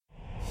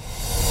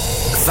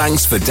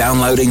Thanks for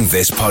downloading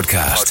this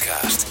podcast.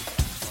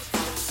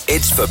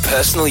 It's for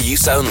personal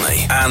use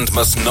only and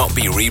must not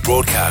be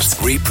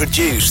rebroadcast,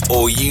 reproduced,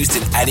 or used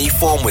in any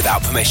form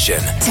without permission.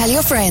 Tell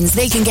your friends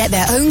they can get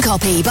their own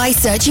copy by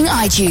searching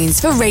iTunes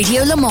for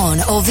Radio Le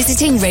Mans or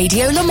visiting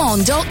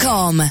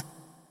radiolemans.com.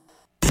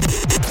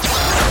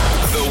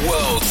 The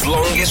world's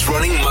longest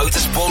running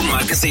motorsport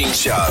magazine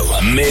show,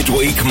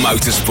 Midweek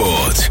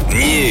Motorsport.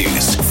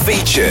 News,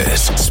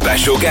 features,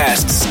 special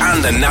guests,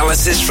 and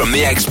analysis from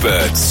the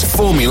experts.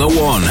 Formula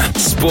One,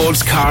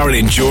 sports car and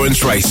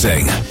endurance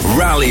racing,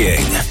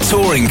 rallying,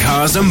 touring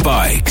cars and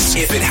bikes.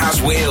 If it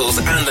has wheels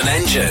and an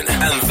engine,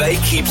 and they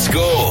keep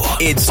score,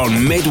 it's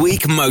on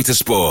Midweek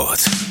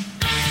Motorsport.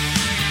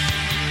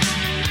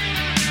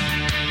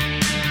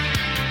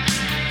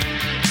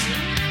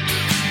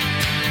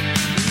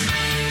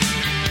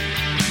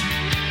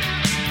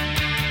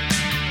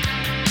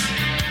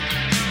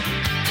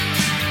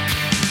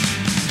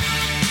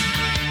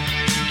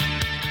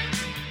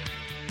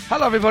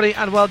 Hello everybody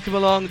and welcome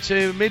along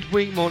to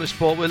Midweek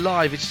Motorsport. We're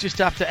live. It's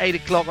just after 8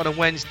 o'clock on a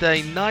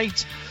Wednesday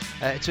night.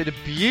 It's been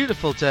a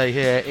beautiful day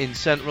here in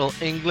central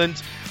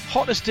England.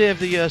 Hottest day of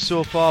the year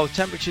so far, with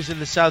temperatures in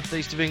the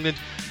southeast of England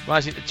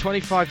rising to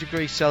 25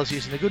 degrees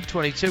Celsius and a good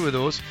 22 of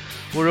those.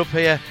 We're up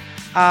here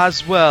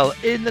as well.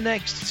 In the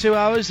next 2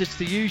 hours, it's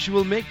the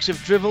usual mix of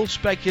drivel,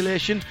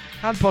 speculation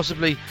and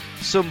possibly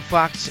some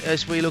facts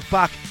as we look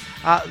back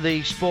at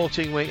the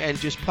sporting weekend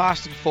just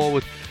past and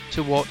forward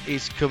to what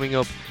is coming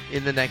up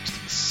in the next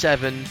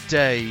 7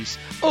 days.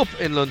 Up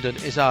in London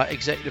is our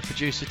executive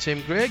producer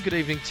Tim Gray. Good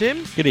evening,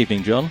 Tim. Good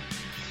evening, John.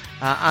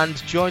 And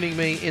joining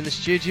me in the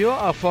studio,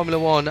 our Formula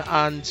One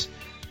and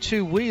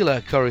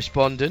two-wheeler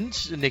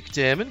correspondent, Nick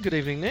Damon. Good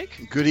evening,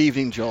 Nick. Good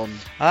evening, John.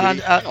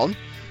 And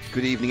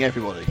Good evening,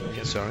 everybody.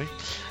 Yeah, sorry.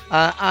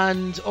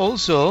 And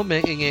also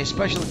making a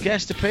special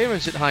guest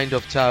appearance at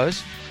Hindhoff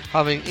Towers,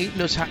 having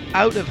eaten us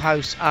out of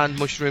house and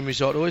mushroom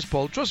risotto, is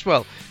Paul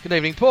Trustwell. Good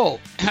evening, Paul.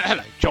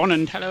 Hello, John,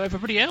 and hello,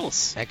 everybody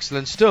else.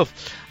 Excellent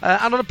stuff.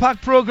 And on a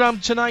packed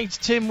programme tonight,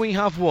 Tim, we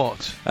have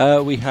what?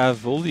 We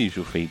have all the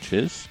usual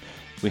features.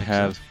 We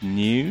have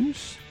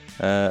news.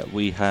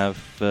 We have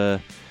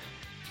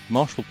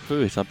Marshall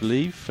Pruitt, I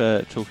believe,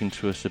 talking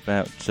to us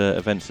about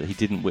events that he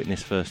didn't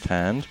witness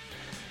firsthand.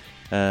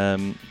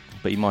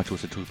 But he might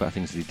also talk about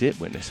things that he did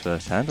witness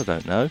firsthand, I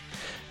don't know.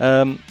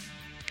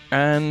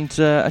 And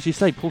as you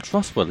say, Paul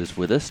Trustwell is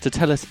with us to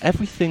tell us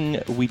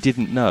everything we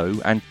didn't know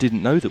and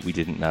didn't know that we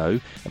didn't know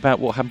about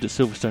what happened at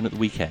Silverstone at the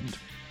weekend.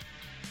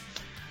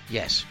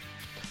 Yes.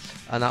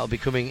 And that'll be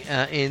coming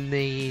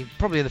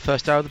probably in the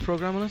first hour of the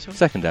programme, on it?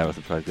 Second hour of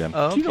the programme.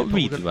 Oh, Do you not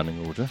read the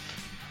running order?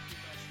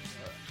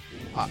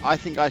 I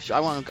think I'm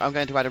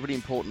going to add a really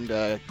important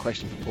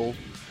question for Paul.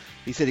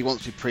 He said he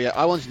wants to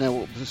I want to know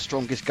what was the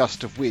strongest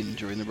gust of wind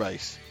during the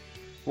race.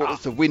 What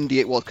was the windy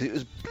it was? Because it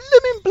was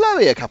blooming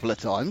blowy a couple of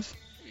times.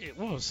 It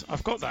was.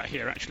 I've got that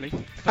here, actually.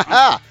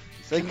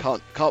 So you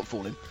can't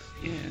fool him.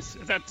 Yes.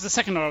 That's the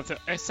second hour of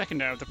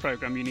the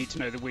programme. You need to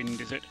know the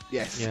wind, is it?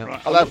 Yes. Yeah.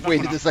 Right, I'll have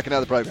wind in the second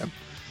hour of the programme.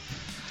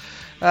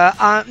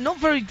 I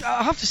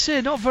have to say,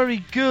 not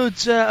very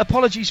good.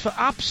 Apologies for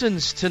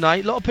absence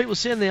tonight. A lot of people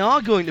saying they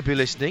are going to be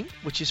listening,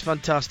 which is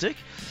fantastic.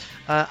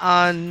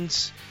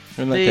 And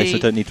in that case, I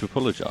don't need to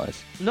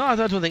apologise. No, I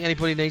don't think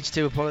anybody needs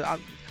to apologise.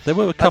 There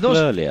were a couple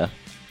earlier.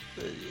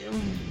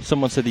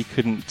 Someone said he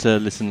couldn't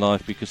listen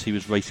live because he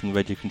was racing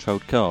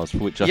radio-controlled cars, for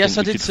which I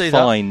think we should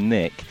fine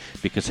Nick,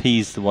 because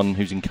he's the one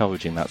who's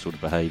encouraging that sort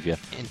of behaviour.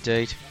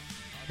 Indeed.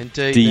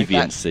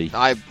 Deviancy.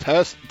 I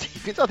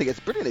think it's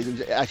brilliant. He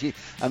was actually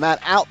a man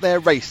out there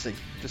racing,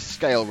 just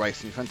scale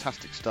racing,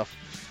 fantastic stuff.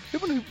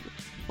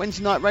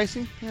 Wednesday night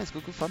racing? Yeah, it's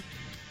good fun.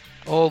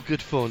 All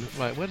good fun.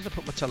 Right, where did I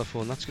put my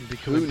telephone? That's going to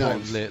become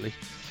important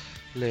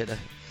later.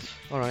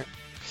 All right.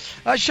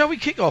 Shall we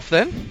kick off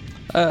then?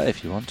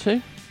 If you want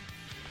to.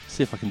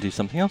 See if I can do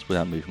something else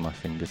without moving my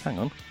fingers. Hang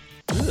on.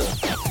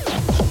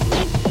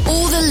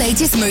 All the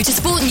latest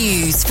motorsport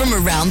news from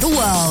around the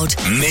world.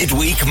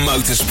 Midweek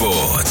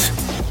Motorsport.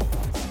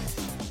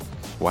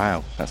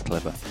 Wow, that's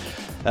clever.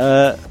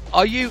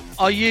 Are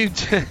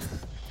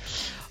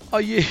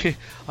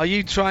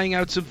you trying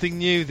out something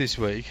new this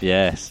week?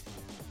 Yes.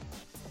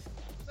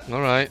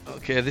 All right.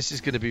 Okay, this is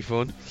going to be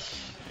fun.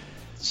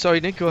 Sorry,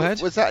 Nick, go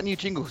ahead. Was that a new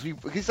jingle?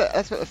 Because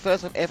that's the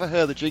first I've ever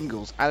heard the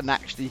jingles at an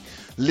actually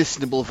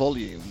listenable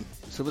volume.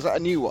 So was that a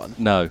new one?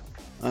 No.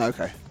 Oh,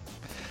 okay.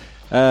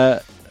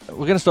 We're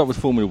going to start with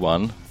Formula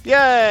One.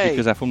 Yay!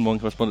 Because our Formula One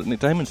correspondent Nick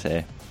Damon's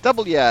here.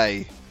 Double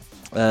yay!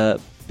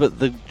 But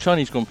the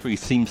Chinese Grand Prix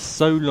seems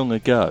so long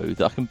ago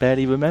that I can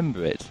barely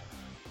remember it.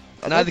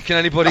 Neither can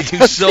anybody who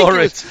saw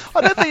it.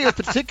 I don't think it was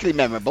particularly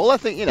memorable. I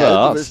think, it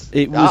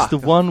was the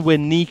one where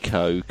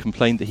Nico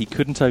complained that he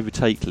couldn't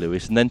overtake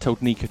Lewis and then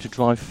told Nico to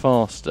drive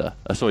faster.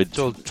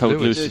 Told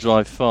Lewis to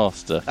drive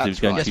faster. He was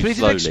going too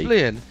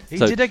slowly. He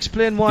did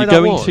explain why that was.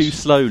 You're going too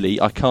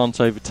slowly, I can't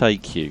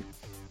overtake you.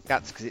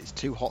 That's because it's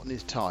too hot in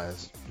his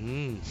tyres.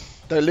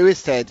 Though Lewis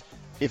said,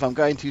 if I'm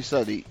going too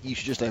slowly, you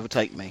should just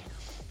overtake me.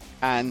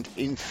 And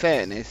in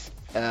fairness,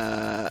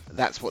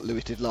 that's what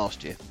Lewis did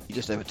last year. He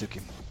just overtook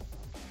him.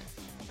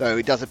 Though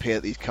it does appear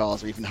that these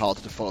cars are even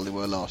harder to follow than they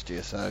were last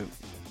year. So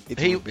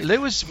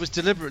Lewis was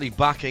deliberately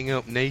backing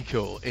up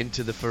Nico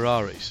into the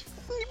Ferraris.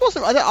 He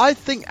wasn't. I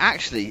think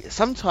actually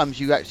sometimes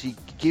you actually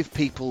give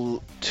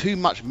people too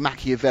much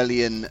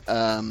Machiavellian.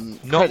 Not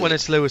credit. when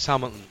it's Lewis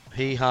Hamilton.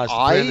 He has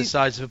the brain the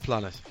size of a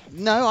planet.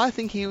 No, I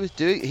think he was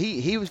doing.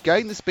 He was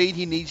going the speed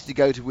he needed to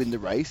go to win the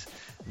race.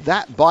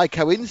 That, by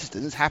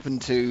coincidence,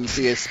 happened to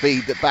be a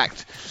speed that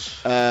backed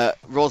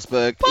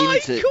Rosberg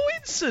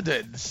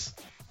coincidence?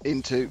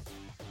 Into.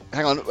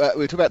 Hang on, we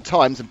were talking about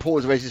times, and Paul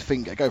has raised his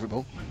finger. Go for it,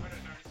 Paul.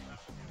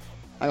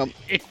 Hang on.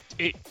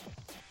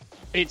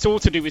 It's all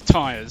to do with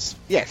tyres.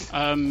 Yes.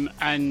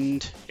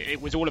 And it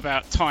was all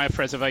about tyre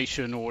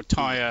preservation or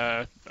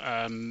tyre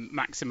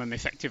maximum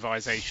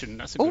effectivisation.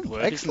 That's a good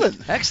word. Excellent.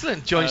 Isn't it?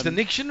 Excellent. Joins the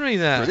dictionary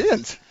there.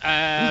 Brilliant.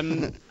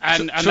 And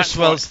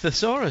Trustwell's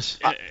thesaurus.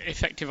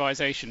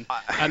 Effectivisation.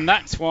 And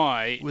that's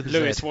why With a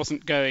Lewis Z.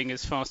 wasn't going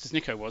as fast as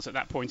Nico was at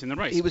that point in the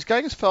race. He was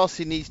going as fast as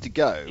he needs to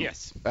go.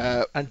 Yes.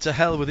 And to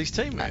hell with his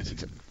teammates.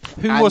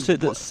 Who was it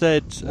that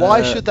said...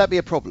 Why should that be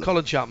a problem?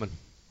 Colin Chapman.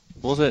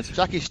 Was it?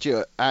 Jackie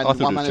Stewart I and thought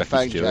it One was Man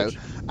Jackie Fangio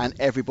Stewart. and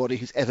everybody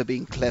who's ever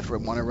been clever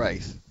and won a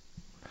race.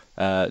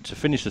 To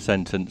finish the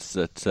sentence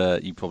that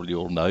you probably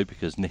all know,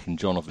 because Nick and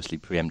John obviously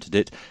preempted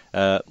it,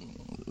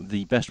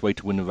 the best way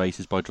to win a race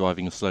is by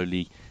driving as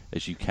slowly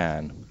as you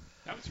can.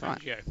 That was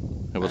Fangio.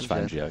 It was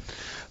Fangio.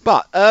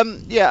 But,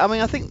 yeah, I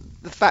mean, I think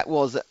the fact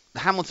was that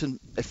Hamilton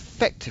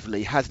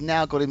effectively has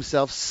now got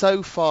himself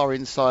so far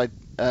inside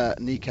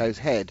Nico's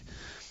head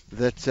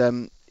that,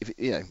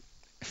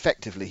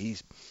 effectively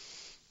he's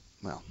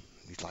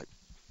like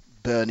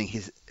burning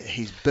his...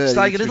 It's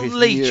like a little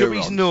leech up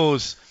his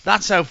nose.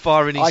 That's how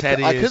far in his head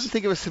he is. I couldn't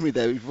think of somebody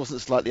there who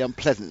wasn't slightly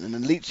unpleasant, and a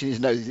leech in his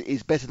nose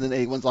is better than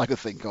anyone's I could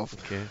think of.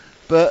 Okay.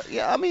 But,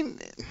 yeah, I mean...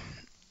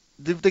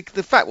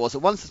 The fact was that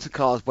once the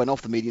cars went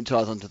off the medium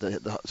tyres onto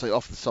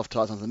off the soft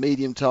tyres onto the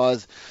medium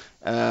tyres,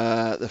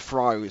 the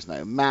Ferrari was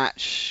no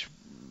match.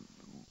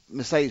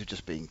 Mercedes were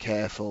just being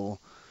careful.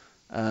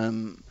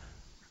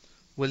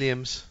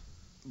 Williams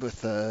were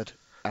third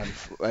and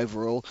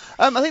overall.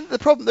 I think the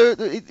problem,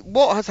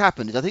 what has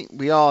happened is I think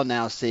we are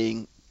now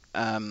seeing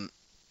a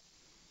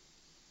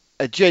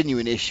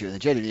genuine issue, and the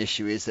genuine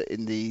issue is that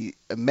in the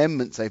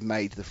amendments they've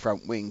made to the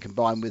front wing,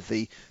 combined with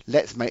the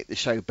let's make the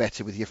show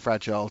better with your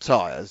fragile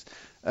tyres,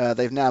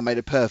 they've now made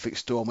a perfect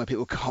storm where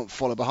people can't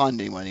follow behind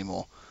anyone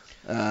anymore.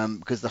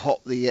 Because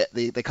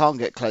they can't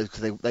get close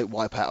because they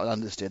wipe out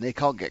an understeer, and they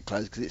can't get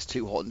close because it's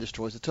too hot and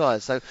destroys the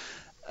tyres. So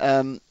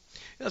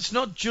that's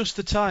not just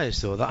the tyres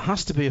though. That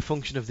has to be a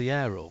function of the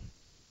aero.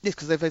 Yes,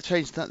 because they've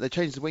changed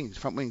the wings,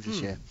 front wings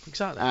this year.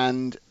 Exactly.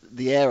 And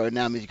the aero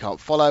now means you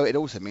can't follow. It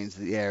also means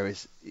that the aero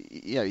is,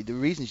 the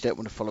reasons you don't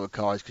want to follow a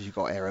car is because you've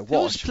got aero wash.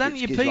 There was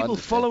plenty of people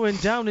following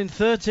down in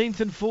 13th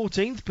and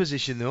 14th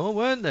position though,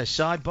 weren't there?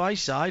 Side by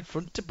side,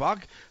 front to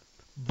back,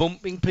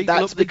 bumping people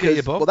up the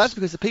gearbox. Well, that's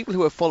because the people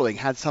who were following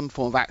had some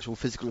form of actual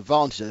physical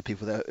advantage of the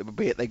people that,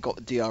 be it they got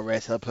the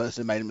DRS, a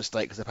person who made a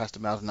mistake because they passed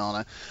a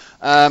Maldonado.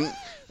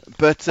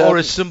 Or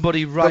as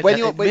somebody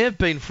it may have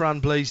been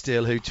Fran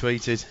Blaisdell who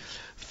tweeted,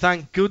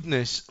 "Thank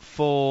goodness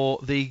for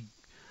the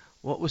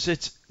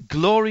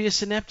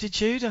glorious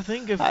ineptitude," I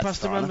think, of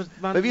Pastor Man.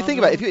 But if you think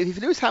about it, if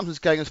Lewis Hamilton's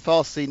going as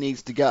fast as he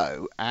needs to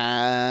go,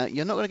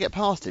 you're not going to get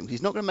past him.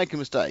 He's not going to make a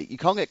mistake. You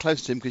can't get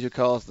close to him because your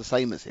car's the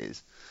same as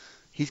his.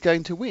 He's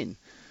going to win.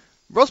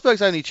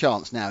 Rosberg's only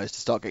chance now is to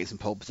start getting some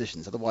pole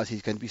positions. Otherwise,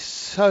 he's going to be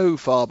so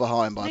far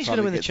behind by the time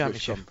he gets to the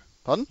championship.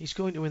 Pardon? He's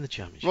going to win the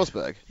championship.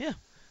 Rosberg? Yeah.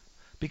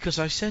 Because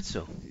I said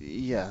so.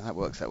 Yeah, that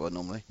works out well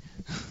normally.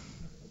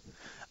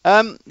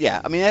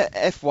 Yeah, I mean,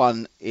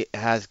 F1, it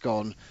has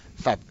gone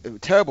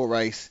terrible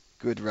race,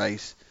 good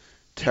race,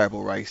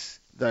 terrible race,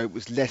 though it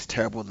was less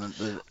terrible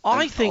than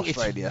I think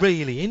Australia. It's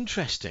really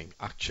interesting,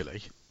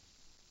 actually.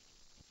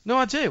 No,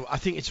 I do. I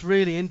think it's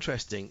really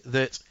interesting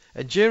that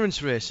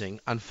endurance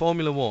racing and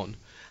Formula 1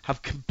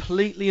 have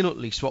completely and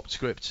utterly swapped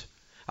scripts.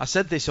 I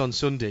said this on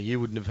Sunday. You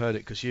wouldn't have heard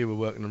it because you were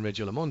working on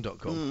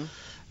RadioLeMans.com,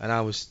 and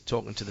I was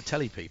talking to the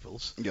telly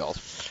peoples.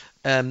 Yes.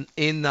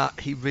 In that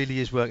he really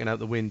is working out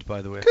the wind,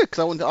 by the way. Good,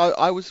 because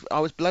I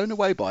was blown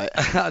away by it.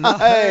 No,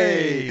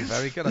 hey,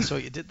 very good. I saw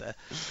what you did there.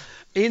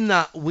 In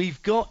that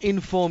we've got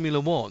in Formula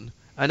 1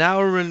 an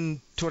hour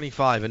and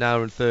 25, an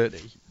hour and 30,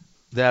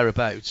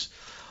 thereabouts,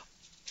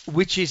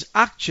 which is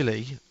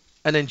actually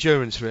an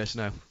endurance race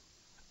now.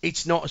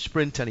 It's not a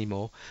sprint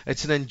anymore.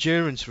 It's an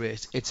endurance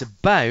race. It's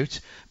about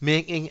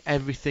making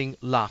everything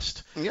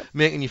last. Yep.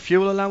 Making your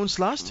fuel allowance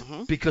last,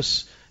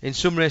 because in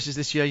some races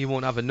this year you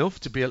won't have enough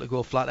to be able to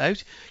go flat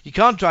out. You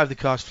can't drive the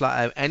cars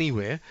flat out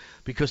anywhere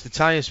because the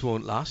tyres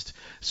won't last.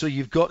 So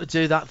you've got to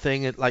do that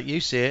thing, like you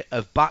say,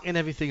 of backing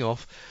everything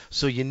off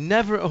so you're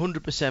never at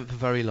 100% for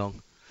very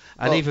long.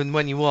 And even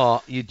when you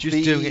are, you're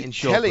just doing it in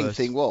short bursts. The telling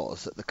thing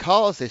was that the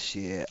cars this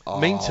year are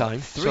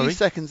 3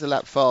 seconds a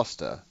lap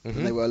faster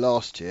than they were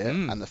last year,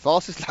 and the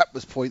fastest lap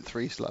was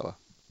 0.3 slower.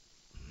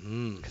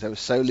 Because they were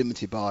so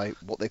limited by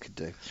what they could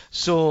do.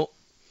 So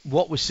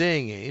what we're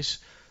saying is,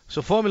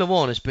 So Formula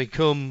 1 has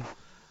become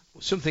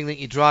something that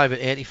you drive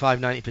at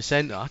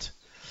 85-90% at,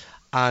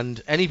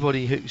 and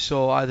anybody who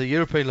saw either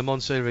European Le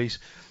Mans Series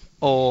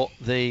or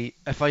the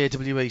FIA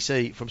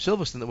WEC from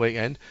Silverstone the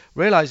weekend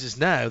realises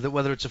now that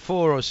whether it's a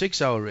 4 or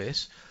 6 hour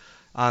race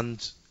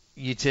and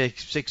you take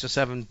 6 or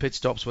 7 pit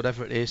stops,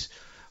 whatever it is,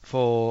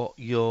 for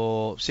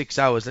your 6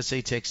 hours, let's say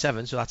you take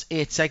 7, so that's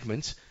 8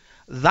 segments,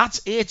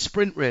 that's 8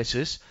 sprint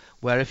races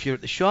where if you're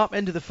at the sharp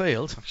end of the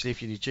field, actually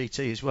if you're in your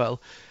GT as well,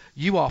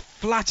 you are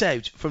flat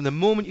out from the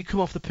moment you come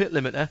off the pit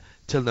limiter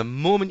till the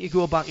moment you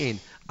go back in.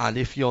 And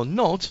if you're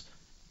not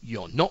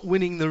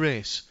winning the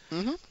race.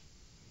 Mm-hmm.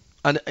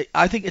 And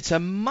I think it's a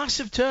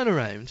massive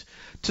turnaround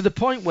to the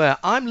point where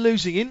I'm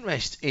losing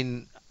interest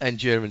in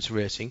endurance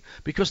racing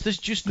because there's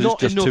just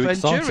not enough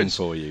endurance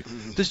for you.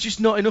 There's just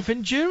not enough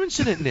endurance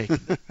in it, Nick.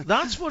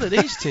 That's what it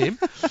is, Tim.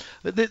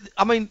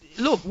 I mean,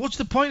 look, what's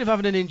the point of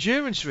having an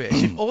endurance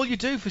race if all you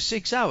do for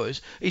 6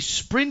 hours is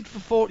sprint for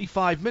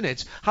 45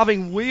 minutes,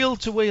 having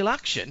wheel-to-wheel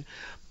action,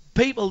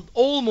 people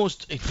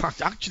almost, in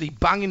fact, actually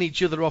banging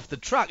each other off the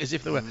track as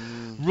if they were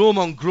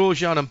Romain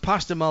Grosjean and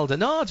Pastor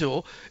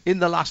Maldonado in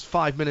the last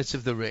 5 minutes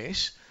of the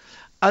race.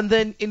 And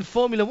then in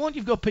Formula 1,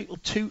 you've got people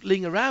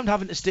tootling around,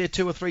 having to stay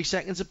 2 or 3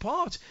 seconds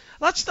apart.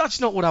 That's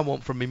not what I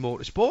want from me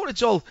motorsport.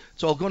 It's all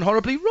gone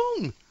horribly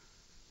wrong.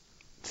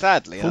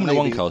 Sadly, Formula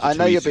 1 cars are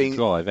too easy to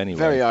drive anyway.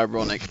 Very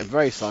ironic and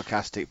very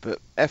sarcastic, but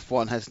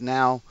F1 has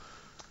now,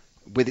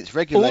 with its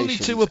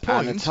regulations and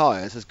the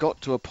tyres, has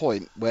got to a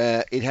point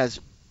where it has,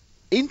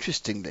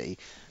 interestingly,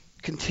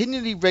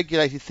 continually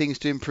regulated things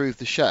to improve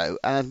the show,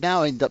 and have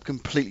now ended up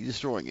completely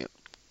destroying it.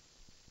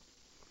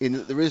 In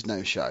that there is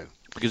no show.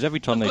 Because every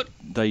time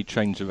they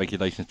change the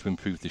regulations to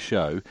improve the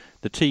show,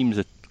 the teams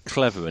are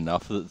clever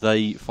enough that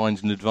they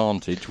find an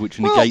advantage which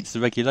negates the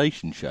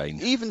regulation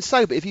change. Even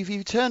so, but if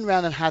you turn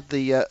around and had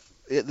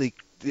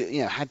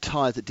had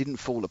tyres that didn't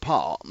fall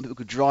apart, and people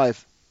could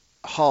drive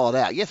hard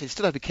out. Yes, they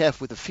still have to be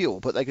careful with the fuel,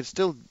 but they could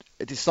still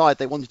decide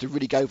they wanted to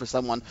really go for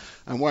someone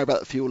and worry about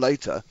the fuel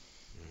later.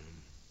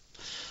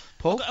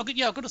 Paul? I've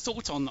got a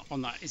thought on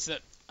that. Is that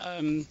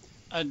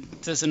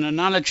there's an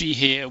analogy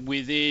here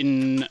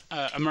within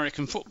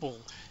American football.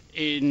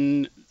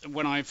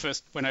 When I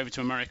first went over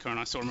to America and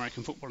I saw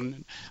American football,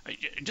 and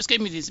it just gave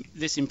me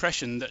this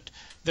impression that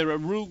there are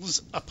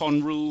rules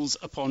upon rules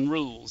upon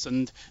rules,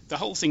 and the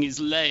whole thing is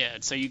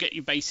layered. So you get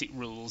your basic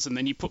rules, and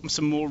then you put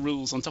some more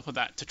rules on top of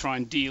that to try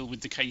and deal with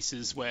the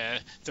cases where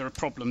there are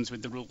problems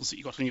with the rules that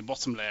you got on your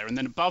bottom layer. And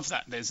then above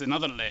that, there's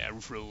another layer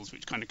of rules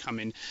which kind of come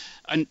in,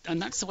 and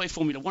that's the way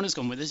Formula 1 has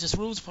gone, where there's just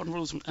rules upon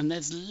rules, and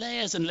there's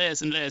layers and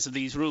layers and layers of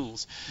these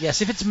rules.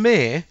 Yes, if it's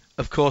May,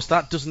 of course,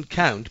 that doesn't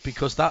count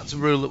because that's a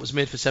rule that was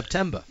made for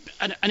September.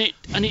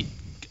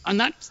 And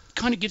that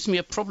kind of gives me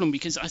a problem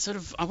because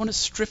I want to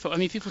strip. I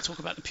mean, people talk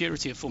about the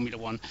purity of Formula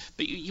 1,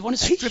 but you want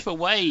to strip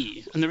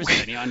away, and there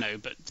isn't any, I know,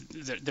 but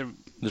there's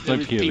no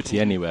purity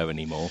anywhere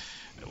anymore.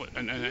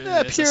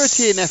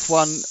 Purity in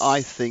F1,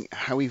 I think,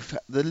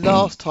 the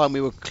last time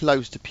we were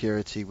close to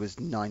purity was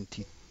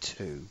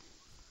 92.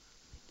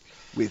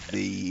 With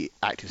the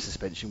active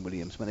suspension,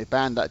 Williams. When they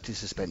banned active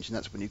suspension,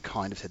 that's when you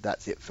kind of said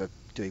that's it for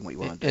doing what you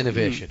want to do.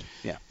 Innovation.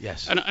 Yeah.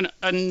 Yes. And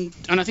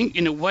I think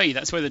in a way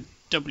that's where the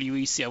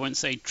WEC, I won't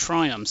say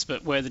triumphs,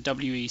 but where the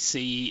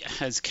WEC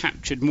has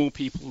captured more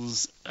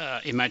people's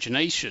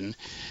imagination,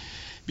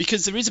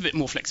 because there is a bit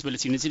more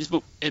flexibility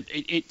and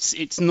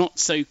it's not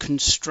so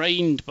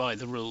constrained by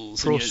the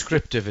rules.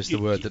 Proscriptive is the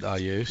word that I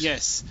use.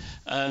 Yes.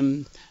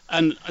 And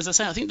as I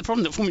say, I think the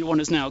problem that Formula 1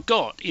 has now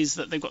got is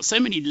that they've got so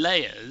many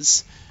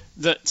layers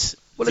that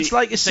it's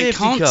like a safety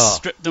car. They can't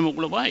strip them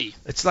all away.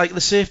 It's like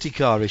the safety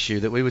car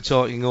issue that we were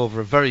talking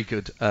over a very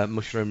good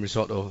mushroom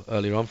risotto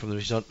earlier on from the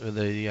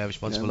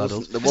responsible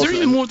adult. Is there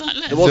even more of that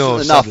left? There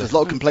wasn't enough. There's a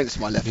lot of complaints to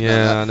my left.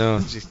 Yeah, I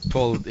know.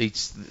 Paul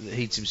eats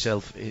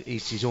himself,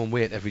 eats his own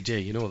weight every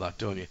day. You know that,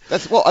 don't you?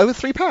 That's over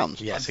 £3.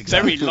 Yes,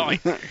 exactly. Very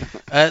light.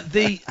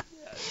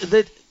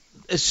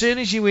 As soon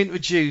as you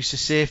introduce a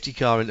safety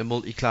car into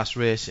multi-class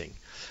racing,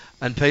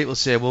 and people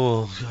say,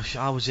 "Well, gosh,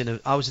 I was in a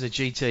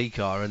GT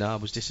car and I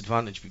was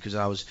disadvantaged because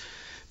I was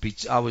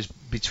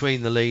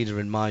between the leader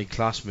and my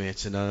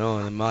classmates,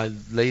 and my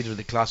leader of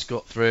the class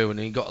got through and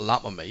he got a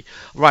lap on me."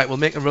 Right, we'll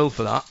make a rule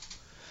for that.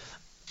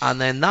 And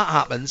then that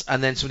happens,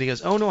 and then somebody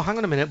goes, "Oh no, hang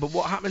on a minute! But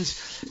what happens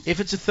if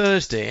it's a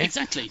Thursday?"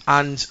 Exactly.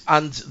 And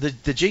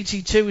the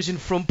GT2 is in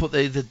front, but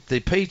the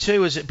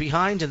P2 is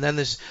behind, and then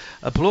there's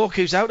a bloke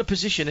who's out of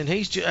position, and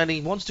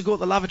he wants to go to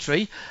the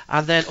lavatory,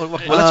 and then let's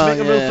make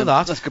a rule for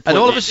that. That's a good point. And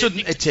all of a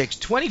sudden, it takes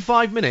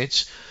 25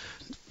 minutes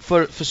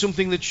for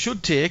something that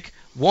should take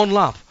 1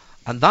 lap,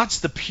 and that's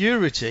the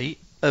purity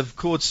of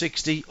Code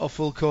 60 or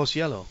Full Course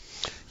Yellow.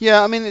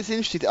 Yeah, I mean it's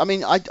interesting. I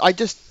mean I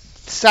just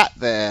sat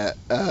there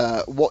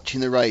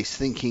watching the race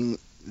thinking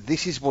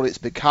this is what it's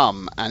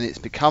become, and it's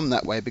become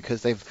that way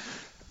because they've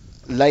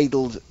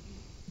ladled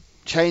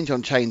change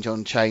on change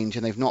on change,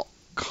 and they've not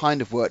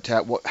kind of worked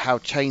out how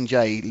change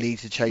A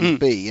leads to change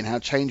B and how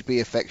change B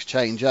affects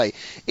change A.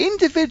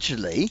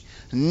 Individually,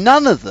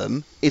 none of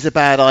them is a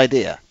bad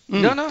idea.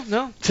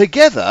 No.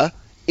 Together,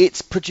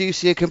 it's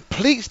producing a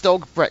complete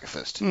dog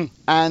breakfast,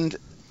 and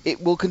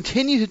it will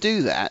continue to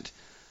do that.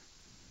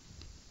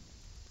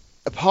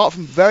 Apart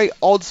from very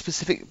odd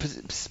specific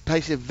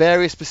places,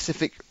 various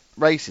specific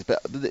races, but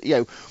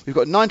we've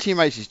got 19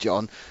 races,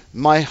 John.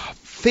 My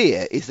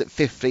fear is that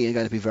 15 are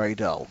going to be very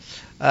dull.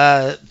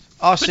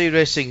 RC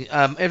Racing,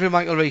 every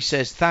Michael Rees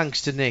says,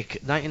 thanks to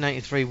Nick,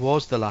 1993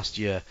 was the last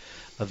year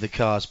of the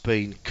cars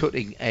being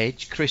cutting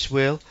edge. Chris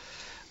Wheel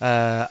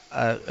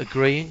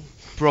agreeing.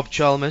 Rob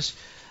Chalmers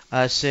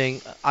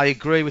saying, I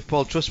agree with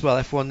Paul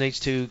Trustwell, F1 needs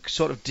to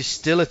sort of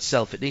distill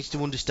itself. It needs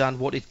to understand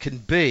what it can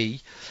be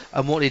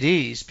and what it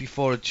is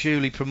before it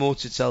truly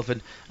promotes itself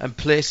and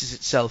places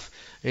itself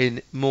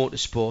in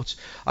motorsport.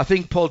 I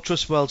think Paul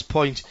Trustwell's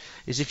point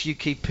is if you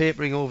keep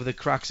papering over the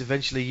cracks,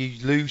 eventually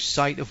you lose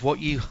sight of what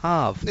you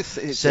have,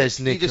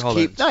 says Nick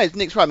Holland.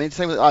 Nick's right. I mean, it's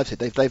the same with I've said.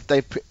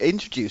 They've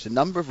introduced a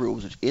number of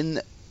rules which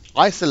in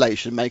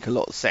isolation make a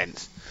lot of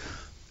sense.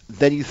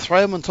 Then you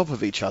throw them on top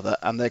of each other,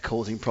 and they're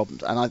causing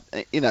problems. And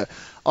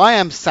I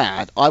am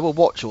sad. I will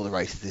watch all the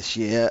races this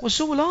year. Well,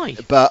 so will I.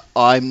 But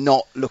I'm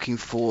not looking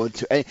forward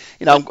to any.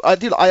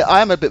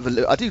 I am a bit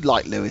of I do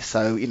like Lewis.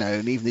 So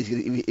and even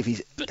if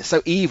he's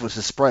so evil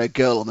to spray a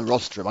girl on the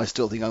rostrum, I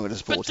still think I'm going to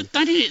support him. But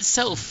that in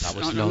itself,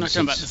 I'm not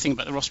talking about the thing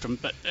about the rostrum,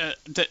 but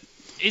that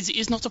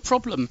is not a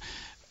problem.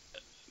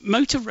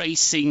 Motor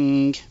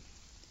racing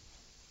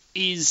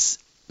is.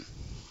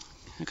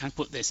 How can I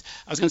put this?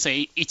 I was going to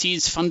say it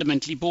is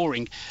fundamentally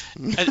boring.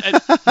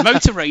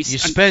 Motor race. You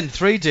spend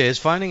 3 days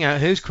finding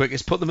out who's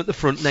quickest, put them at the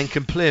front, and then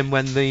complain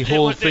when the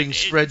whole thing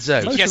spreads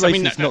out. Motor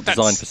racing is not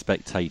designed for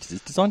spectators.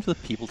 It's designed for the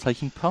people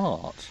taking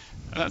part.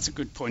 That's a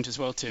good point as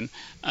well, Tim.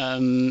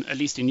 At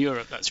least in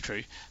Europe, that's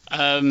true.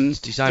 It's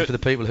designed for the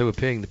people who are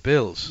paying the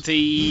bills.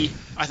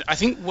 I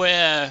think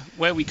where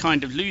we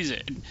kind of lose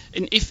it,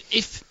 and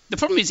if the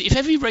problem is if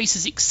every race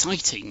is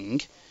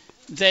exciting,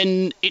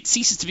 then it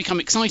ceases to become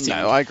exciting.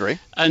 No, I agree.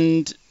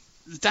 And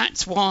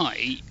that's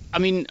why, I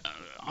mean,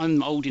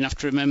 I'm old enough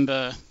to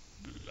remember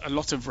a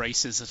lot of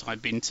races that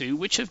I've been to,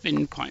 which have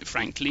been, quite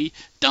frankly,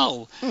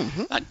 dull.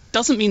 Mm-hmm. That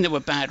doesn't mean they were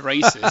bad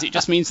races. It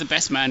just means the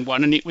best man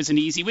won, and it was an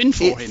easy win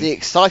for him. It's the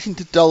exciting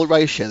to dull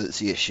ratio that's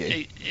the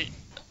issue.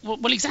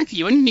 Well, exactly.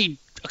 You only need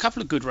a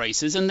couple of good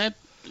races, and they're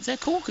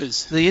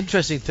corkers. The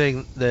interesting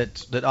thing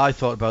that I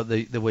thought about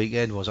the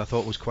weekend was I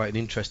thought it was quite an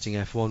interesting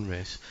F1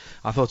 race.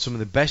 I thought some of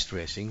the best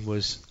racing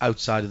was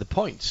outside of the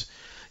points.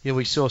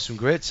 We saw some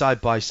great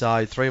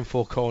side-by-side, 3 and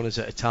 4 corners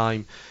at a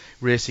time,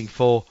 racing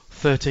for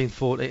 13,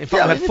 14. In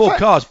fact, we had 4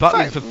 cars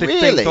battling for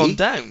 15th on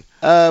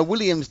down.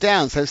 Williams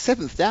down, so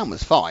 7th down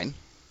was fine.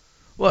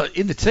 Well,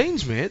 in the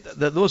teens, mate,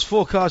 those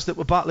 4 cars that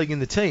were battling in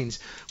the teens,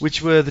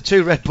 which were the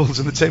 2 Red Bulls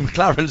and the 2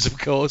 McLarens, of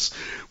course,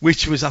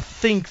 which was, I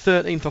think,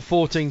 13th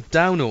or 14th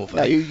down over.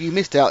 No, you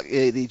missed out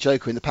the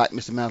joker in the pack,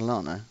 Mr.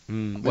 Madelano.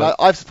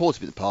 I've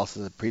supported him in the past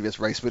as a previous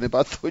race winner, but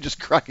I thought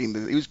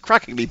he was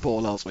crackingly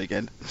poor last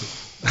weekend.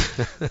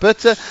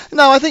 But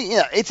no, I think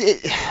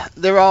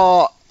there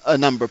are a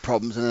number of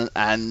problems,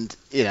 and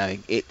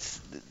they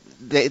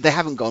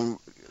haven't gone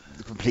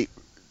the complete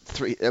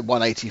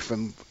 180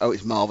 from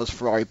it's marvellous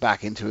Ferrari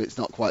back into it's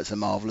not quite so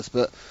marvellous,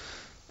 but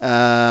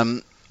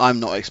I'm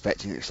not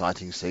expecting an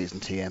exciting season,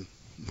 TM.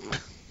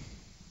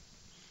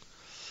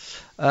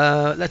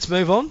 Let's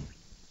move on.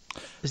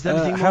 Is there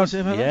anything more to say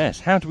about that? Yes.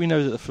 How do we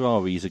know that the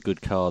Ferrari is a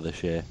good car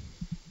this year?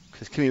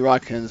 Because Kimi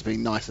Raikkonen's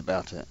being nice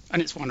about it.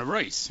 And it's won a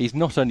race. He's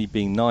not only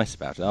being nice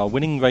about it.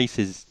 Winning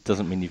races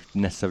doesn't mean you've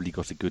necessarily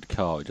got a good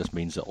car. It just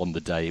means that on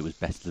the day it was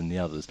better than the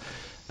others.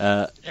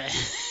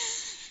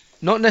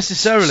 Not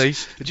necessarily.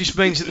 It just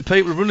means that the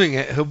people running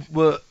it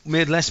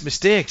made less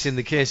mistakes in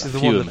the case of the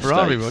one that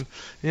Ferrari run.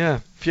 Yeah,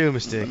 fewer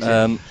mistakes.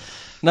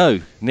 No,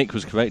 Nick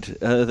was correct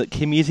that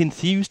Kimi is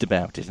enthused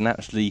about it and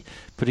actually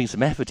putting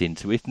some effort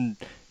into it and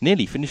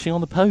nearly finishing on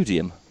the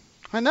podium.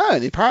 I know,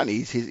 and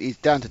apparently he's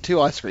down to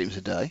 2 ice creams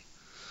a day.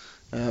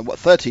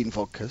 13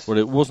 vodkas. Well,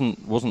 it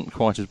wasn't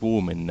quite as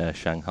warm in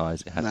Shanghai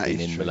as it had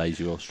been in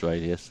Malaysia or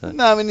Australia. So.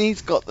 No, I mean,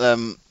 he's got...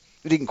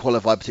 he didn't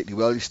qualify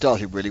particularly well. He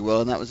started really well,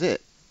 and that was it.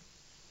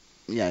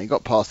 Yeah, he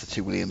got past the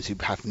 2 Williams who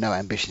have no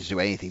ambition to do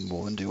anything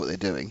more than do what they're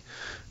doing.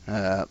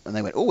 And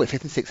they went, we're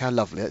 5th and 6th, how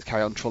lovely, let's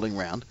carry on trolling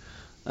round.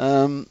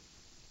 And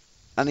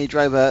he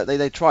drove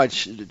they tried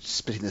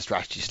splitting the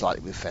strategy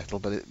slightly with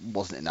Vettel, but it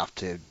wasn't enough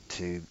to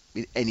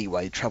in any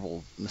way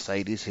trouble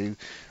Mercedes, who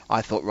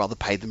I thought rather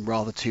paid them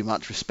rather too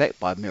much respect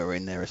by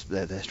mirroring their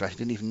strategy.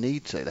 Didn't even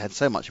need to. They had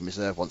so much in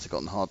reserve once they got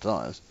on hard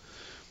tyres.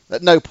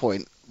 At no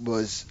point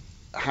was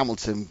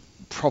Hamilton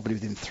probably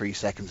within 3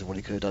 seconds of what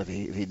he could have done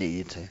if he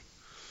needed to.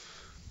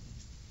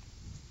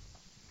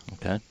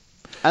 Okay.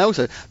 And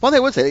also, one thing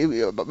I would say,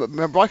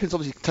 Raikkonen's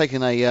obviously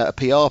taken a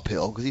PR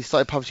pill because he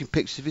started publishing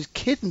pictures of his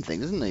kid and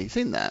things, hasn't he? You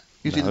seen that?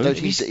 His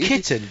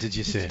kitten, did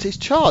you say? His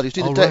child. He was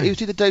doing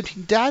the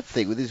doting dad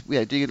thing with his,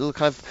 doing little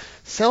kind of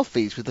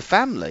selfies with the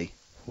family.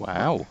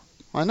 Wow.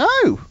 I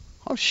know.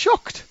 I was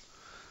shocked.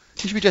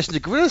 You should be dressed in a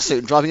gorilla suit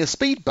and driving a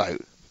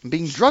speedboat and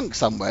being drunk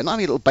somewhere, not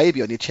having a little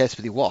baby on your chest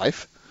with your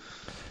wife.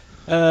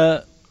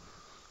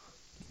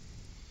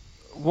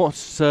 What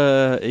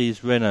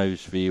is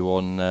Renault's view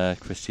on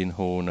Christian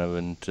Horner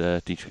and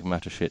Dietrich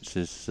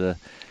Mateschitz's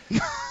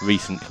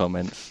recent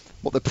comments?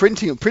 What, the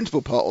printing and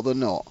printable part or the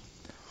not?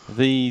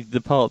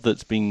 The part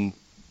that's been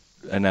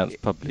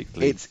announced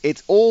publicly.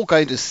 It's all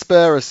going to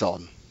spur us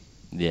on.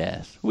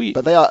 Yes,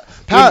 but they are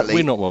apparently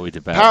we're not worried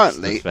about.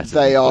 Apparently,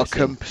 they are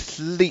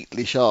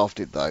completely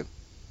shafted, though.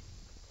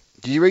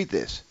 Did you read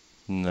this?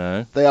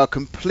 No. They are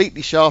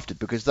completely shafted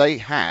because they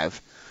have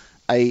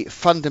a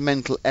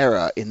fundamental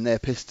error in their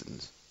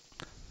pistons.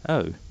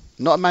 Oh.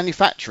 Not a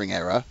manufacturing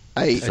error,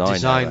 a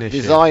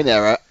design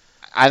error,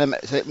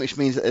 which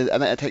means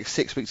and it takes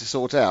 6 weeks to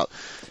sort out.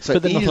 So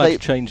but they're not allowed to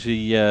change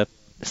the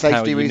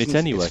safety reasons.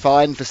 Anyway. It's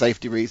fine for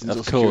safety reasons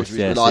or security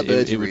reasons,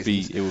 reliability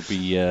reasons. It would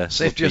be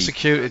safety or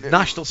security,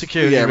 national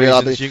security reasons.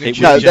 Reliability. It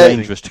would be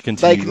dangerous to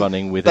continue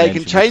running with an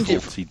engine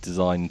with faulty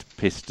designed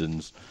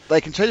pistons. They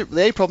can change it.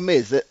 The only problem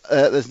is that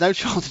there's no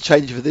chance to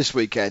change it for this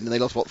weekend, and they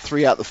lost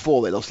 3 out of the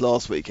 4 they lost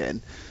last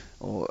weekend,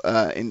 or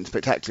in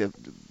spectacular.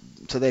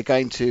 So they're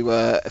going to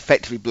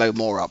effectively blow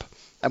more up.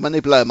 And when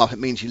they blow them up, it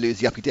means you lose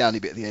the uppy-downy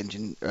bit of the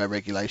engine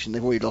regulation.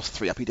 They've already lost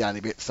 3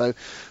 uppy-downy bits. So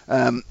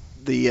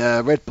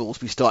the Red Bulls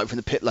will be starting from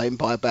the pit lane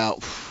by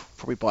about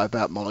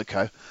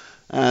Monaco.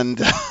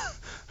 And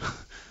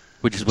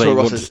which is where you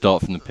want to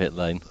start from the pit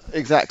lane.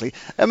 Exactly.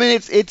 I mean,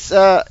 it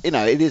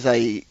is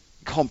a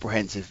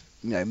comprehensive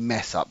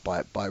mess up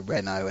by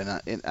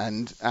Renault,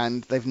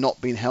 and they've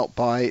not been helped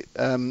by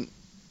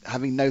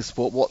having no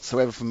support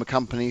whatsoever from a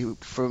company who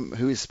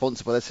is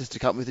sponsored by their sister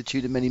company to the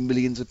tune of many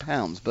millions of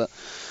pounds. But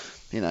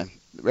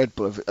Red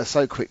Bull are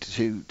so quick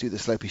to do the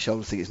slopey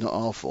shoulder thing. It's not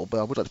our fault.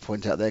 But I would like to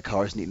point out their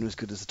car isn't even as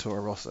good as the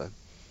Toro Rosso.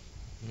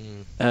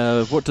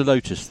 What do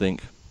Lotus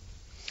think?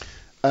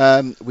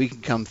 We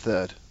can come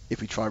third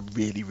if we try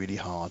really, really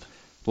hard.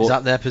 Is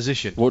that their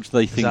position? What do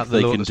they think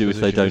they can do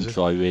if they don't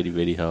try really,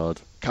 really hard?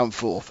 Come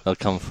fourth. They'll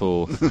come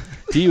fourth.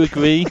 Do you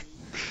agree?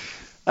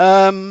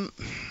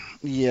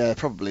 Yeah,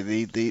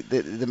 probably. The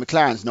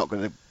McLaren's not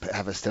going to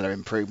have a stellar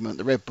improvement.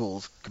 The Red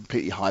Bull's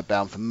completely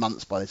hidebound for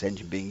months by this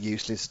engine being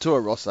useless.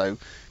 Toro Rosso,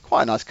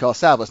 quite a nice car.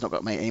 Sauber's not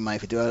got any money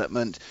for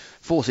development.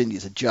 Force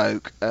India's a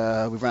joke.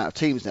 We've run out of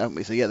teams now, haven't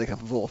we? So yeah, they come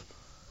fourth.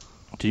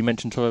 Do you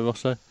mention Toro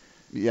Rosso?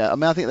 Yeah, I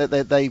mean, I think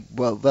that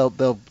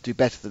they'll do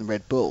better than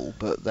Red Bull,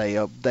 but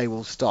they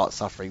will start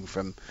suffering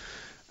from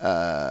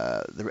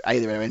A,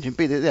 their engine,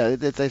 B,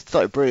 they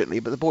started brilliantly,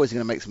 but the boys are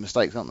going to make some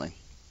mistakes, aren't they?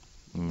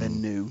 They're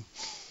new.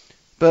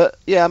 But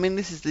yeah, I mean,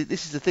 this is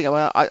the thing. I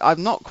mean,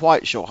 I'm not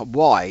quite sure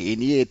why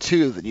in year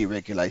 2 of the new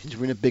regulations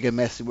we're in a bigger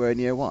mess than we were in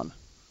year 1.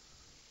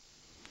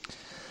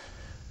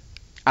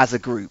 As a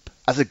group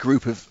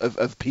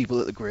of people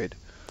at the grid.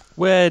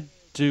 Where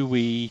do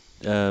we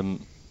go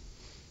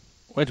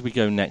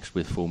next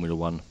with Formula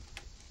 1?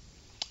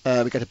 We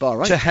go to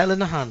Bahrain. To hell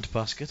in a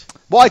handbasket.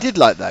 What I did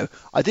like the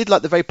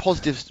very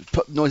positive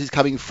noises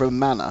coming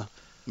from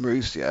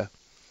Marussia.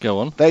 Go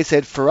on. They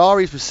said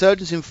Ferrari's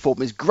resurgence in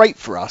form is great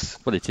for us.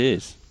 Well, it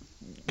is.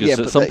 Because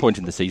at some point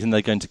in the season,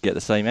 they're going to get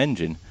the same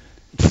engine.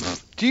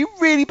 Do you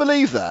really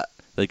believe that?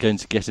 They're going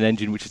to get an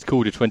engine which is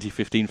called a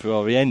 2015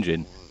 Ferrari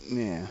engine.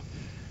 Yeah.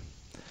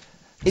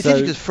 It's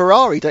interesting because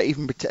Ferrari don't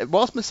even pretend.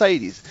 Whilst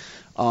Mercedes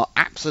are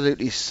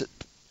absolutely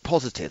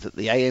positive that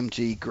the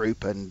AMG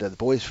group and the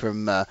boys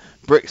from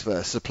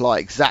Brixworth supply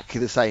exactly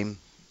the same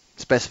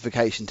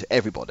specification to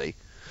everybody,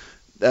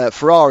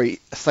 Ferrari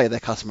say their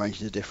customer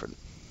engines are different.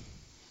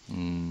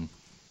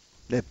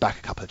 They're back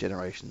a couple of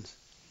generations.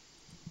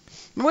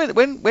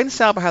 When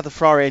Sauber had the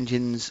Ferrari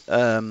engines,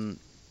 Sauber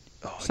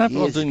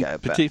aren't doing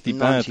particularly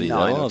badly,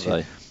 though, are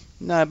they?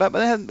 No, but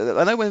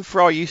I know when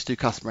Ferrari used to do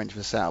customer engine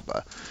for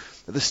Sauber,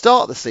 at the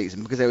start of the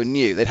season, because they were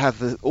new, they'd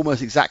have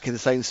almost exactly the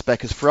same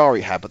spec as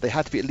Ferrari had, but they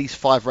had to be at least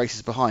 5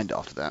 races behind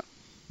after that.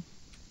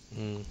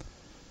 And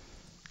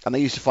they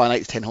used to find 8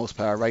 to 10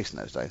 horsepower a race in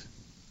those days.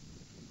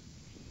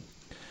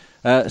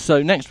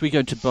 So next we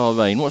go to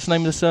Bahrain. What's the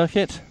name of the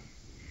circuit?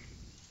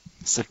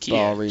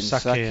 Sakhir.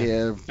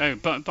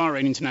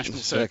 Bahrain International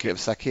Circuit of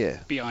Sakhir.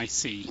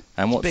 BIC.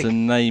 And what's the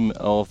name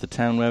of the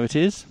town where it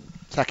is?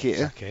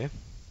 Sakhir.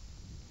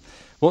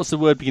 What's the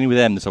word beginning with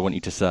M that I want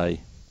you to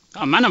say?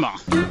 Manama.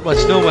 Well,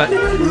 it's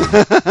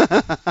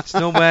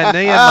nowhere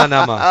near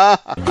Manama.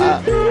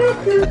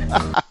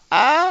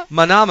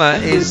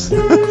 Manama is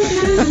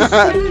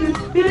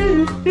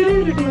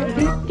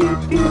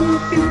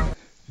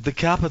the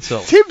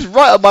capital. Tim's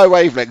right on my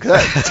wavelength.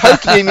 That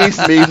totally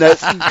amused me, even though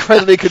it's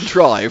incredibly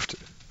contrived.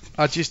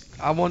 I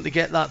want to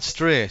get that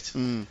straight.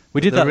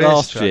 We did that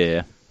last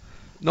year.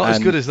 Not as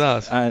good as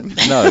that.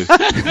 No.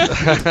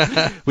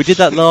 We did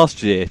that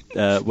last year,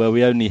 where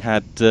we only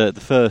had the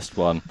first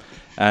one,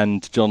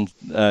 and John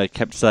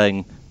kept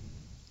saying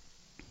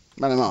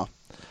Manama.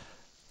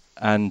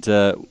 And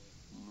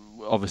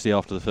obviously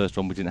after the first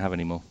one we didn't have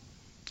any more.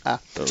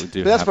 But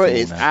that's where it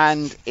is,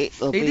 and it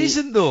will be... It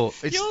isn't, though.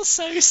 You're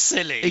so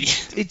silly.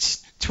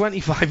 It's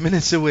 25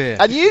 minutes away.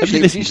 And usually, Have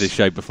you listened to this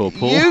show before,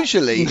 Paul?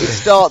 Usually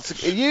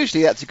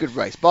that's a good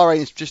race.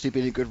 Bahrain's traditionally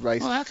been a good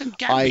race. Well, how can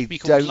Gatwick be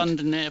called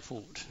London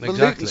Airport? Well,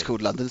 Luton's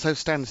called London, so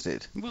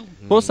Stansted. Well,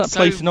 What's that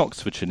place in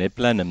Oxfordshire near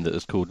Blenheim that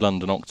was called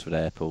London Oxford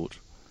Airport?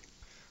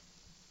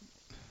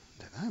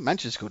 I don't know.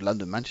 Manchester's called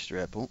London Manchester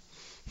Airport.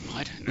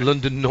 I don't know.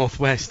 London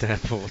Northwest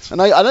Airport.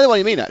 And I know what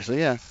you mean, actually,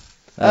 yeah.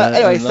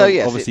 Anyway, so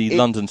yes. Obviously,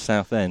 London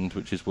Southend,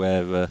 which is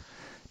where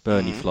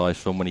Bernie flies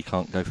from when he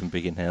can't go from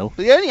Biggin Hill.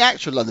 But the only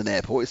actual London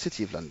airport is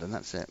City of London,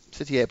 that's it.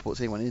 City Airport's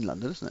the only one in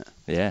London, isn't it?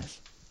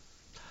 Yes.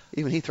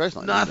 Even Heathrow's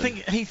not in No, I London.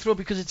 think Heathrow,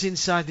 because it's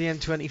inside the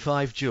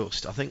M25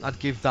 just, I think I'd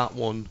give that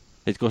one...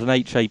 It's got an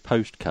HA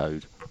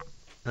postcode.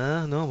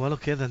 No, well,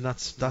 okay, then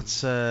that's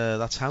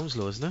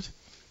Hounslow, isn't it?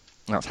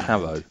 That's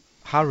Harrow.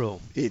 Harrow.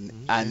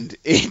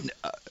 Midweek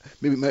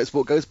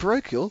Motorsport goes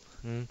parochial.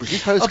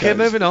 British postcodes. Okay,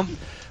 moving on.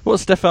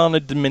 What's Stefano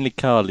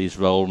Domenicali's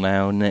role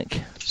now,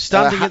 Nick?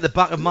 Standing at the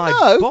back of my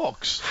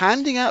box.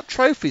 Handing out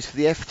trophies for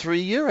the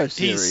F3 Euro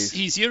Series.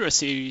 He's Euro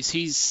Series.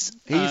 He's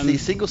the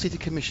single-seater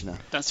commissioner.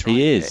 That's right.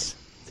 He is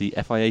the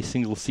FIA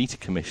single-seater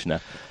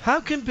commissioner.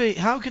 How can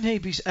he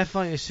be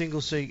FIA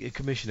single-seater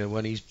commissioner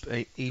when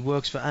he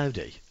works for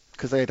Audi?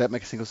 Because they don't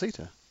make a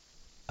single-seater.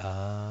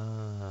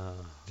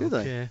 Do they?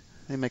 Okay.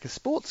 They make a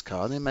sports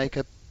car and they make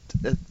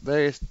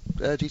various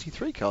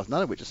GT3 cars,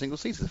 none of which are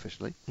single-seaters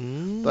officially.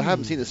 But I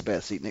haven't seen a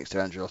spare seat next to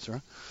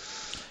Andriotta.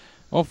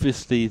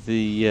 Obviously,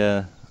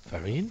 the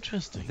very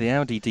interesting. The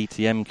Audi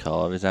DTM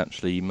car is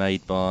actually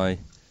made by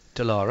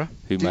Dallara,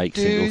 who makes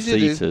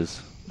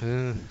single-seaters.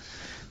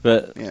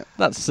 But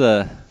that's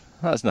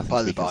nothing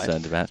to be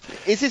concerned about.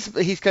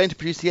 He's going to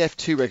produce the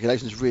F2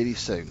 regulations really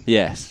soon?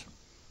 Yes,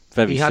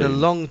 very soon. He had a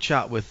long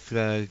chat with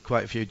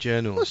quite a few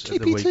journalists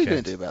at the weekend. What's GP2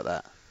 going to do about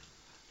that?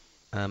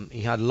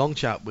 He had a long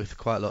chat with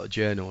quite a lot of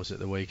journalists at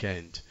the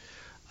weekend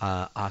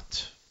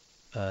at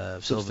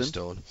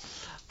Silverstone,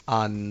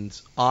 and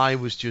I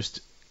was just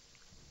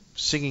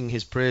singing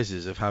his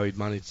praises of how he'd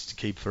managed to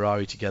keep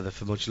Ferrari together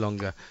for much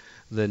longer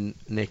than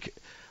Nick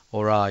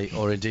or I,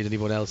 or indeed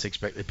anyone else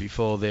expected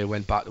before they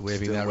went back to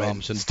waving their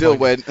arms. And still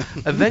went.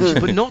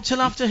 Eventually, but not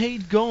till after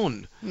he'd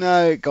gone.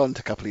 No, it gone to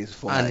a couple of years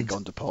before and he'd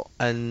gone to pot.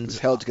 And it was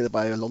held together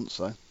by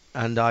Alonso.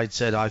 And I'd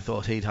said I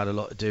thought he'd had a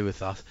lot to do with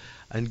that.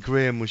 And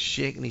Graham was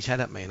shaking his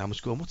head at me, and I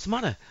was going, "What's the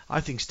matter? I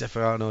think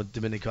Stefano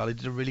Domenicali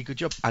did a really good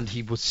job." And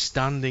he was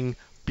standing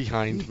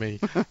behind me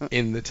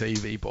in the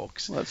TV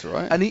box. Well, that's all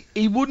right. And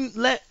he wouldn't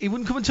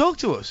come and talk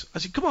to us. I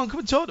said, come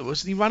and talk to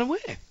us, and he ran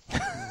away.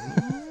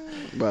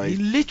 Well, he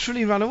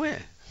literally ran away.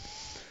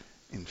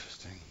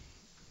 Interesting.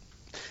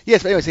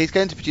 Yes, but anyway, so he's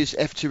going to produce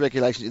F2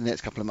 regulations in the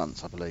next couple of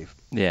months, I believe.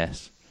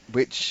 Yes.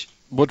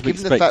 What do we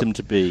expect them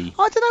to be?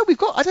 I don't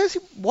know. I don't see.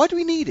 Why do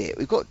we need it?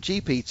 We've got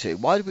GP2.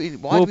 Why do we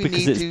need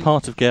because it's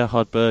part of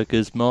Gerhard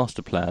Berger's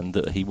master plan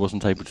that he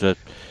wasn't able to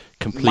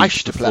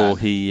complete before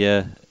he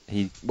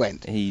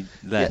went. He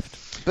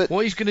left. Yeah, but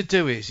what he's going to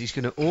do is he's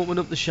going to open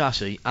up the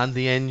chassis and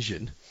the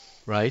engine,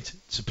 right,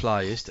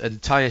 suppliers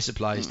and tyre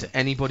suppliers to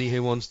anybody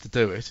who wants to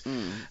do it,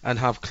 and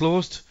have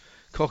closed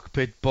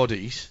cockpit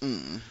bodies,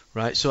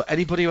 right. So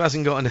anybody who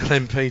hasn't got an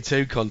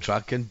LMP2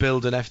 contract can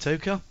build an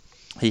F2 car.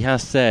 He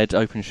has said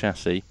open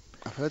chassis.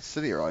 I've heard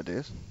sillier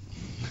ideas.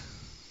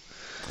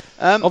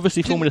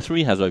 Obviously, Formula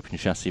 3 has open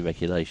chassis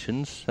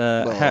regulations.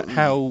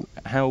 How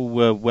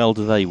well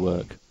do they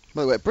work?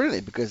 Well, they work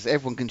brilliantly because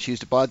everyone can choose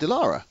to buy a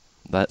Dallara.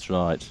 That's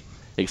right.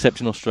 Except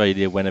in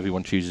Australia when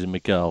everyone chooses a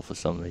Miguel for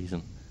some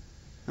reason.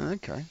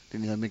 Okay.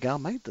 Didn't know Miguel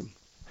made them.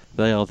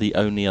 They are the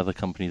only other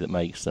company that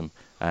makes them.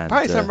 And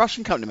apparently some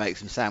Russian company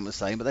makes them, Sam was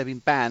saying, but they've been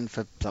banned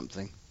for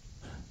something.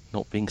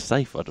 Not being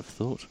safe, I'd have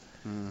thought.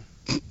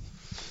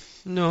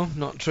 No,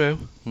 not true.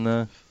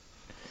 No,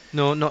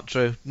 not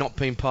true. Not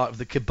being part of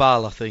the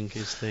cabal, I think,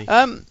 is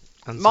the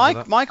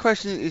my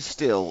question is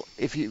still,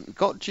 if you've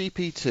got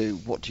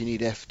GP2, what do you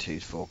need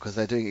F2s for? Because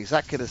they're doing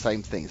exactly the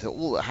same thing. So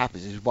all that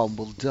happens is one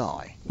will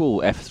die. Well,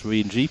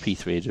 F3 and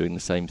GP3 are doing the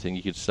same thing,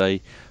 you could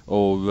say,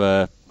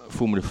 or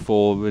Formula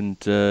 4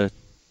 and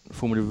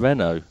Formula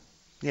Renault.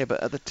 Yeah,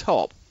 but at the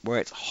top, where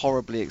it's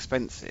horribly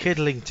expensive,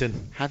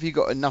 Kidlington. Have you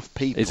got enough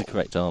people? Is a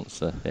correct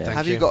answer. Yeah.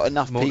 Have you got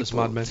enough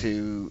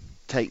people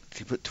to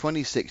put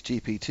 26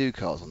 GP2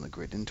 cars on the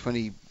grid and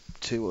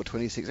 22 or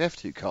 26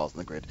 F2 cars on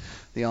the grid?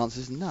 The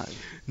answer is no.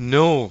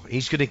 No,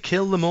 he's going to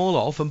kill them all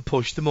off and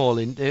push them all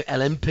into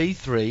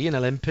LMP3 and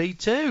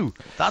LMP2.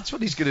 That's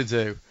what he's going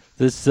to do.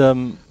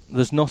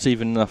 There's not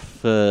even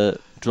enough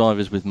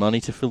drivers with money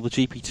to fill the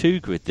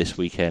GP2 grid this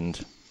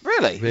weekend.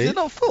 Really? Is it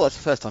not full? That's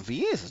the first time for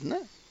years,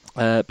 isn't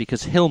it?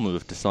 Because Hilmer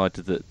have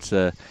decided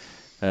that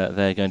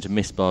they're going to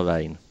miss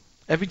Bahrain.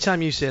 Every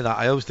time you say that,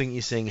 I always think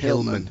you're saying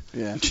Hillman.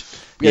 Yeah.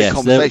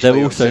 Yes,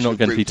 they're also not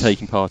going to be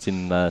taking part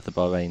in the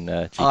Bahrain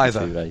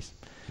GP2 race.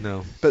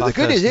 No. But Bathurst,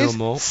 the good news is,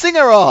 no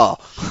Singer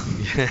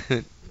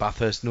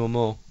Bathurst no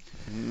more.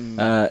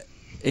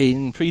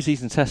 In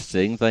pre-season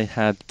testing, they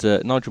had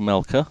Nigel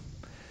Melker,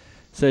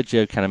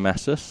 Sergio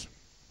Canamassus,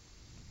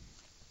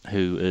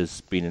 who has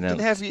been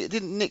announced.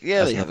 Didn't Nick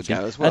Yelly have a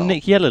go as well? And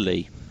Nick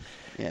Yellerly.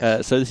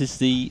 Yes. So this is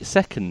the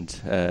second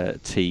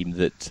team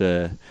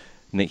that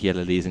Nick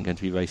Yellerly isn't going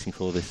to be racing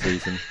for this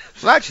season.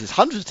 Well, actually, there's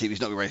hundreds of teams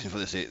he's not racing for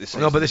this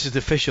season. No, but this is the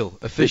official.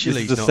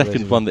 Officially, this is the he's not second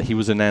racing one that he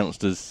was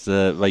announced as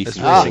racing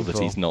racing for, for.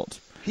 that he's not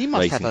He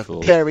must racing have a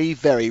for. very,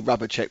 very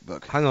rubber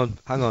checkbook. Hang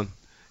on.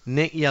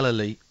 Nick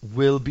Yellerly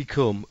will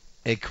become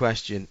a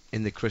question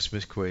in the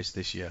Christmas quiz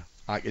this year.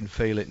 I can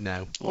feel it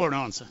now. Or an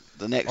answer.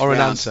 The next Or an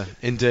round. answer,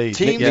 indeed.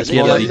 Team Nick Nick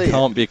Yellerly. Yellerly.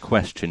 Can't be a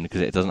question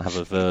because it doesn't have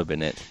a verb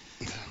in it.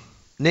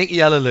 Nick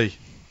Yellerly.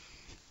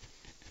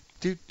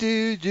 Do.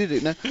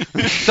 No.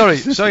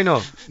 Sorry,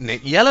 no.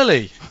 Nick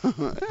Yellerly.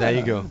 There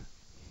you go.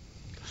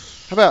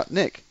 How about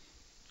Nick?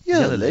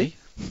 Yellerly.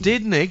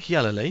 Did Nick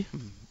Yellerly?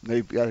 No,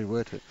 added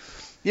word to it.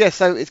 Yeah,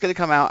 so it's going to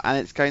come out and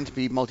it's going to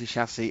be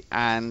multi-chassis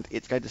and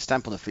it's going to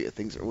stamp on the feet of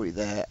things that are already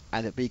there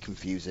and it'll be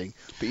confusing.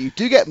 But you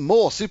do get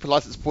more super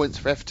license points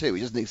for F2,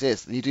 which doesn't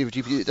exist, than you do for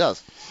GP2 that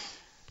does.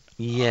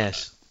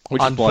 Yes.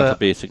 Which is why it'll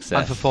be a success.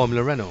 And for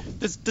Formula Renault.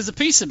 There's a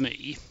piece of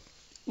me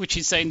which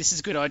is saying this is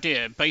a good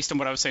idea based on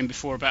what I was saying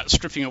before about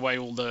stripping away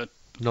all the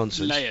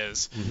Nonsense.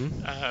 layers.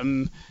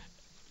 Mm-hmm.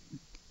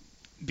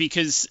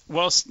 Because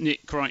whilst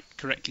Nick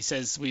correctly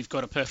says we've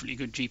got a perfectly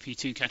good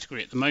GP2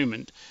 category at the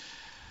moment,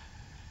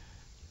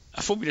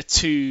 a Formula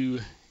 2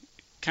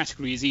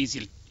 category is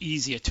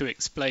easier to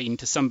explain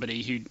to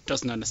somebody who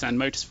doesn't understand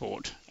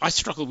motorsport. I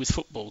struggle with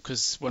football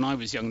because when I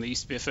was young there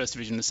used to be a first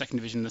division, a second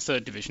division and a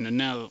third division, and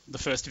now the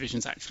first division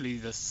is actually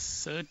the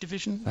third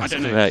division. That's I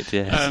don't correct, know.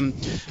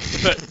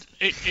 yes. But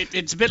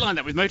it's a bit like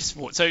that with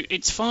motorsport. So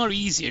it's far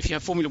easier if you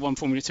have Formula 1,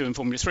 Formula 2 and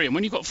Formula 3. And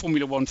when you've got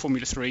Formula 1,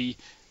 Formula 3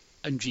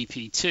 and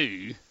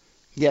GP2...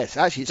 Yes,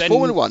 actually, it's then,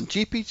 Formula 1,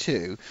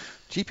 GP2,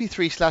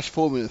 GP3 /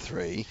 Formula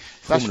 3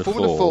 / Formula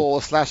Formula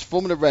 4 /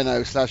 Formula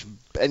Renault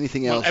 /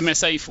 anything else.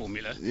 MSA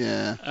Formula.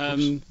 Yeah.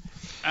 And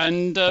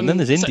then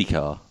there's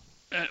IndyCar,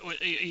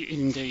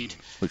 indeed.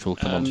 which we'll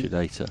come on to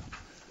later.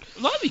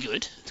 Well, that'd be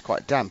good. It's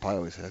quite damp, I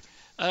always heard.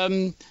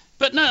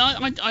 But no,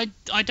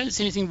 I don't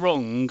see anything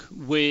wrong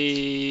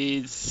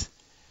with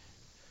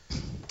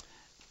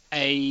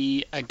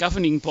a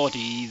governing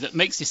body that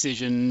makes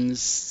decisions,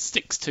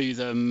 sticks to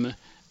them,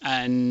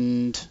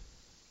 and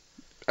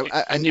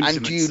And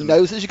implements do you them.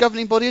 know such a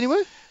governing body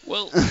anyway?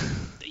 Well,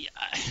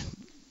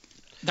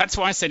 that's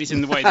why I said it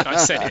in the way that I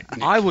said it.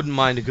 Nick. I wouldn't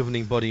mind a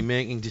governing body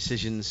making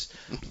decisions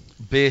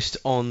based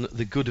on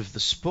the good of the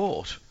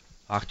sport,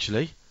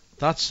 actually.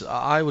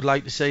 I would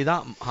like to see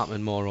that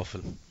happen more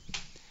often.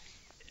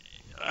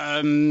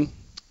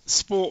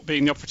 Sport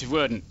being the operative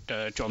word,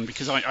 John,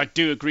 because I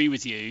do agree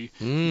with you,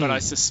 but I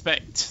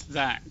suspect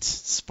that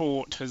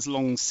sport has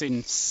long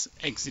since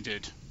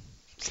exited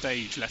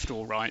stage left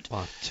or right.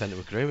 Well, I tend to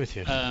agree with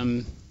you.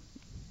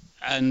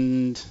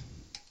 And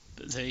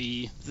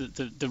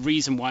the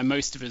reason why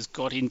most of us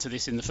got into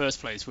this in the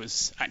first place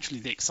was actually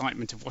the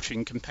excitement of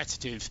watching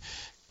competitive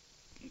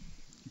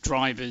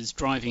drivers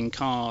driving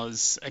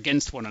cars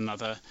against one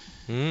another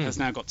has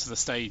now got to the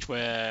stage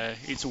where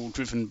it's all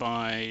driven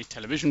by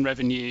television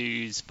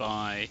revenues,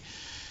 by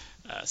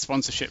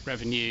sponsorship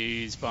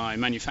revenues, by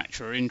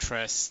manufacturer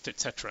interest,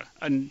 etc.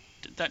 And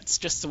that's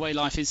just the way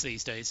life is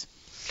these days.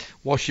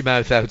 Wash your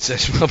mouth out,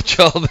 says Rob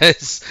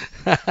Chalmers.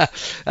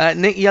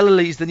 Nick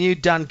Yellerly's the new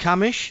Dan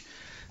Camish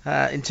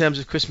in terms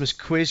of Christmas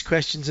quiz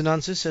questions and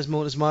answers, says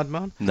Motors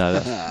Madman. No,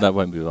 that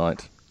won't be right.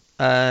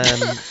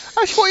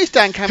 Actually, what is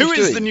Dan Camish doing?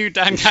 Who is the new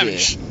Dan this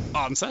Camish? year?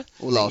 Answer.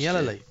 Or last year?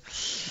 Yellerly.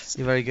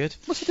 You're very good.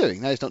 What's he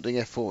doing? No, he's not doing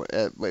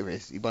F4. Whatever it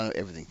is. He won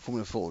everything.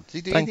 Formula 4. Does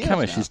he do Dan anything else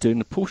Camish now? is doing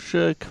the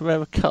Porsche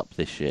Carrera Cup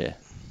this year,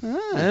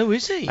 Oh,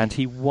 is he? and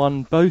he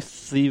won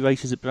both the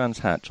races at Brands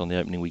Hatch on the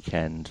opening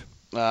weekend.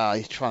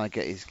 He's trying to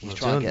get Well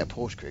trying to done. get a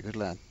Porsche career. Good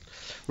lad.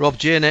 Rob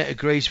Janet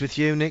agrees with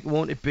you, Nick.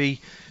 Won't it be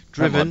That might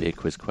driven? be a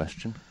quiz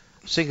question.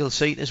 Single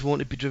seaters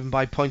won't it be driven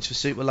by points for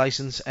super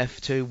license?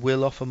 F2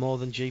 will offer more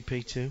than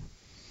GP2.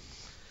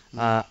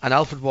 And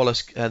Alfred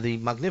Wallace, the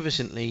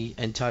magnificently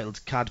entitled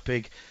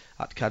Cadpig,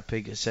 at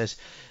Cadpig, says,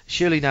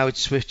 surely now it's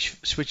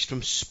switched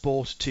from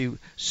sport to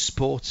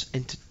sports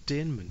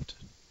entertainment.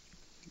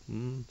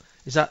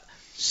 Is that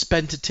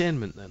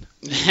spentertainment then?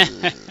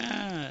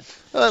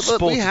 But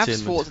Sport we have entertainment.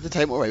 sports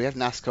entertainment already. We have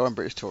NASCAR and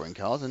British touring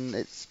cars, and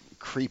it's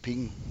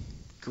creeping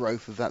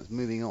growth of that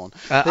moving on.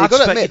 At You've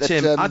got to admit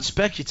that,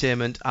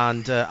 Specutainment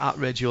and at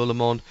Radio Le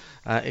Mans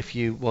if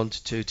you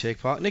want to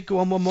take part. Nick, go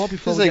on one more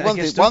before we Say get one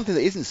against thing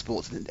that isn't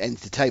sports and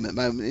entertainment at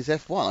the moment is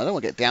F1. I don't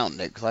want to get down on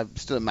it because I'm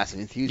still a massive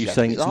enthusiast. You're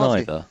saying it's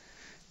neither?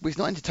 Well, it's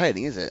not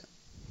entertaining, is it?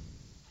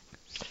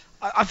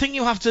 I think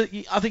you have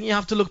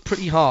to look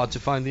pretty hard to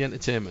find the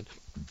entertainment.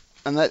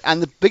 And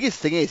the biggest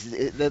thing is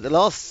that the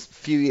last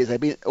few years they've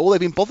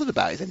been bothered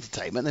about is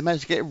entertainment. They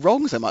managed to get it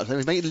wrong so much.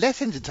 They made it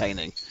less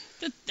entertaining.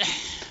 I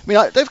mean,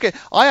 don't forget,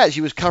 I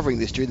actually was covering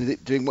this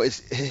during what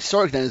is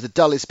historically known as the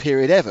dullest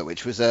period ever,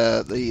 which was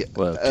the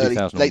early,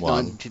 late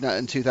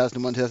 2001,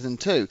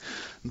 2002.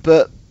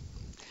 But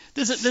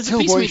there's a still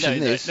piece of me worse than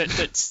though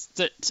this.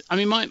 that I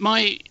mean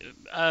my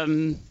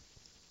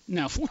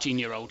now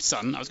 14-year-old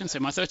son, I was going to say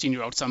my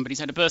 13-year-old son, but he's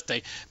had a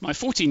birthday. My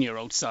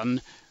 14-year-old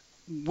son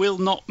will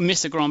not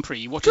miss a Grand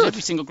Prix. He watches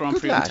every single Grand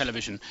Prix on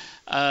television.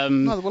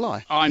 Neither will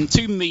I. I'm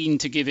too mean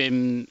to give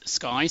him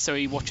Sky, so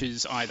he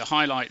watches either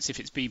highlights if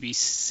it's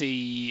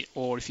BBC,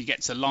 or if he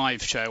gets a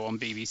live show on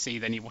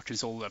BBC, then he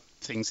watches all the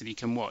things that he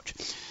can watch.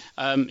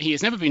 He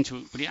has never been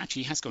to, but he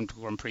actually has gone to a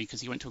Grand Prix, because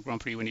he went to a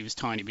Grand Prix when he was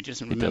tiny, but he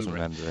doesn't remember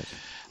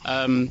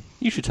it.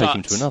 You should take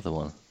him to another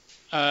one.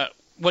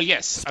 Well,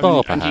 yes.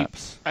 Spa,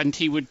 perhaps. And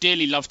he would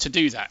dearly love to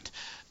do that.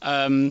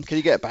 Can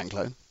you get a bank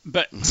loan?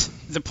 But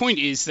the point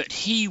is that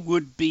he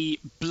would be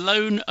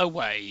blown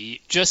away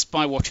just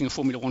by watching a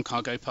Formula One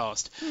car go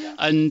past. Yeah.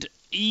 And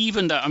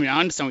even though, I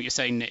understand what you're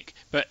saying, Nick,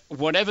 but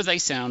whatever they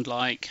sound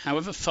like,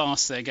 however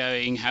fast they're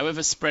going,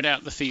 however spread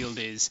out the field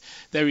is,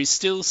 there is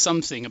still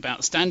something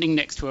about standing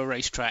next to a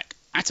racetrack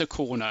at a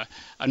corner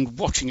and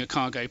watching a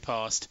car go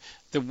past.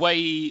 The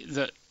way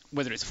that,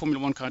 whether it's a Formula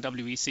One car,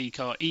 WEC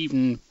car,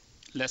 even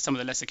some of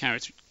the lesser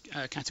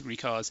category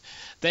cars,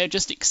 they're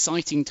just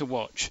exciting to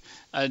watch.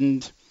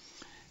 And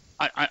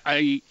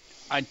I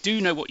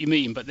do know what you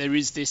mean, but there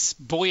is this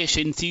boyish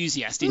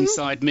enthusiast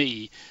inside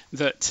me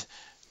that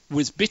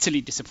was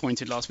bitterly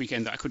disappointed last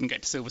weekend that I couldn't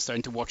get to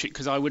Silverstone to watch it,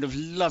 because I would have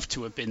loved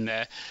to have been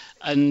there.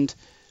 And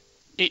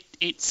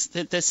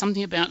there's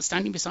something about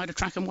standing beside a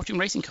track and watching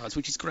racing cars,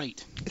 which is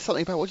great. It's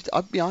something about watching.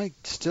 I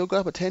still got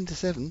up at 10 to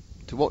 7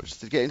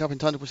 to get up in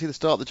time to see the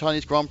start of the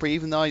Chinese Grand Prix,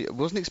 even though I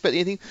wasn't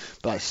expecting anything.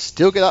 But I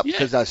still get up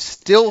because I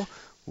still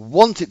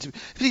want it to.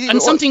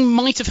 And something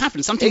might have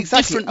happened. Something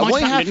different might have happened.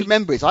 What you have to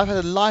remember is I've had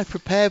a life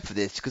prepared for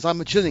this, because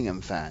I'm a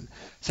Gillingham fan.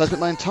 So I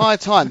spent my entire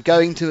time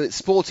going to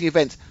sporting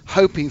events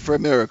hoping for a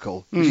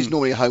miracle, which is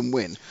normally a home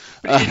win.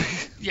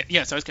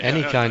 So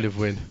any kind of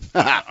win.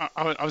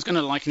 I was going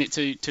to liken it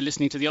to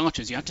listening to the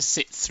Archers. You have to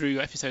sit through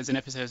episodes and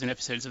episodes and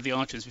episodes of the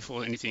Archers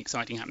before anything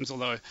exciting happens,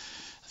 although I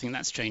think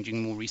that's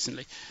changing more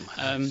recently.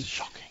 It's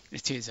shocking.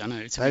 It is, I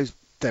know.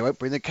 They won't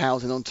bring the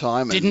cows in on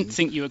time. Didn't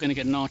think you were going to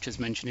get an Archers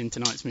mention in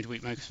tonight's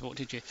Midweek Motorsport,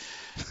 did you?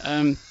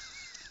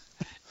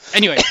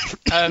 Anyway,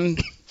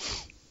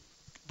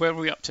 where are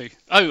we up to?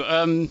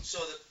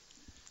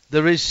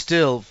 There is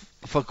still,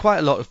 for quite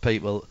a lot of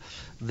people,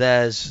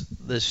 there's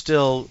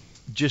still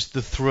just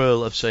the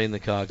thrill of seeing the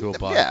car go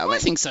by. Yeah, I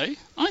think so.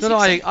 I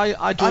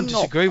don't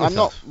disagree with that. I'm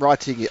not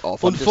writing it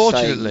off.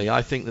 Unfortunately,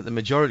 I think that the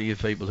majority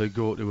of people who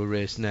go to a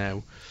race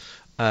now,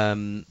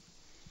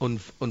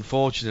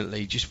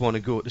 unfortunately, just want to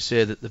go to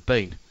say that they've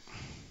been.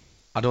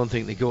 I don't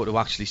think they go to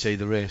actually see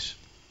the race.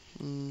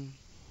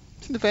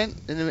 It's an event,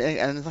 and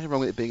there's nothing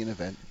wrong with it being an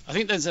event. I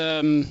think there's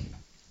I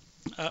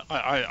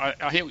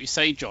hear what you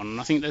say, John,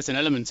 and I think there's an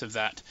element of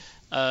that,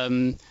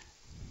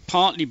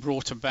 partly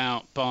brought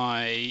about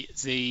by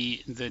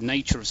the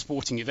nature of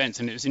sporting events.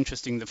 And it was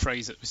interesting, the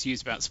phrase that was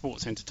used about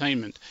sports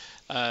entertainment.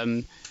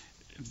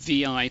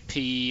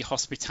 VIP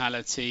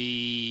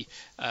hospitality,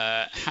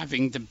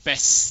 having the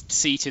best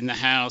seat in the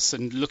house,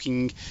 and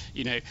looking,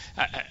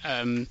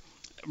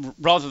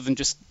 rather than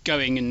just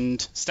going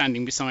and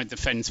standing beside the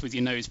fence with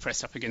your nose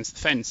pressed up against the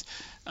fence.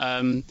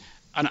 And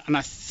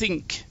I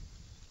think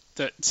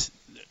that,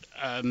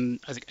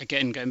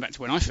 again, going back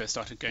to when I first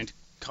started going to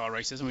car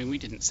races, we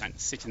didn't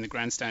sit in the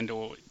grandstand,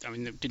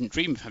 didn't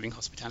dream of having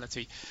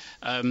hospitality.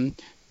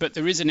 But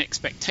there is an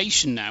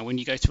expectation now when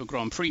you go to a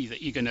Grand Prix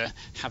that you're going to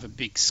have a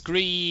big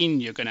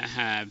screen, you're going to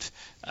have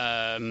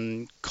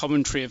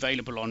commentary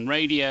available on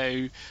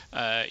radio,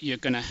 you're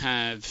going to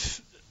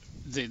have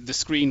the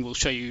screen will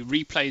show you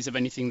replays of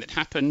anything that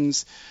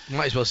happens. You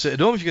might as well sit at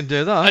home if you can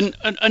do that.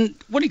 And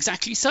what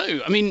exactly so?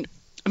 Even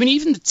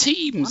the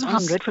teams.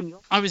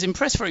 I was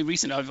impressed very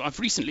recently. I've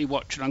recently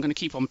watched, and I'm going to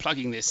keep on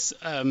plugging this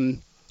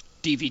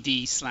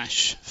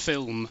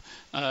DVD/film.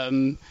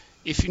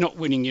 If you're not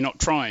winning, you're not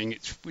trying,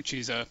 which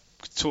is a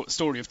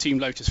story of Team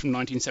Lotus from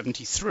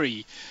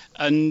 1973.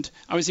 And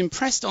I was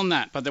impressed on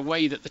that by the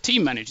way that the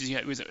team managers.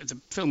 The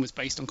film was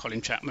based on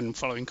Colin Chapman,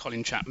 following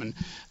Colin Chapman.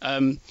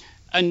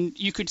 And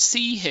you could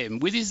see him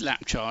with his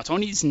lap chart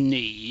on his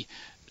knee,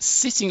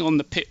 sitting on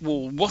the pit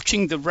wall,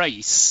 watching the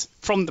race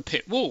from the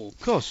pit wall. Of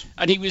course.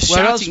 And he was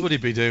shouting. Where else would he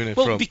be doing it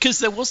from? Well, because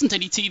there wasn't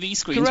any TV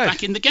screens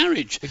back in the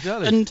garage.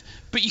 Exactly.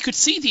 But you could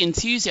see the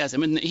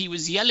enthusiasm, and he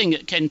was yelling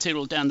at Ken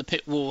Tyrrell down the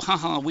pit wall,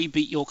 "Ha, we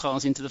beat your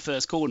cars into the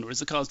first corner," as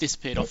the cars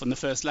disappeared off on the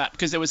first lap,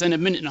 because there was then a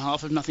minute and a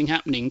half of nothing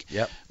happening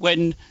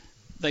when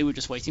they were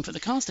just waiting for the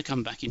cars to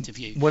come back into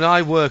view. When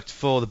I worked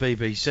for the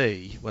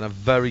BBC, when I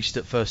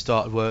first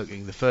started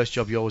working, the first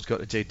job you always got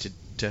to do to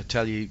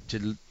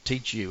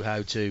teach you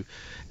how to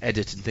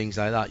edit and things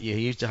like that, you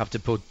used to have to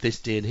put this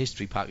day in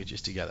history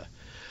packages together.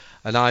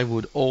 And I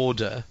would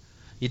order,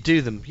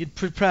 you'd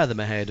prepare them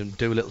ahead and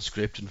do a little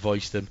script and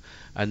voice them,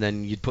 and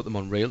then you'd put them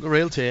on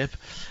reel-to-reel tape,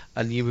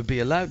 and you would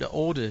be allowed to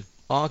order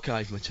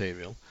archive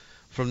material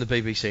from the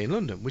BBC in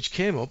London, which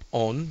came up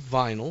on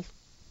vinyl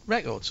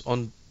records,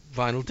 on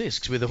vinyl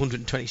discs with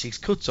 126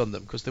 cuts on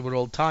them, because they were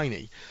all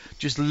tiny,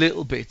 just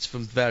little bits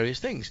from various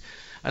things.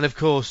 And of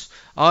course,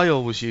 I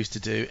always used to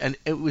do, and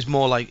it was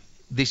more like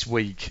this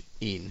week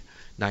in,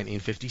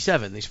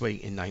 1957, this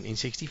week in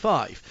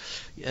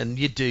 1965. And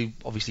you'd do,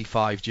 obviously,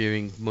 5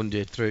 during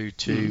Monday through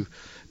to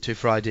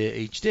Friday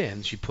each day,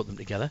 and she'd put them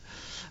together.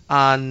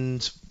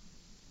 And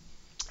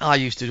I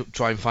used to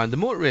try and find the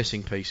motor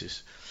racing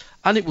pieces.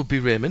 And it would be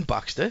Raymond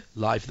Baxter,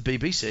 live for the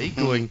BBC,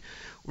 going,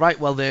 right,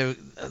 well, here's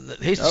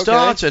the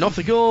start, and off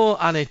they go,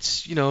 and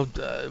it's,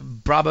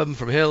 Brabham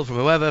from Hill, from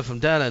whoever, from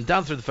down and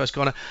down through the first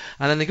corner,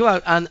 and then they go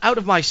out, and out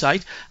of my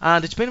sight,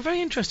 and it's been a very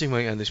interesting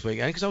weekend this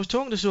weekend, because I was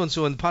talking to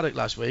so-and-so in the paddock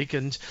last week,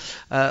 and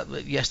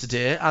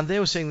yesterday, and they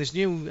were saying this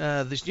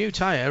new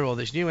tyre, or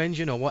this new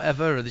engine, or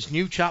whatever, or this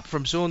new chap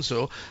from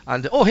so-and-so,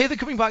 and, here they're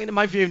coming back into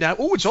my view now,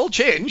 it's all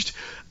changed,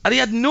 and he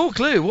had no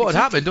clue what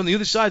had happened on the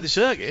other side of the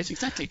circuit.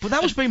 Exactly. But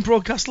that was being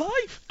broadcast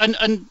live.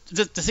 And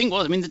the thing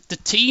was, the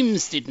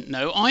teams didn't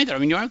know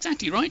either. You're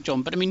exactly right,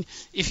 John. But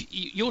if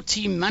your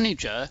team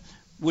manager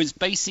was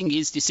basing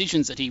his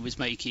decisions that he was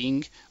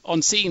making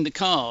on seeing the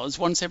cars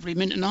once every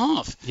minute and a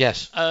half.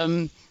 Yes.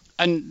 And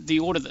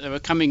the order that they were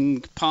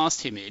coming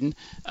past him in,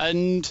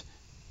 and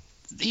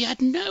he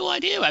had no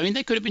idea.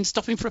 They could have been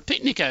stopping for a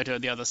picnic out on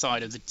the other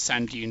side of the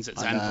sand dunes at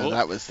Zandvoort.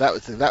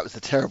 That was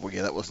the terrible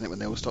year, that wasn't it? When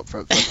they all stopped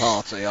for a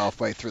party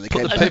halfway through. They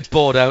put the pit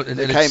board out, and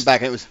they came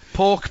back, and it was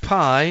pork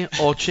pie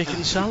or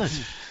chicken salad.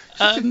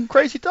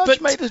 Crazy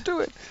Dutch made us do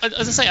it.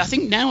 As I say, I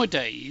think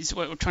nowadays,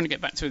 we're trying to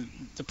get back to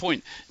the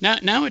point.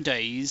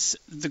 Nowadays,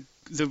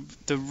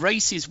 the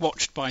race is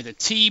watched by the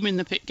team in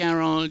the pit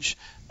garage,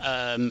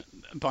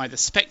 by the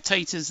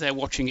spectators. They're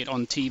watching it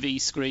on TV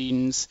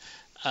screens.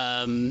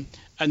 And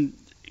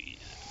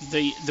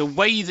the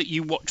way that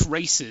you watch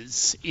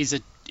races is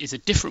a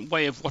different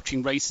way of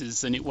watching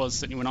races than it was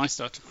certainly when I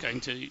started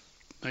going to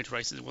motor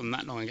races. It wasn't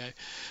that long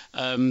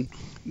ago,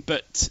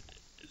 but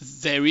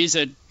there is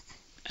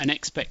an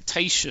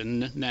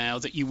expectation now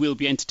that you will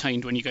be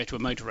entertained when you go to a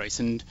motor race.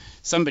 And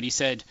somebody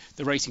said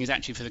the racing is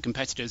actually for the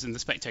competitors, and the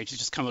spectators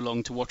just come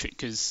along to watch it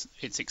because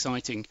it's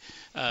exciting.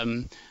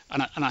 And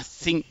I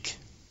think,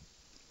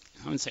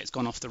 I wouldn't say it's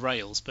gone off the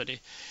rails, but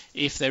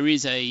if there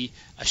is a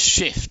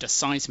shift, a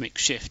seismic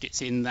shift,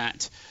 it's in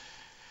that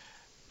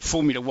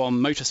Formula One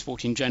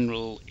motorsport in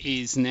general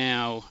is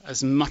now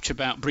as much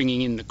about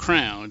bringing in the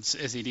crowds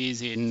as it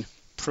is in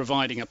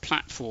providing a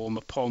platform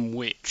upon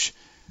which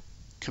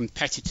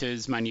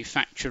competitors,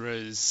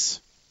 manufacturers,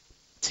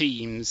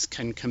 teams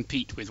can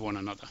compete with one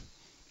another.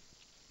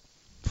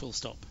 Full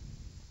stop.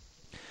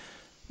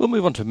 We'll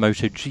move on to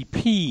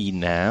MotoGP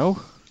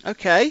now.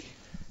 Okay.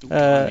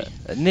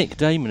 Nick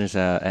Damon is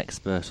our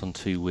expert on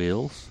two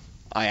wheels.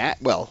 I'm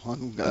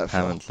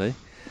apparently.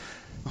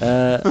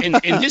 In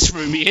this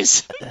room he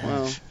is.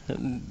 Well,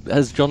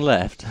 has John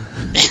left?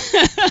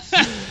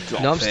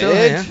 No, I'm still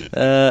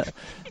here.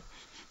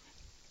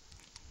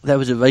 There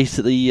was a race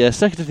at the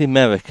Circuit of the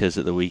Americas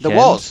at the weekend. There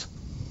was.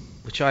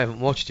 Which I haven't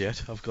watched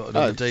yet. I've got it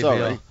on the DVR.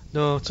 Sorry.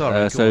 No, it's all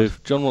right. So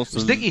if John wants to...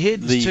 It's Nicky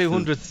Hayden's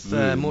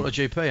 200th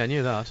MotoGP. I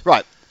knew that.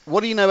 Right.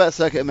 What do you know about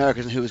Circuit of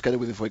Americas and who was going to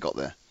win before we got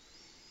there?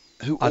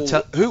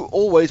 Who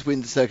always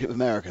wins the Circuit of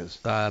Americas?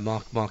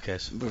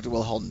 Marquez.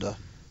 Well, Honda.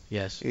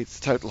 Yes. It's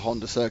a total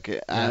Honda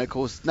circuit. And, of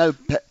course, no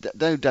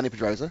Danny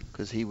Pedrosa,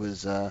 because he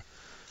was...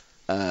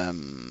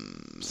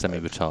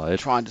 semi-retired.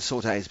 Trying to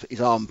sort out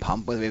his arm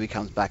pump. Whether he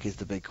comes back is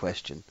the big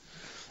question.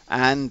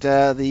 And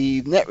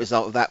the net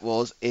result of that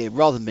was,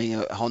 rather than being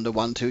a Honda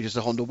 1-2, just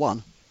a Honda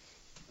 1.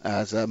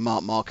 As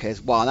Marc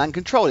Marquez won and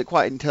controlled it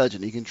quite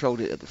intelligently. He controlled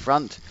it at the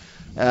front.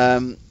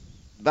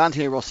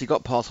 Valentino Rossi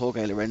got past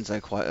Jorge Lorenzo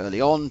quite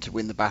early on to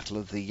win the battle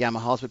of the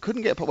Yamahas, but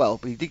couldn't get... Well,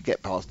 but he did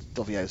get past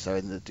Dovizioso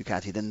in the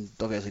Ducati. Then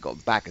Dovizioso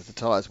got back as the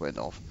tyres went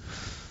off.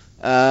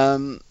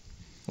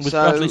 Was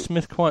Bradley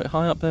Smith quite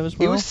high up there as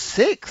well? He was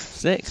sixth.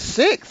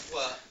 Sixth.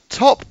 Well,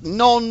 top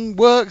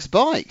non-works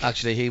bike.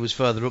 Actually, he was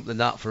further up than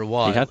that for a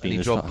while. He had been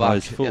as dropped high back.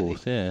 as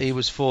fourth, yeah. He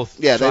was fourth,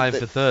 yeah, trying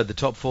for third. The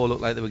top four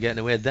looked like they were getting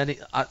away. Then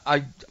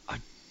I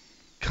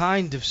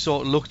kind of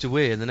sort of looked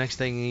away, and the next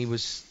thing he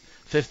was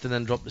fifth and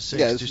then dropped to sixth.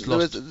 Yeah, there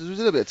was a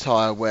little bit of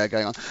tyre wear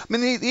going on. I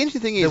mean, the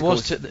interesting thing is...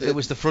 it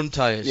was the front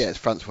tyres. Yeah, its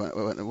fronts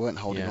weren't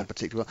holding on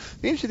particularly well.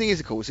 The interesting thing is,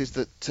 of course, is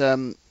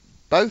that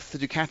both the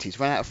Ducatis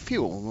ran out of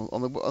fuel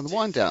on the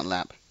wind-down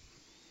lap.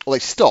 Well, they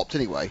stopped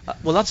anyway.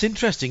 Well, that's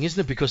interesting, isn't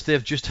it? Because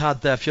they've just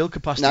had their fuel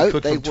capacity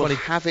cut from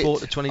 24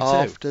 to 22.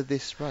 After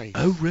this race.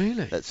 Oh,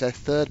 really? That's their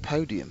third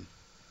podium.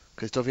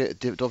 Because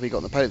Dovi got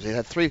on the podium. So they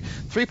had three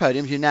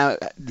podiums. You now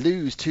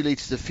lose 2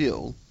 litres of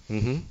fuel.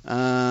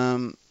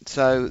 Mm-hmm.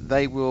 So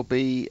they will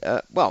be...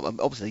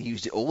 obviously they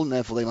used it all, and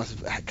therefore they must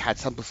have had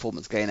some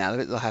performance gain out of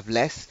it. They'll have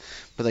less,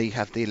 but they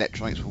have the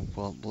electronics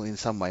will in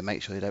some way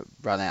make sure they don't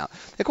run out.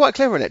 They're quite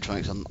clever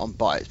electronics on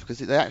bikes, because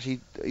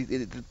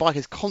the bike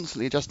is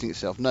constantly adjusting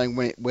itself, knowing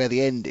where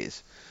the end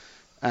is,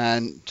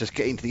 and just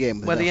getting to the end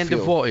with where the end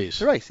fuel. Of what is?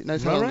 The race. It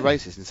knows how long the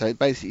race is, and so it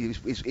basically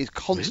is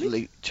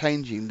constantly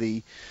changing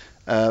the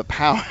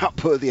power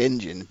output of the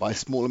engine by a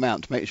small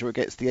amount to make sure it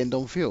gets the end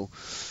on fuel.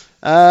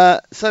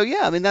 It's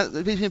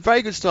been a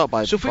very good start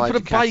by. So if we put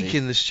a Ducati. bike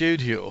in the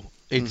studio,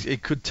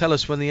 it could tell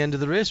us when the end of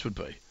the race would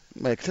be.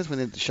 Well, it could tell us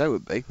when the show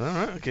would be. All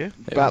right, okay.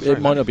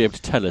 It might not be able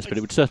to tell us, but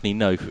it would certainly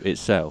know for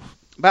itself.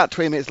 about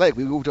 20 minutes later,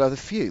 we all do other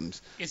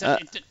fumes.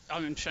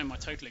 I'm showing my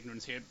total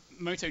ignorance here.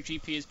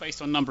 MotoGP is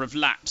based on number of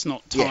laps,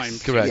 not time.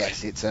 Yes,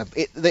 correct.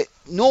 Yes,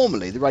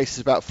 normally the race is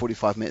about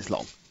 45 minutes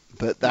long,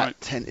 but but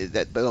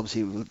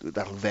obviously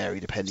that'll vary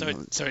depending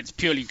on. So it's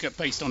purely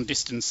based on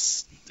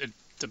distance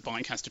the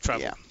bike has to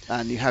travel. Yeah,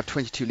 and you have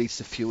 22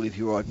 litres of fuel if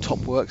you're a top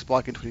works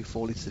bike, and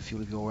 24 litres of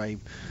fuel if you're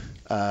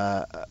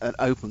an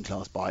open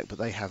class bike, but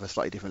they have a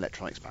slightly different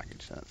electronics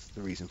package. That's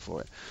the reason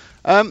for it.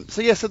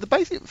 So the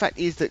basic fact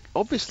is that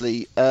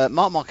obviously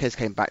Marc Marquez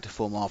came back to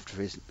form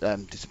after his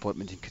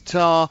disappointment in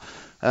Qatar.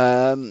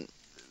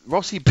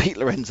 Rossi beat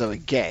Lorenzo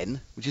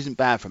again, which isn't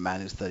bad for a man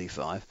who's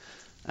 35,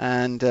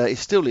 and is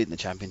still leading the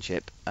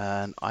championship.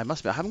 And I must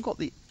admit, I haven't got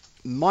the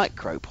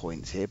micro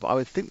points here, but I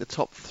would think the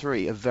top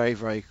three are very,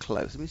 very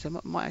close. Let me say, I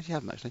might actually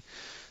have them actually.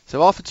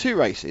 So after two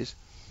races,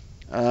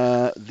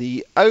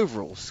 the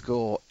overall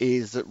score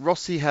is that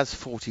Rossi has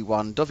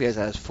 41, Dovizioso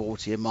has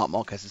 40, and Marc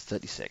Marquez has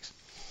 36.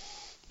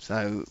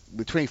 So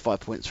with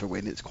 25 points for a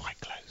win, it's quite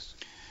close.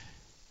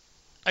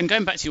 And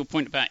going back to your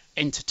point about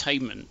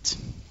entertainment,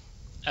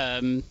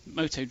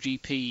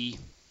 MotoGP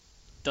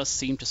does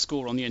seem to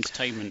score on the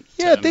entertainment.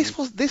 Yeah, this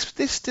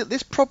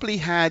probably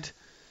had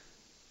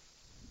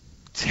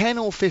 10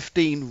 or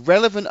 15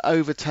 relevant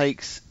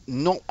overtakes,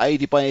 not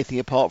aided by anything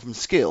apart from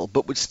skill,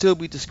 but would still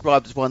be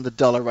described as one of the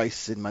duller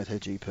races in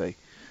MotoGP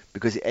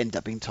because it ended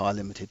up being tyre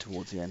limited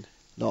towards the end.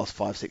 Last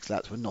 5-6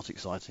 laps were not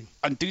exciting.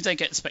 And do they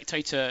get good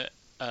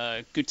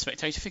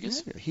spectator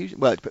figures? Yeah, huge.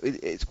 Well,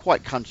 it's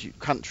quite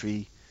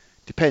country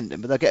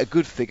dependent, but they get a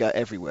good figure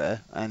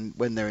everywhere, and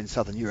when they're in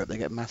Southern Europe, they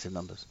get massive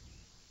numbers.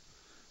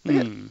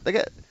 They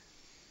get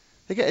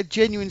a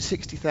genuine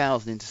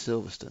 60,000 into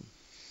Silverstone.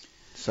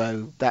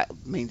 So that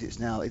means it's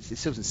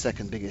Silverstone's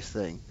second biggest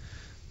thing.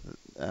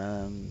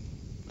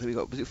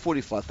 Was it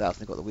 45,000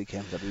 they got the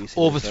weekend for WEC?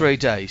 Over 3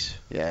 days.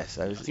 Yeah,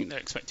 so I think they're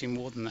expecting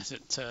more than that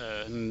at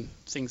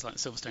things like the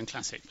Silverstone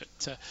Classic. But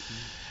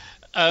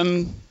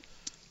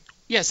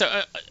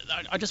so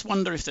I just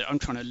wonder if I'm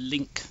trying to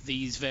link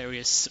these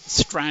various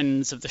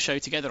strands of the show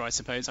together, I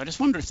suppose. I just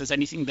wonder if there's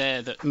anything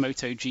there that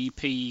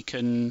MotoGP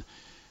can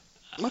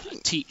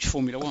teach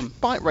Formula One.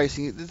 Bike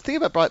racing. The thing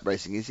about bike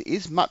racing is it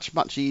is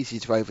much easier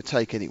to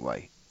overtake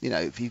anyway. You know,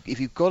 if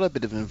you've got a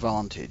bit of an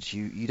advantage,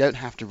 you don't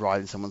have to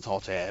ride in someone's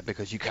hot air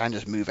because you can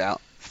just move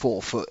out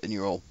 4 foot and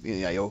you're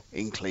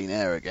in clean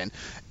air again.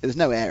 There's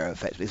no aero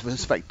effectively. It's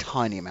just very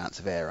tiny amounts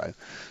of aero,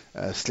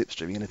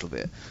 slipstreaming a little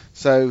bit.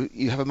 So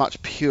you have a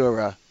much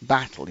purer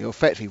battle. You're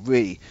effectively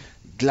really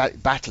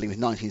battling with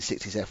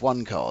 1960s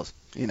F1 cars.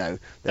 You know,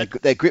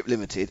 they're grip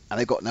limited and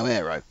they've got no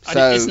aero.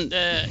 So isn't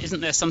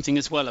there something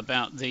as well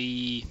about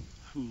the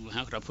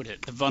how could I put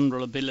it, the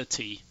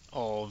vulnerability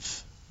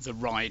of the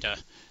rider?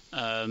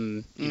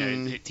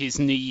 His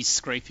knees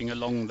scraping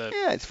along the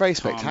it's very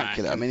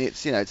spectacular. I mean, you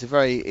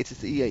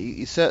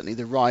certainly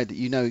the rider,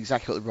 you know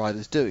exactly what the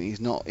rider's doing. He's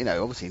not,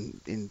 obviously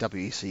in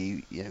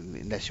WEC,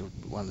 unless you're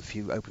one of the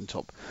few open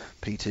top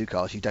P2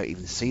 cars, you don't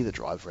even see the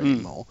driver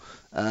anymore.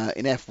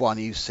 In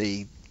F1 you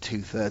see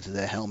 2/3 of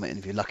their helmet, and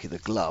if you're lucky the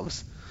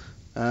gloves.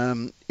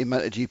 In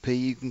MotoGP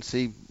you can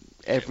see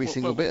every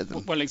single bit of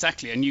them. Well,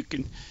 exactly, and you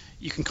can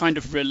kind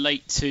of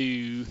relate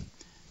to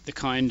the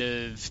kind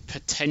of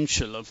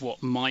potential of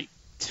what might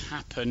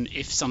happen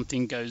if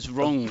something goes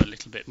wrong a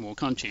little bit more,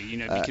 can't you?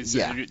 Because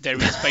there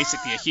is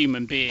basically a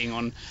human being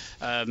on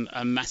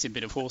a massive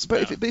bit of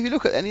horsepower. But if you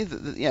look at any of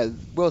the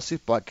World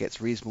Superbike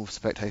gets reasonable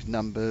spectator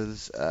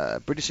numbers.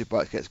 British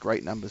Superbike gets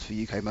great numbers for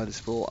UK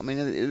Motorsport. I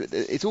mean,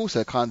 it's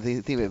also kind of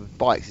the thing with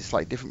bikes is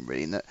slightly different,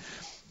 really, in that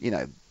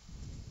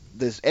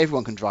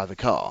everyone can drive a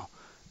car,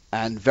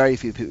 and very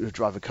few people who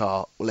drive a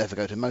car will ever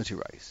go to a motor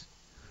race.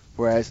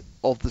 Whereas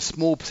of the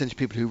small percentage of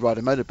people who ride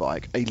a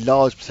motorbike, a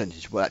large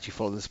percentage will actually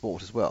follow the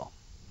sport as well.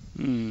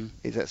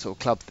 It's that sort of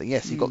club thing.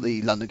 Yes, you've got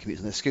the London commuters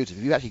on their scooters.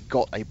 If you've actually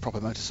got a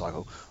proper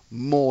motorcycle,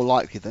 more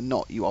likely than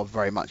not, you are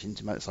very much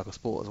into motorcycle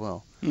sport as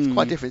well. It's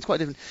quite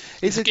different.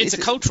 It's a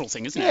cultural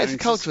thing, isn't it? Yeah, it's a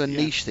cultural and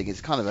niche thing.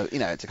 It's kind of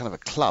it's a kind of a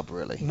club,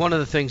 really. One of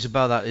the things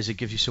about that is it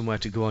gives you somewhere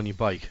to go on your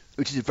bike,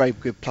 which is a very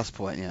good plus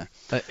point. Yeah,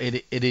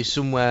 it is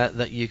somewhere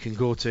that you can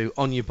go to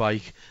on your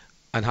bike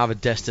and have a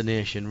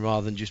destination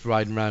rather than just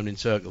riding around in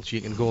circles. You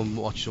can go and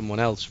watch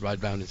someone else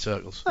ride around in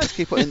circles. Let's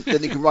keep it in,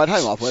 then you can ride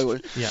home halfway.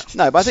 Yeah.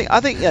 No, but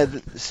I think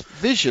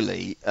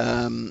visually,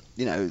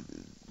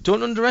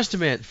 don't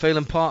underestimate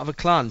feeling part of a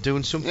clan,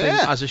 doing something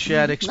as a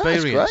shared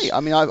experience. No, that's great. I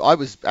mean, I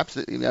was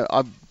absolutely,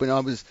 when I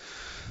was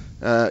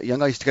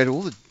young, I used to go to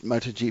all the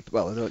MotoGP,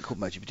 well, they weren't called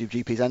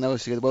MotoGP GPs, and I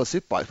used to go to the World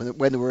Superbikes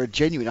when there were a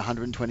genuine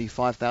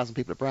 125,000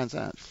 people at Brands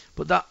Hatch.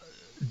 But that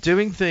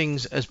doing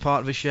things as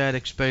part of a shared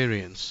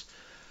experience,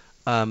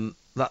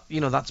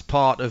 that's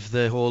part of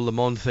the whole Le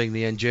Mans thing,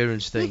 the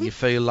endurance thing. You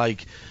feel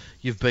like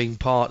you've been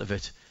part of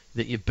it,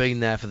 that you've been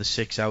there for the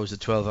 6 hours, the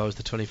 12 hours,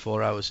 the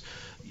 24 hours.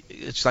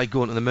 It's like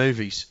going to the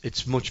movies.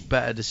 It's much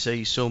better to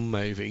see some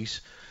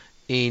movies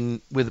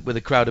with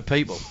a crowd of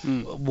people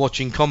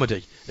watching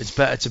comedy. It's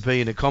better to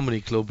be in a comedy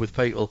club with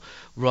people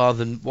rather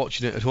than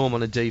watching it at home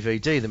on a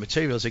DVD. The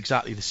material's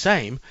exactly the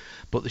same,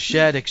 but the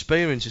shared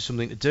experience is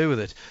something to do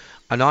with it.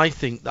 And I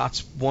think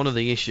that's one of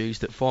the issues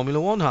that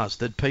Formula One has,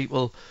 that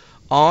people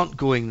aren't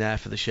going there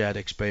for the shared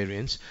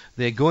experience.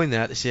 They're going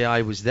there to say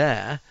I was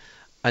there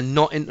and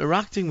not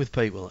interacting with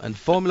people. And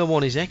Formula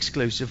One is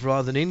exclusive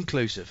rather than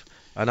inclusive.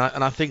 And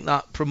I think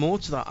that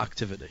promotes that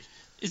activity.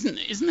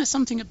 Isn't there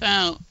something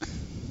about... I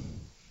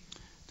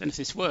don't know if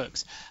this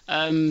works.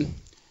 I mean,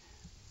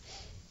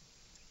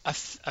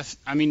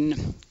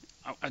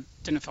 I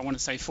don't know if I want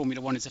to say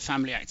Formula One is a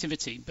family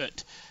activity,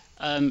 but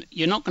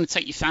you're not going to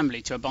take your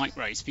family to a bike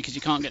race because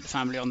you can't get the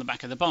family on the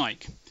back of the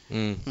bike.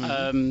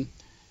 Mm-hmm.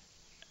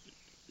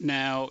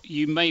 Now,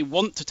 you may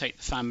want to take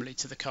the family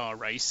to the car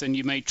race and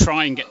you may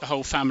try and get the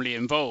whole family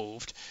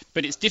involved,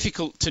 but it's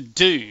difficult to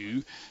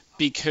do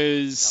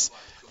because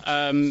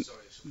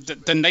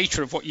the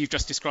nature of what you've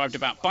just described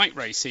about bike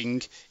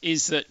racing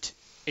is that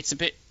it's a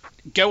bit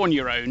go on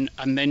your own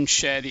and then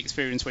share the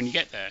experience when you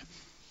get there.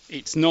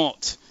 It's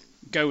not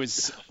go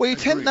as well. You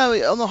tend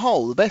to, on the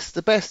whole, the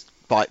best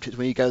bike trips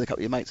when you go with a couple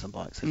of your mates on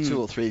bikes. So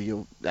 2 or 3 of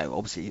you,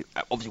 obviously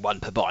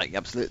one per bike.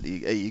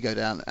 Absolutely, you go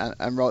down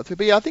and ride through.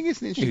 But yeah, I think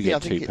it's an interesting. You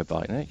get 2 per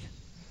bike, Nick.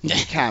 You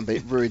can, but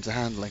it ruins the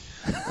handling.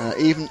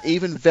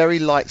 Even very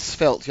light,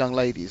 svelte young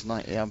ladies, and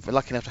I'm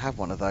lucky enough to have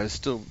one of those.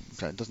 Still,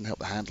 it doesn't help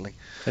the handling.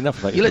 Enough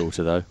about your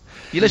daughter, though.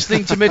 You're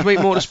listening to Midweek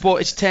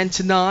Motorsport. It's 10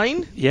 to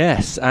 9.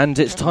 Yes, and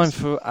it's time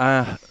for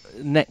our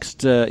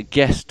next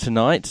guest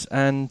tonight.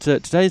 And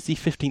today is the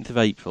 15th of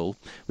April,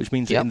 which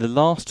means that in the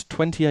last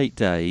 28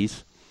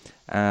 days,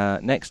 our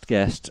next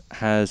guest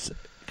has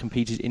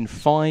competed in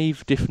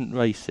 5 different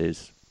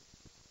races.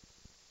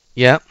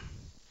 Yeah.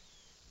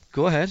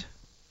 Go ahead.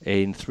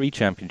 In 3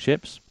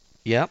 championships.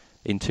 Yeah.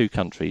 In 2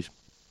 countries.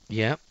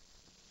 Yeah.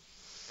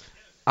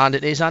 And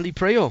it is Andy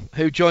Prio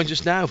who joins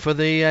us now for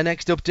the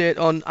next update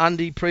on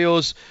Andy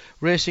Prio's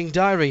racing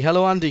diary.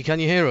 Hello, Andy. Can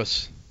you hear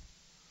us?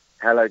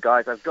 Hello,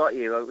 guys. I've got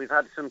you. We've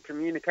had some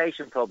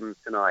communication problems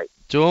tonight.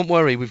 Don't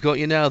worry. We've got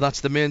you now.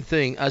 That's the main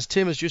thing. As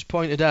Tim has just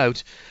pointed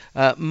out,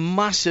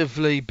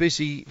 massively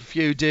busy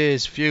few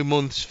days, few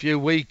months, few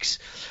weeks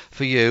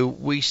for you.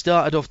 We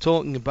started off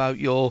talking about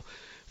your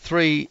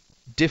 3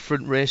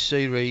 different race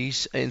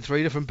series in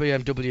 3 different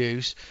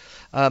BMWs,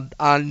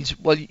 and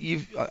well,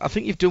 I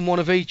think you've done one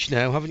of each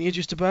now, haven't you?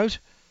 Just about.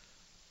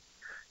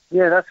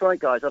 Yeah, that's right,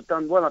 guys. I've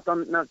done one of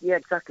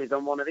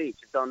each.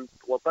 I've done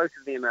both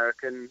of the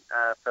American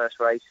first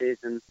races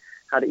and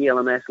had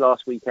ELMS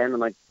last weekend,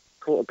 and I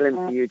caught a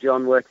glimpse of you,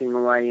 John, working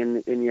away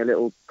in your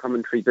little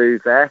commentary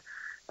booth there,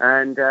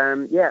 and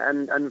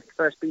and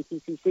first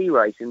BTCC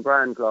race in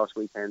Brands last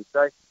weekend.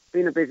 So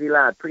been a busy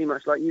lad, pretty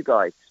much like you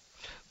guys.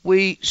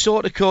 We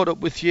sort of caught up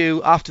with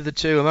you after the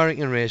 2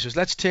 American races.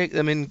 Let's take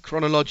them in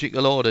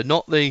chronological order.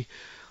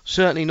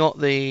 Certainly not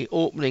the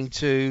opening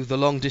to the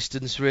long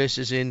distance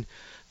races in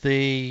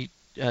the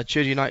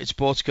Tudor United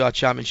Sports Car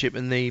Championship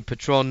and the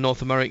Patron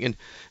North American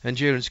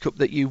Endurance Cup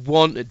that you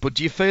wanted. But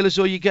do you feel as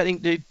though you're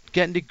getting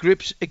to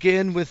grips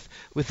again with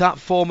that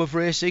form of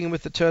racing and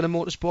with the Turner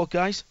Motorsport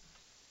guys?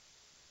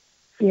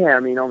 Yeah,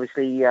 I mean,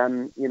 obviously, I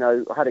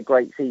had a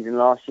great season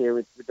last year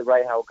with the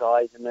Rahal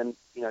guys, and then,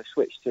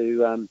 switched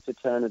to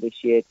Turner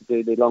this year to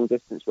do the long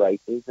distance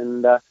races.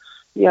 And, I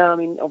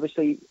mean,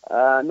 obviously,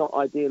 not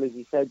ideal, as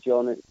you said,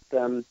 John.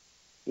 It's,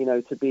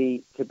 to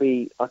be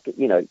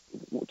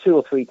 2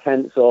 or 3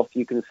 tenths off,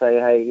 you can say,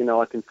 hey,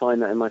 I can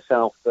find that in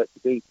myself, but to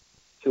be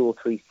 2 or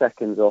 3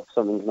 seconds off,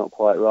 something's not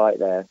quite right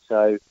there.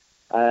 So,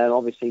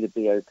 obviously, the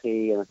BOP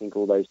and I think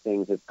all those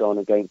things have gone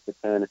against the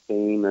Turner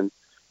team, and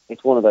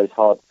it's one of those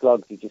hard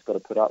slugs. You've just got to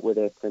put up with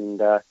it and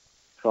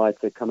try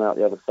to come out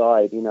the other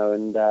side,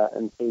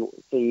 and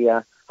see.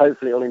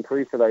 Hopefully, it'll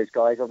improve for those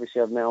guys.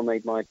 Obviously, I've now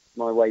made my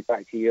way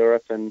back to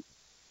Europe, and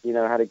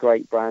had a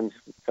great Brands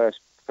first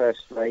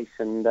race.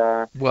 And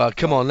well,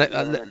 come on,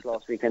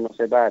 last weekend not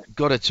so bad.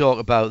 Got to talk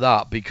about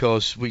that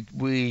because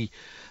we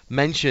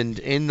mentioned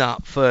in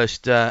that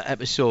first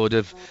episode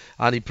of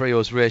Andy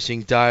Prio's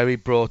Racing Diary,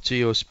 brought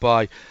to us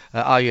by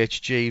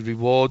IHG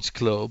Rewards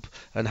Club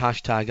and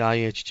hashtag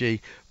IHG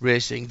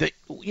Racing, that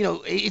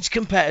it's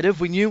competitive.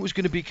 We knew it was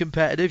going to be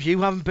competitive.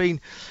 You haven't been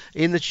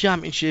in the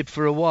championship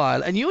for a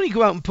while, and you only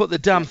go out and put the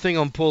damn thing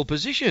on pole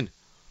position.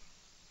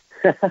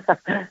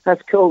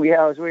 That's cool.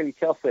 Yeah, I was really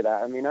chuffed with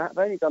that. I mean, I've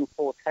only done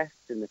 4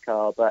 tests in the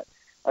car, but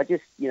I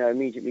just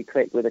immediately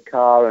clicked with the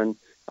car, and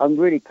I'm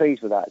really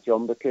pleased with that,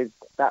 John, because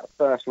that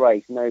first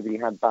race, nobody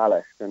had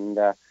ballast, and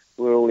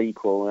we're all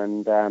equal,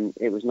 and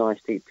it was nice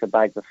to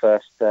bag the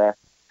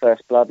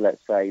first blood,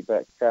 let's say.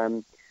 But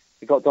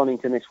we got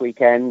Donington this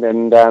weekend,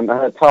 and I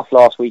had a tough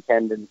last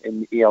weekend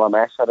in the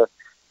ELMS. Had a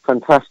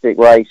fantastic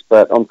race,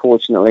 but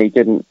unfortunately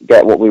didn't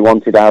get what we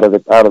wanted out of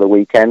the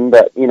weekend.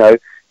 But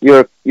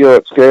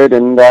Europe's good,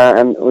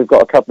 and we've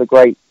got a couple of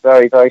great,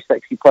 very, very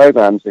sexy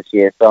programs this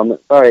year, so I'm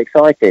very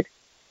excited.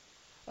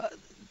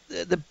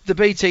 The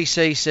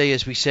BTCC,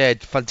 as we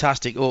said,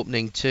 fantastic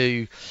opening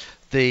to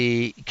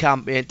the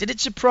campaign. Did it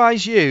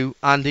surprise you,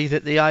 Andy,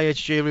 that the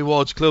IHG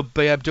Rewards Club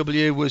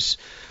BMW was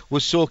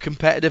so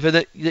competitive, and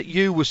that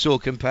you were so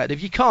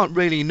competitive? You can't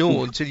really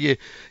know until you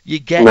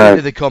get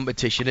into the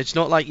competition. It's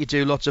not like you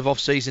do lots of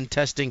off-season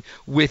testing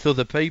with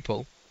other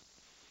people.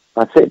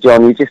 That's it,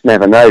 John. You just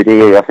never know, do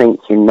you? I think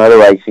in motor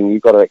racing,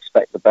 you've got to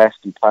expect the best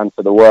and plan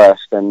for the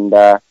worst. And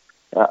I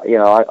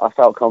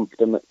felt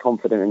confident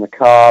in the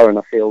car, and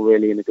I feel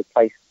really in a good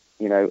place,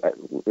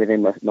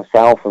 within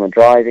myself and my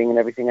driving and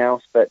everything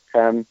else. But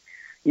you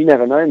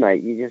never know,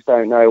 mate. You just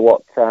don't know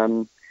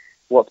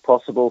what's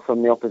possible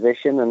from the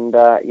opposition, and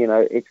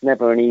it's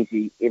never an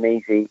easy.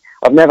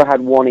 I've never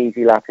had one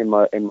easy lap in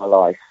my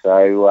life.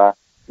 So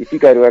if you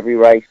go to every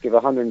race, give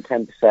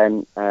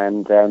 110%,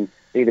 and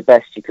be the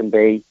best you can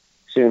be.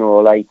 Sooner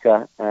or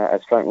later,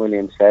 as Frank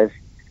Williams says,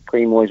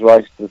 cream always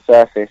rises to the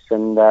surface,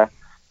 and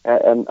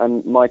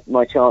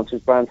my chance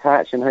was Brands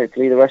Hatch, and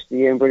hopefully the rest of the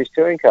year in British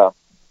Touring Car.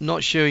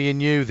 Not sure you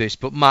knew this,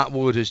 but Matt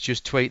Wood has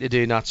just tweeted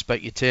in at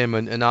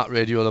Specutainment and at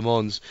Radio Le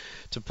Mans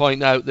to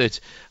point out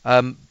that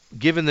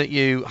given that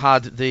you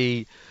had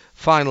the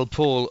final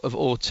pole of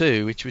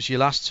 02, which was your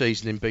last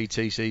season in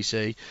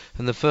BTCC,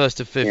 and the first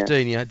of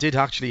 15, you did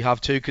actually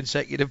have 2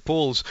 consecutive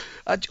poles,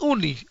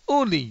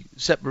 only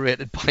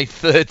separated by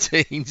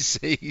 13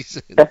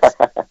 seasons.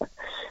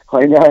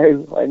 I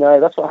know.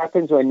 That's what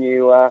happens when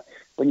you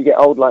get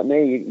old like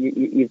me.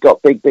 You've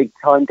got big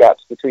time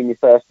gaps between your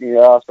first and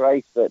your last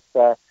race. But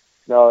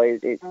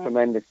it's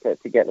tremendous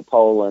to get the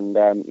pole,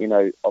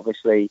 and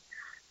obviously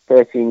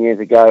 13 years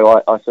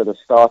ago, I sort of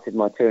started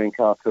my touring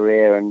car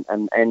career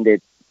and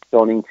ended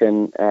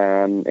Donington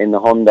in the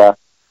Honda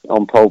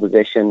on pole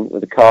position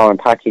with a car and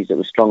package that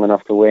was strong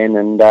enough to win,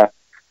 and I've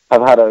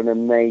had an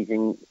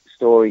amazing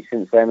story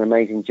since then, an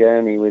amazing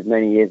journey with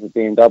many years of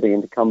BMW,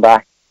 and to come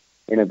back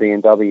in a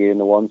BMW in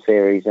the 1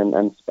 Series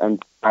and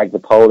bag the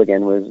pole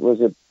again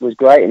was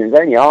great. And it was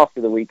only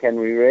after the weekend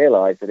we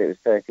realised that it was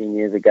 13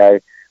 years ago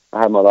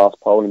I had my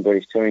last pole in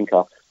British Touring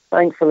Car.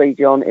 Thankfully,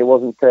 John, it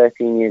wasn't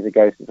 13 years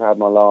ago since I had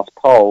my last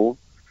pole.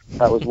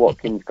 That was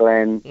Watkins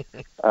Glen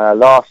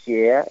last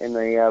year in the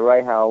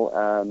Rahal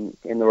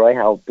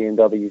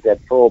BMW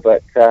Z4.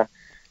 But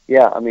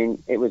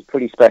it was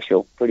pretty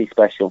special.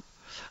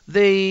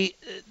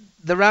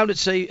 The round at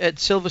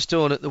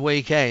Silverstone at the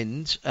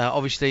weekend,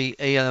 obviously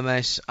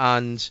ELMS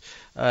and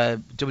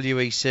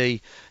WEC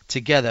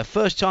together.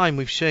 First time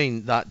we've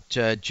seen that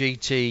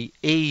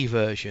GTE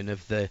version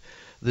of the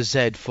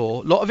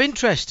Z4. A lot of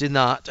interest in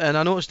that, and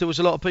I noticed there was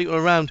a lot of people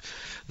around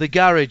the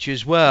garage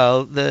as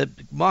well. The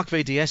Mark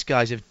VDS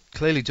guys have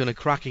clearly done a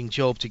cracking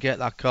job to get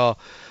that car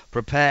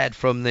prepared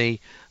from the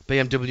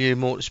BMW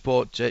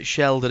Motorsport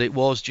shell that it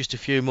was just a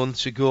few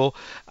months ago.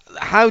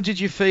 How did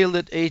you feel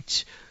that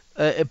it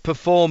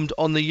performed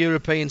on the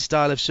European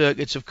style of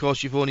circuits? Of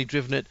course, you've only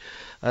driven it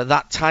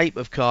that type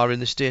of car in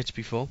the States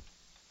before.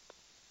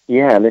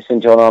 Yeah, listen,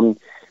 John, I'm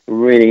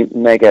really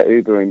mega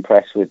uber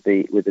impressed with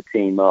the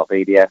team, Mark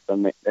VDS.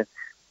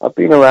 I've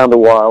been around a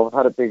while. I've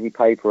had a busy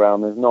paper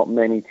round. There's not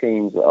many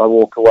teams that I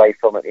walk away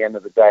from at the end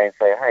of the day and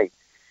say, hey,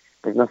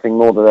 there's nothing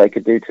more that they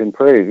could do to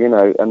improve,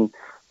 And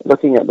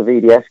looking at the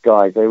VDS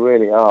guys, they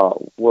really are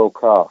world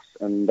class,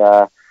 and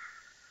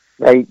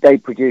they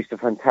produced a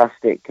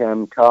fantastic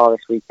car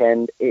this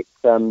weekend.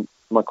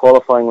 My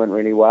qualifying went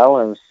really well.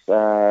 I was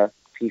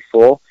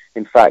P4.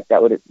 In fact,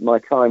 my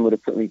time would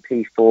have put me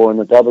P4 on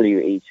the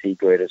WEC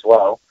grid as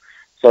well.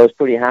 So I was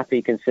pretty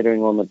happy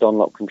considering on the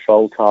Dunlop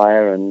control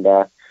tyre, and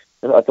I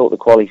thought the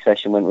quali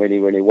session went really,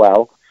 really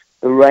well.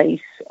 The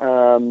race,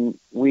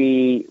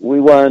 we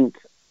weren't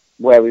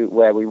where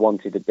we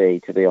wanted to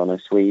be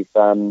honest. We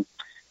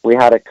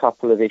had a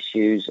couple of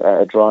issues,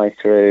 a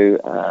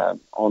drive-through.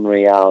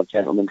 Henri, our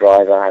gentleman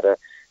driver, had a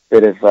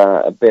bit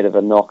of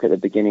a knock at the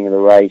beginning of the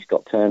race,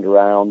 got turned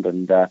around,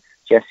 and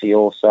Jesse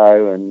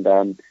also, and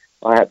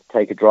I had to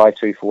take a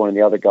drive-through for one of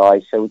the other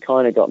guys, so we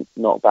kind of got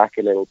knocked back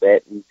a little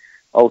bit, and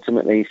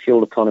ultimately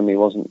fuel economy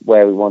wasn't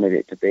where we wanted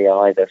it to be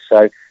either.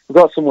 So we've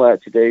got some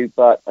work to do,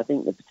 but I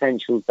think the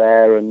potential's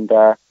there, and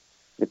the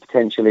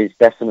potential is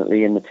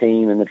definitely in the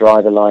team and the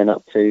driver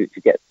lineup to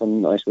get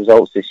some nice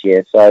results this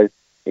year. So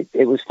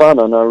it was fun,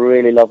 and I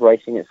really love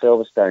racing at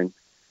Silverstone.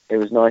 It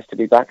was nice to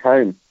be back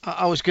home.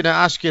 I was going to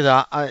ask you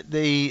that.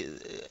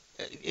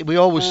 We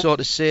always sort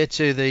of say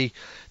to the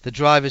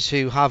drivers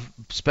who have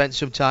spent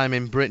some time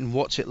in Britain,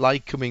 what's it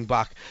like coming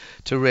back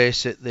to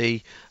race at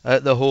the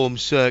home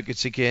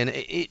circuits again?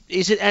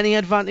 Is it any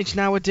advantage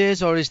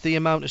nowadays, or is the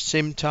amount of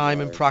sim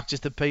time and practice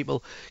that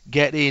people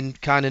get in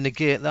kind of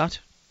negate that?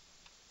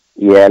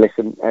 Yeah,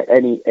 listen,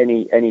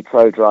 any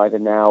pro driver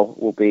now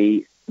will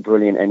be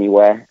brilliant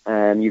anywhere.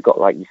 You've got,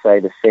 like you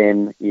say, the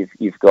sim.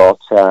 You've got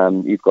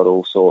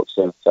all sorts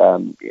of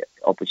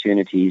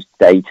opportunities,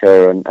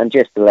 data, and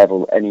just the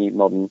level any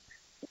modern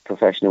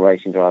professional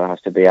racing driver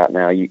has to be at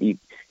now. You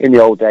in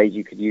the old days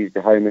you could use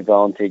the home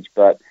advantage,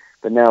 but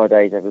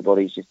nowadays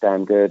everybody's just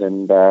damn good.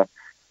 And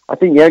I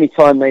think the only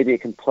time maybe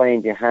it can play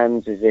into your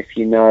hands is if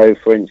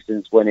for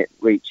instance, when it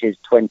reaches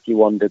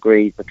 21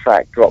 degrees, the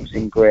track drops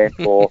in grip,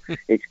 or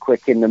it's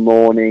quick in the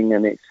morning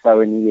and it's slow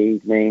in the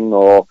evening,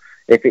 or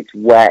if it's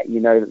wet,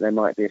 that there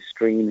might be a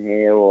stream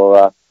here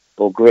or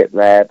grip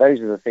there. Those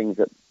are the things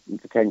that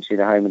potentially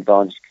the home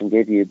advantage can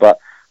give you. But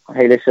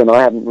hey, listen,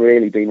 I haven't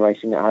really been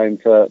racing at home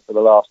for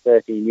the last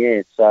 13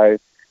 years, so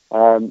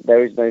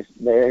there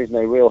is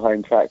no real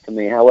home track for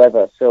me.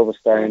 However,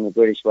 Silverstone, the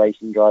British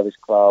Racing Drivers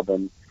Club,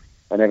 and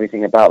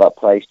everything about that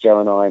place. Joe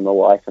and I, my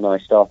wife and I,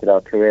 started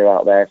our career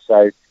out there,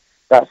 so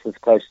that's as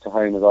close to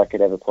home as I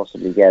could ever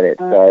possibly get it.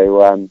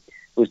 So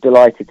was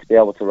delighted to be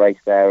able to race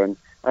there and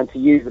to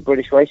use the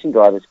British Racing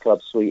Drivers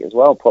Club suite as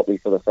well, probably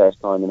for the first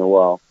time in a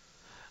while.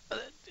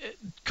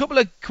 Couple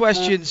of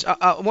questions.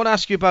 I want to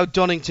ask you about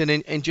Donington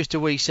in just a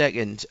wee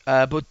second,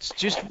 but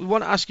just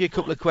want to ask you a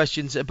couple of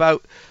questions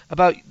about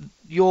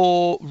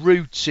your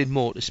roots in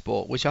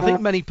motorsport, which I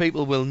think many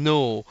people will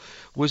know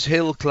was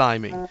hill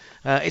climbing.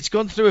 It's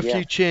gone through a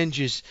few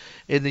changes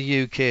in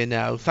the UK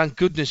now. Thank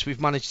goodness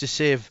we've managed to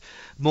save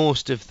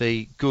most of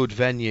the good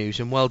venues,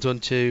 and well done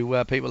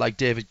to people like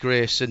David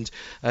Grace and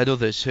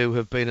others who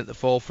have been at the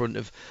forefront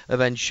of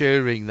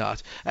ensuring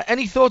that.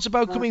 Any thoughts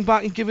about coming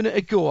back and giving it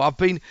a go? I've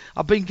been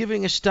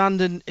giving a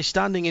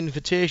standing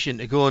invitation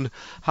to go and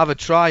have a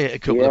try at a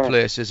couple of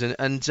places,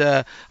 and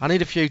I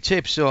need a few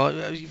tips.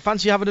 So you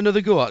fancy having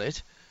another go at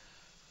it?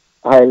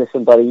 Hey,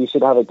 listen, buddy, you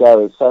should have a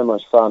go. It's so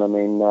much fun. I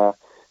mean,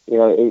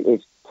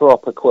 it's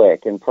proper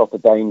quick and proper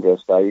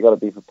dangerous, though. You've got to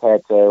be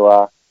prepared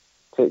to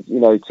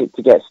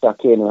get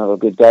stuck in and have a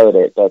good go at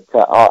it. But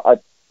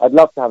I'd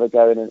love to have a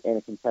go in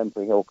a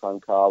contemporary hill climb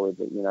car with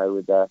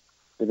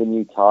a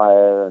new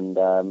tyre and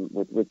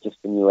with just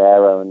the new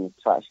aero and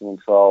traction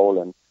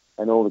control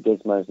and all the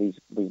gizmos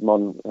these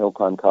modern hill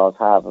climb cars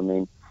have. I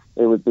mean,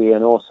 it would be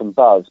an awesome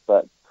buzz.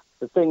 But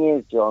the thing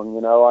is,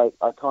 John,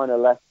 I kind of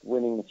left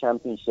winning the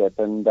championship,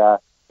 and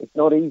it's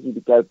not easy to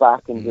go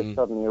back and just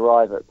suddenly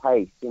arrive at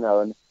pace,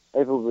 and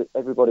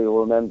everybody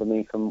will remember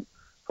me from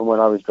when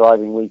I was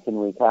driving week in,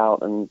 week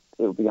out, and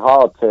it would be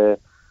hard to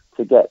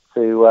get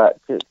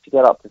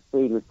get up to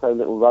speed with so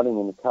little running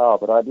in the car.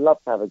 But I'd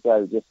love to have a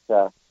go just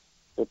to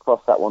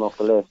cross that one off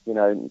the list.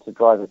 To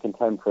drive a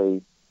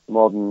contemporary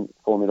modern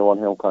Formula One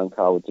hill climb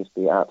car would just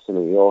be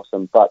absolutely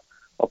awesome. But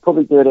I'll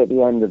probably do it at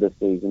the end of the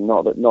season,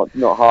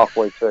 not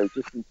halfway through,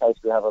 just in case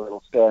we have a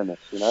little skirmish,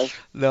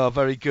 No,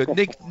 very good.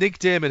 Nick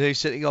Damon, who's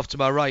sitting off to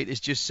my right,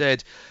 has just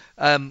said,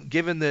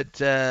 given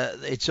that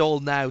it's all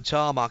now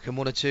tarmac and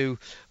one or two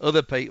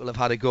other people have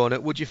had a go on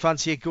it, would you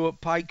fancy a go at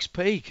Pikes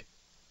Peak?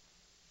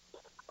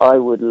 I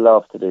would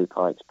love to do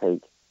Pikes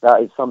Peak.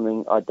 That is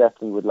something I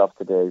definitely would love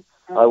to do.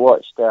 I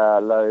watched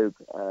Loeb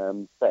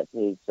set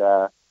his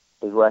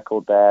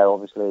record there,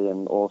 obviously,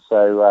 and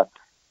also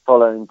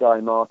following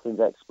Guy Martin's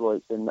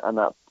exploits and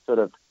that sort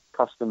of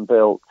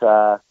custom-built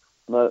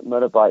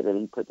motorbike that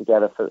he put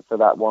together for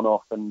that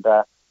one-off. And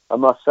I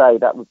must say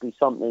that would be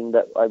something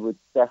that I would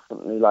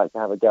definitely like to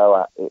have a go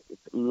at. It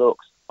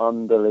looks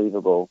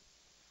unbelievable.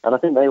 And I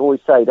think they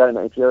always say, don't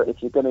they, if you're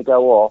going to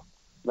go off,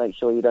 make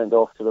sure you don't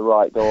go off to the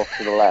right, go off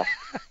to the left.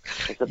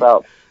 It's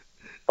about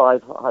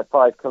 5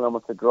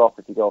 kilometre drop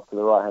if you go off to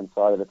the right-hand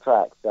side of the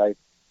track. So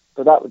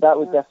that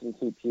would definitely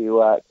keep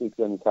you on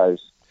your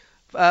toes.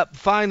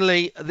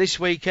 Finally, this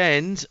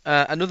weekend,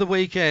 another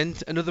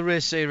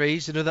race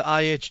series, another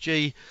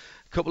IHG,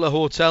 couple of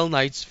hotel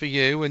nights for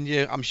you, and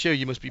I'm sure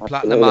you must be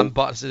Platinum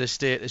Ambassador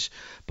status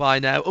by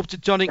now. Up to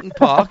Donington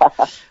Park,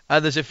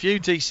 there's a few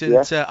decent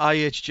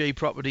IHG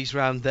properties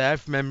round there,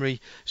 if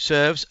memory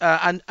serves,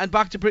 and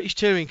back to British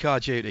touring car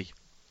duty.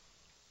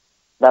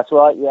 That's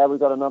right. Yeah, we've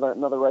got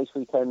another race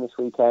weekend this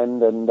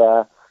weekend, and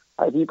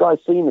have you guys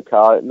seen the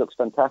car? It looks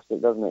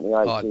fantastic, doesn't it? The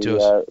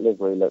IHG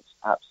livery looks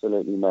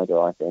absolutely mega,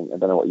 I think. I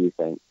don't know what you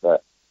think,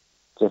 but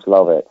just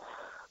love it.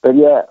 But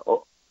yeah,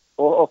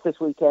 off this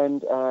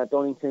weekend,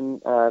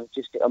 Donington.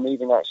 I'm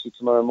leaving actually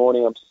tomorrow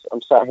morning.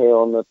 I'm sat here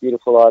on the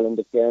beautiful island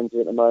of Guernsey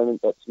at the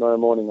moment, but tomorrow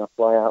morning I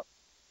fly out,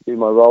 do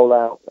my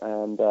rollout,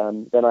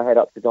 and then I head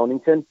up to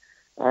Donington.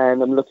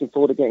 And I'm looking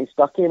forward to getting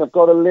stuck in. I've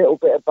got a little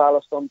bit of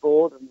ballast on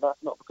board, and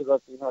that's not because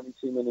I've been having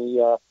too many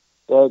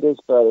burgers,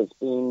 but it's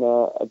been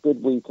a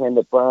good weekend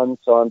at Brand,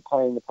 so I'm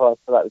paying the price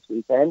for that this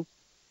weekend.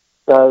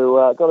 So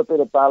I've got a bit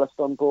of ballast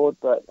on board,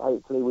 but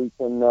hopefully we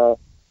can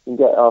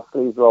get our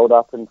sleeves rolled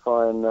up and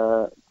try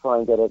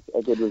and get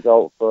a good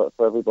result for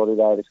everybody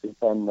there this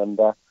weekend. And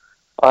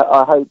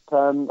I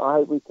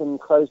hope we can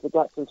close the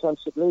gap to the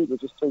championship lead. We're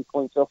just 3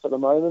 points off at the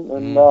moment,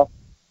 and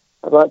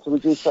I'd like to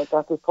reduce that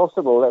gap if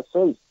possible. Let's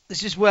see.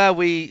 This is where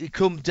we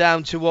come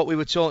down to what we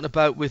were talking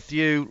about with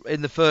you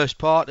in the first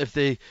part of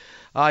the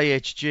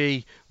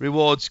IHG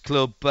Rewards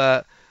Club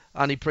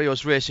Annie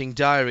Prios Racing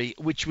Diary,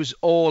 which was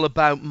all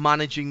about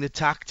managing the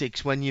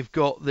tactics when you've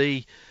got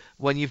the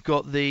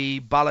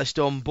ballast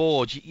on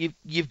board.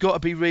 You've got to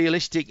be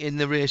realistic in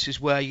the races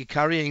where you're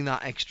carrying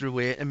that extra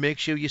weight and make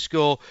sure you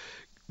score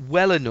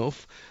well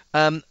enough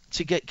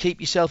to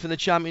keep yourself in the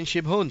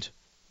championship hunt.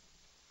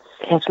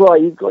 That's right.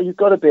 You've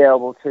got to be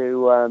able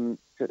to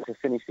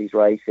finish these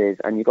races,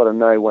 and you've got to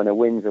know when a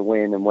win's a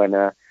win and when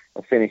a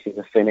finish is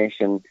a finish,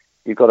 and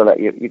you've got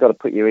to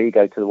put your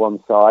ego to the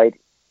one side.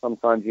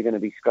 Sometimes you're going to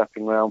be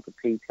scrapping around for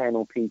P10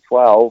 or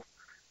P12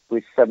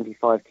 with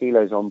 75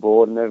 kilos on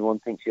board, and everyone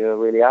thinks you're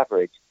really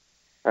average.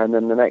 And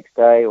then the next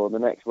day or the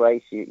next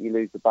race, you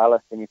lose the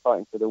ballast and you're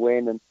fighting for the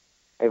win, and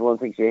everyone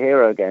thinks you're a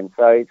hero again.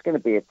 So it's going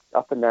to be an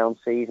up and down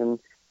season.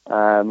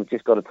 We've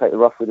just got to take the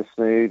rough with the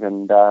smooth,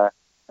 and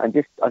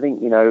just I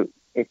think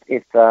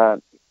if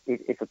a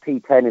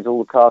P10 is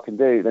all the car can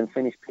do, then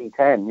finish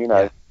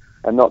P10,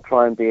 and not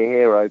try and be a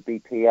hero, be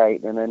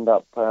P8, and end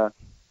up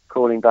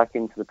crawling back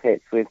into the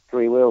pits with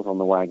 3 wheels on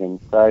the wagon.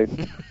 So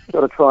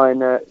got to try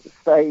and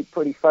stay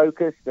pretty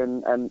focused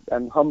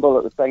and humble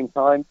at the same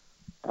time,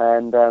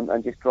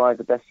 and just drive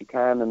the best you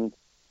can and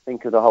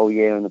think of the whole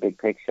year and the big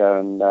picture,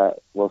 and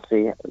we'll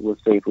see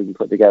if we can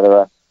put together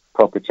a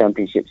proper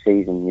championship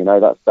season.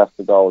 That's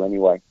the goal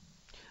anyway.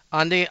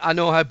 Andy, I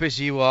know how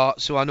busy you are,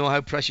 so I know how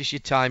precious your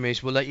time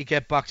is. We'll let you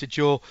get back to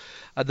Joe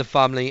and the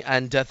family,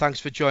 and thanks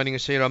for joining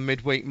us here on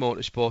Midweek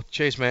Motorsport.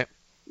 Cheers, mate.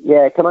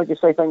 Yeah, can I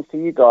just say thanks to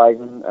you guys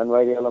and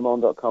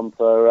RadioLeMans.com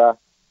for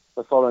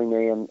following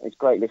me, and it's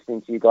great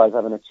listening to you guys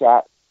having a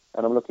chat,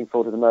 and I'm looking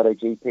forward to the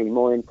MotoGP.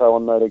 More info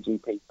on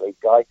MotoGP, please,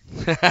 guys.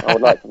 I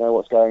would like to know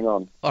what's going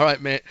on. All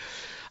right, mate.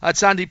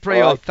 That's Andy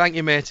Priaulx. Right. Thank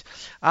you, mate.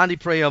 Andy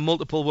Priaulx,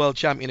 multiple world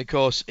champion, of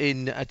course,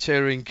 in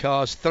touring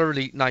cars.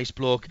 Thoroughly nice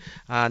bloke.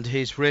 And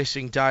his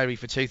racing diary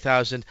for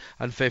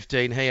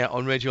 2015 here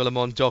on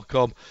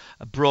RadioLeMans.com,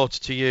 brought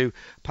to you,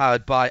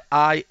 powered by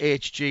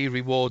IHG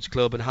Rewards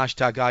Club and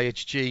hashtag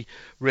IHG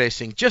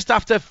Racing. Just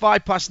after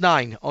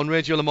 9:05 on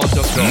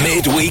RadioLeMans.com.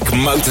 Midweek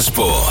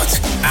Motorsport.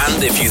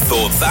 And if you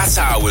thought that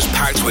hour was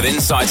packed with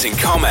insights and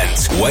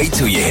comments, wait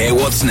till you hear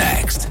what's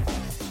next.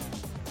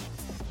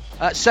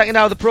 Second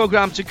hour of the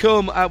programme to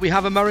come, we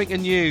have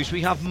American news,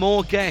 we have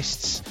more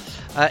guests.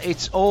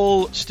 It's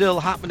all still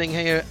happening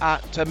here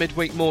at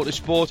Midweek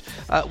Motorsport.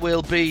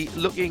 We'll be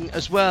looking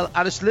as well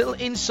at a little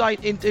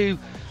insight into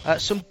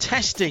some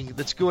testing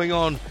that's going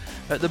on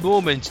at the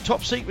moment.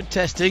 Top secret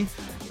testing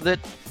that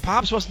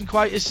perhaps wasn't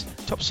quite as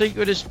top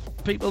secret as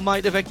people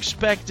might have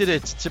expected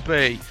it to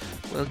be.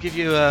 We'll give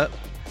you a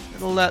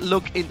little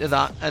look into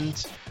that and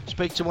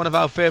speak to one of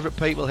our favourite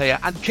people here.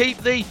 And keep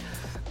the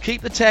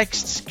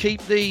texts,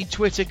 keep the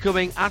Twitter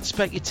coming, at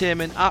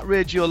Specutainment, at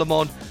Radio Le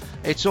Mans.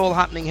 It's all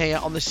happening here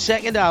on the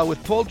second hour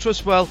with Paul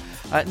Truswell,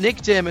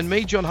 Nick Damon,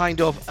 me, John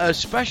Hindhaugh, as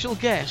special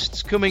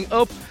guests coming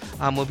up.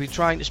 And we'll be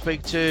trying to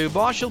speak to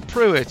Marshall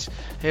Pruitt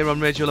here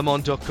on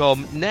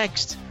RadioLeMans.com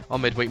next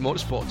on Midweek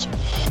Motorsport.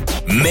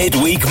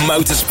 Midweek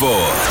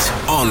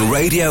Motorsport on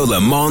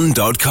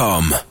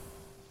RadioLeMans.com.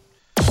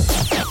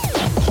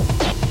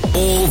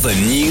 All the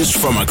news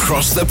from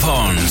across the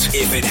pond.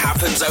 If it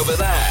happens over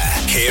there,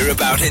 hear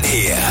about it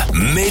here.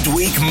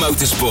 Midweek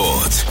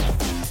Motorsport.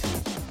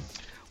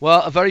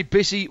 Well, a very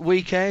busy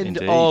weekend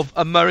Indeed. of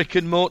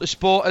American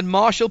motorsport, and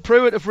Marshall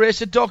Pruitt of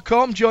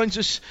Racer.com joins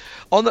us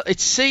on the...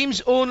 It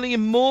seems only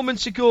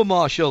moments ago,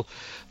 Marshall,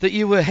 that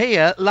you were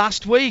here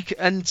last week,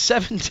 and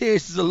 7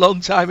 days is a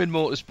long time in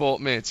motorsport,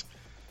 mate.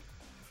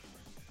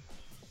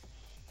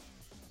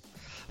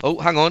 Oh,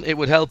 hang on. It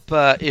would help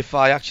if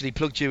I actually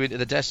plugged you into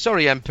the desk.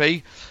 Sorry,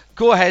 MP.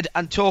 Go ahead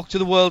and talk to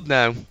the world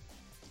now.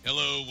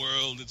 Hello,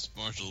 world. It's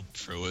Marshall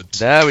Pruitt.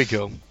 There we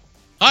go.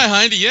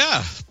 Hi, Hindy.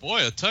 Yeah,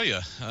 boy, I tell you,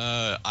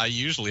 I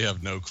usually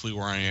have no clue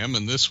where I am,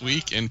 and this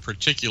week in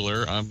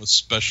particular, I'm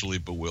especially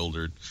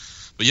bewildered.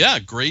 But yeah,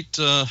 great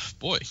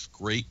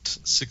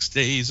 6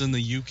 days in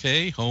the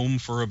UK, home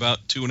for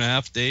about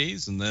 2.5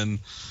 days, and then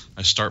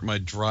I start my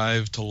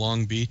drive to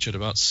Long Beach at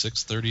about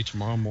 6:30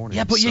 tomorrow morning.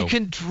 Yeah, but you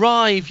can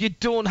drive. You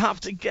don't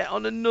have to get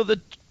on another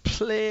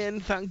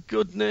plane, thank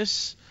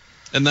goodness.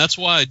 And that's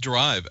why I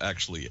drive,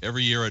 actually.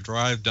 Every year I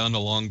drive down to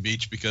Long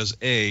Beach because,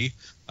 A,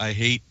 I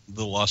hate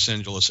the Los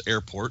Angeles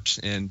airport,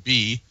 and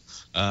B,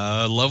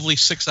 lovely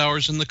 6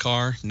 hours in the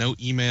car, no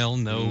email,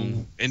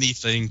 no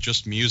anything,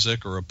 just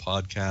music or a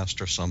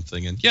podcast or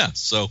something. And yeah,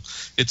 so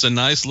it's a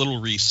nice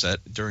little reset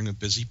during a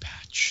busy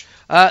patch.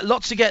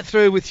 Lots to get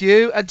through with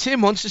you, and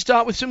Tim wants to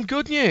start with some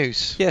good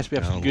news. Yes, we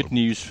have some good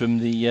news from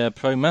the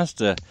Pro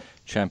Mazda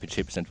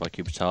Championship presented by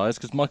Cooper Tyres,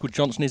 because Michael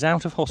Johnson is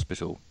out of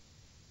hospital.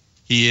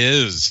 He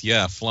is,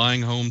 yeah,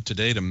 flying home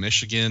today to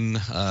Michigan.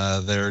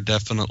 There are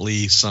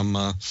definitely some,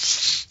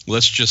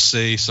 let's just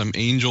say, some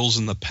angels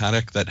in the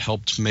paddock that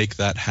helped make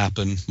that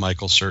happen.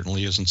 Michael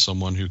certainly isn't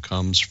someone who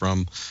comes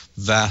from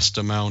vast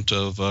amount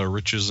of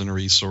riches and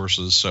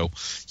resources. So,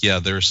 yeah,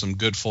 there are some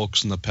good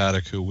folks in the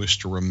paddock who wish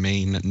to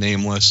remain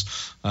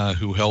nameless,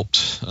 who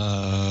helped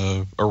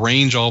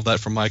arrange all of that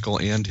for Michael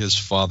and his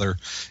father.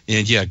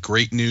 And, yeah,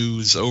 great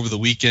news. Over the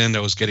weekend, I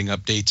was getting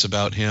updates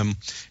about him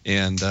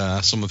and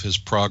some of his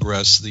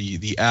progress.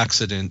 The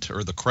accident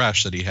or the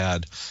crash that he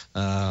had,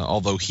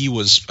 although he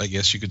was, I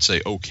guess you could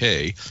say,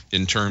 okay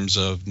in terms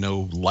of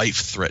no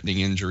life-threatening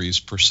injuries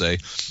per se,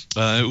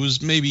 it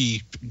was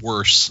maybe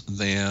worse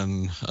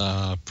than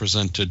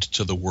presented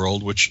to the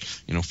world, which,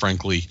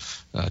 frankly,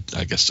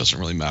 I guess doesn't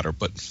really matter.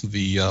 But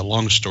the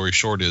long story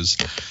short is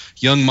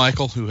young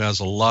Michael, who has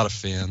a lot of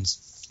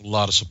fans, a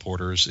lot of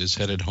supporters, is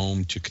headed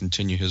home to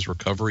continue his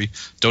recovery.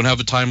 Don't have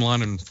a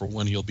timeline and for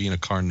when he'll be in a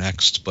car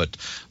next, but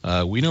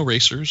we know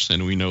racers,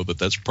 and we know that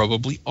that's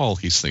probably all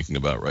he's thinking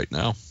about right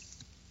now.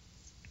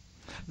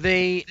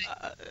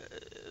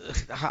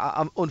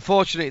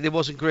 Unfortunately, there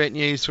wasn't great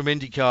news from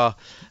IndyCar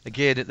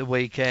again at the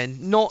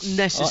weekend. Not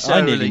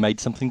necessarily. I nearly made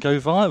something go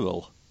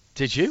viral.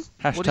 Did you?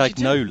 What did Hashtag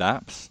you no do?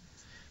 laps.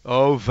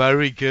 Oh,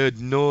 very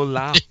good. No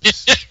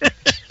laps.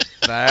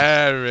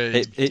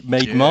 Very. It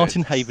made good.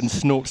 Martin Haven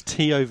snort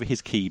tea over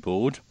his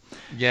keyboard.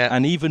 Yeah.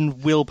 And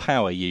even Will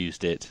Power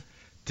used it.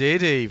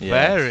 Did he? Yes.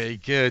 Very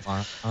good.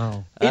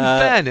 Wow.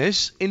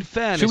 In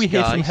fairness, Should we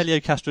hear guys, from Helio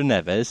Castro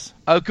Neves?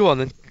 Oh, go on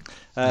then.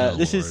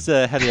 This is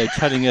Helio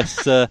telling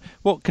us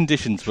what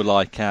conditions were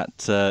like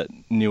at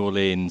New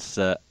Orleans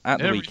at the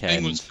Everything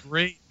weekend. was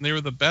great. They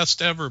were the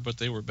best ever, but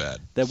they were bad.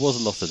 There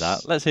was a lot of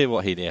that. Let's hear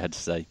what Helio had to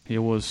say. It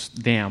was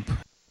damp.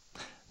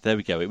 There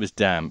we go. It was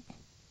damp.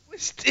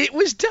 It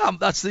was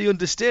damp. That's the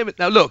understatement.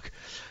 Now, look,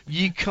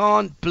 you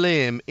can't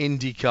blame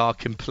IndyCar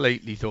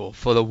completely, though,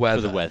 for the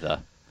weather. For the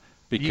weather.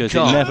 Because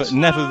can't. it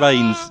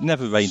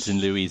never rains in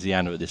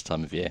Louisiana at this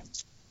time of year.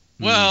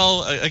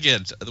 Well,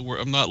 again,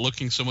 I'm not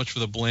looking so much for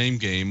the blame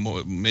game,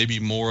 maybe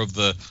more of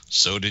the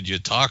so did you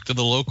talk to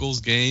the locals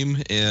game.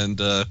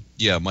 And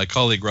yeah, my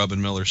colleague Robin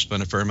Miller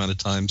spent a fair amount of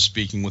time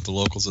speaking with the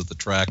locals at the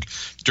track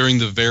during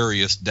the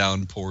various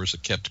downpours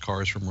that kept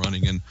cars from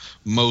running, and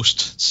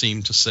most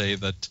seemed to say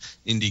that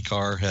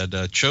IndyCar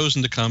had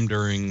chosen to come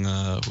during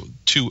a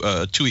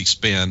 2-week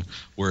span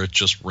where it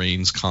just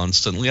rains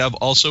constantly. I've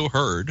also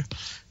heard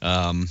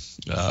from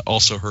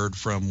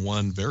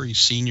one very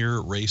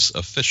senior race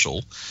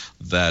official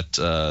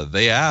that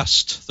they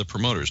asked the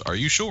promoters, "Are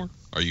you sure?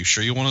 Are you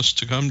sure you want us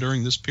to come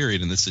during this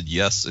period?" And they said,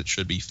 "Yes, it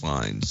should be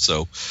fine."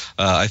 So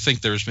I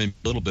think there's maybe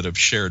a little bit of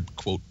shared,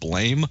 quote,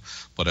 blame,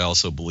 but I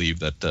also believe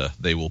that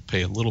they will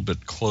pay a little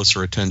bit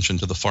closer attention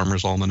to the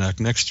Farmer's Almanac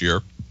next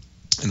year.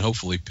 And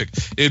hopefully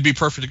it'd be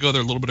perfect to go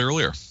there a little bit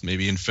earlier,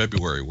 maybe in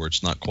February, where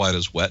it's not quite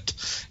as wet,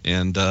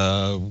 and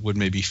would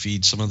maybe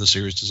feed some of the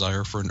series'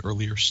 desire for an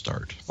earlier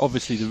start.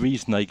 Obviously, the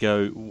reason they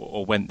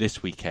went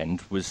this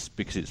weekend was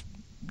because it's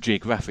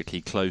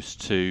geographically close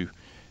to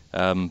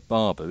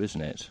Barber,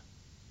 isn't it?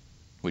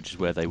 Which is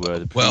where they were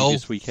the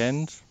previous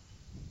weekend.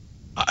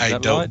 I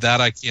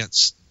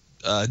can't.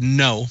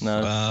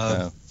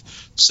 No.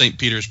 St.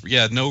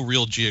 Petersburg, no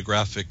real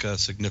geographic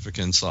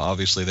significance.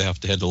 Obviously, they have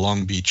to head to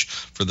Long Beach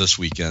for this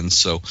weekend,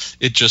 so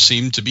it just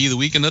seemed to be the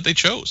weekend that they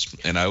chose.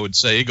 And I would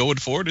say going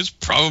forward is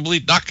probably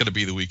not going to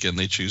be the weekend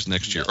they choose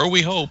next year, or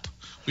we hope.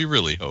 We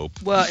really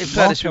hope. Well, in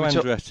fairness,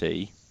 Marco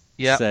Andretti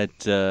said,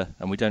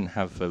 and we don't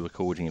have a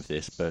recording of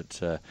this,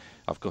 but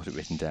I've got it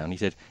written down. He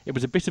said, "It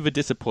was a bit of a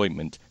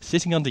disappointment.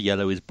 Sitting under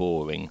yellow is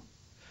boring."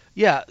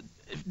 Yeah.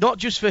 Not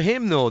just for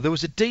him, though. There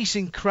was a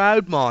decent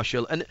crowd,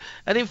 Marshall. And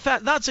in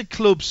fact, that's a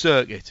club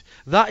circuit.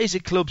 That is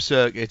a club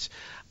circuit.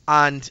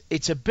 And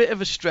it's a bit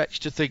of a stretch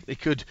to think they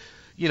could,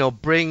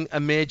 bring a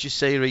major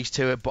series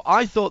to it. But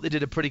I thought they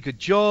did a pretty good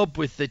job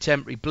with the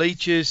temporary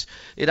bleachers.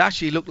 It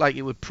actually looked like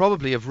it would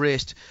probably have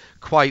raced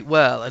quite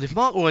well. And if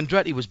Marco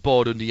Andretti was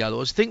bored under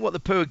yellows, think what the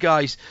poor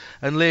guys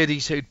and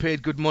ladies who'd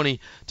paid good money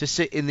to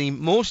sit in the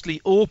mostly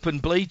open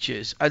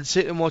bleachers and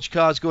sit and watch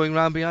cars going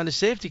round behind a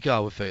safety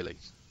car were feeling.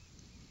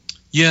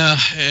 Yeah,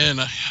 and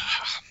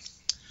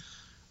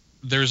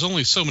there's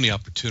only so many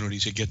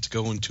opportunities you get to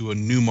go into a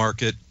new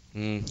market,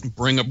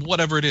 bring up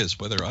whatever it is,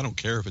 whether, I don't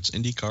care if it's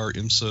IndyCar,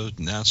 IMSA,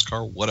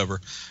 NASCAR, whatever.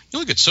 You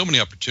only get so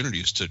many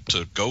opportunities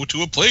to go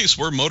to a place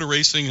where motor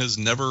racing has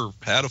never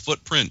had a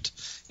footprint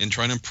and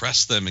try and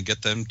impress them and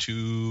get them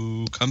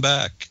to come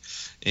back,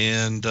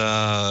 and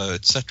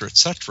et cetera, et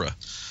cetera.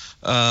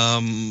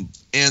 And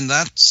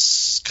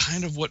that's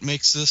kind of what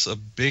makes this a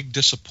big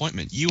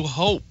disappointment. You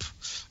hope.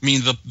 I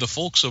mean, the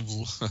folks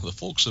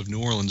of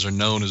New Orleans are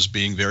known as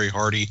being very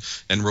hardy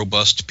and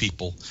robust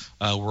people.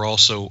 We're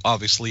also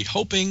obviously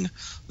hoping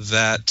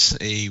that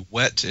a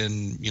wet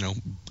and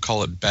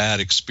call it bad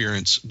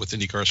experience with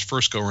IndyCar's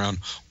first go around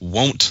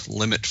won't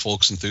limit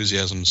folks'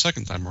 enthusiasm the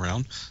second time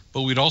around.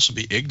 But we'd also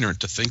be ignorant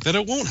to think that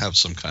it won't have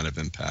some kind of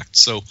impact.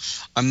 So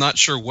I'm not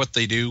sure what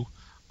they do.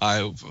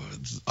 I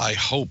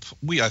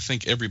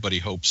think everybody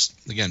hopes,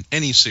 again,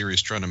 any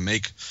series trying to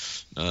make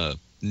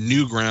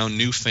new ground,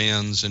 new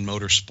fans in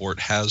motorsport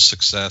has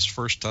success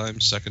first time,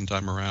 second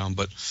time around.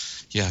 But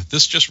yeah,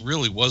 this just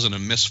really wasn't a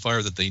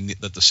misfire that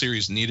the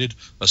series needed,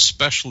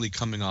 especially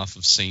coming off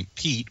of St.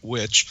 Pete,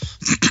 which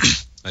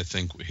I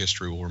think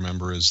history will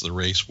remember as the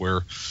race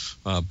where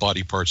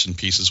body parts and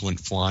pieces went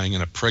flying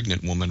and a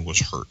pregnant woman was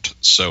hurt.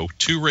 So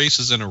 2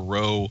 races in a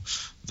row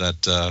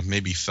that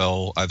maybe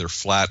fell either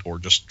flat or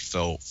just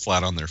fell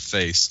flat on their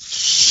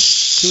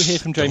face. Can we hear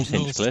from James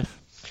Hinchcliffe?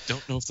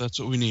 Don't know if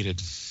that's what we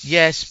needed.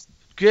 Yes,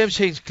 James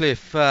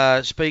Hinchcliffe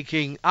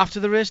speaking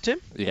after the race,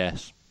 Tim?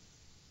 Yes.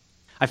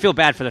 I feel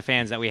bad for the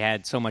fans that we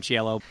had so much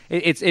yellow.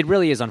 It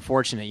really is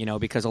unfortunate,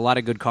 because a lot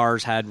of good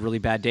cars had really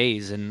bad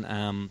days, and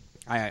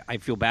I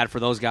feel bad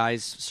for those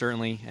guys,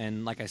 certainly.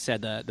 And like I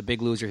said, the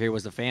big loser here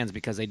was the fans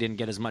because they didn't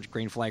get as much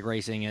green flag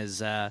racing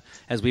as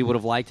we would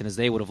have liked and as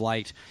they would have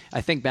liked.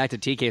 I think back to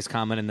TK's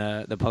comment in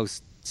the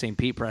post-St.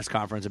 Pete press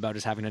conference about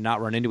just having to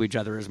not run into each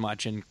other as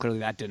much, and clearly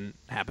that didn't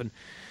happen.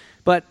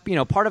 But,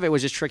 part of it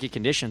was just tricky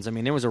conditions. I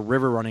mean, there was a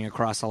river running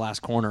across the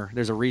last corner.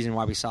 There's a reason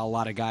why we saw a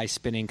lot of guys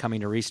spinning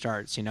coming to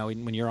restarts.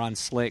 When you're on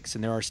slicks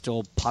and there are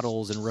still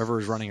puddles and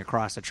rivers running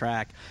across the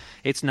track,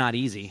 it's not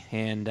easy.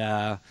 And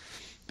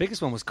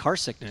Biggest one was car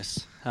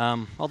sickness.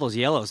 All those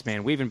yellows,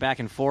 man, weaving back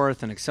and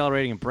forth and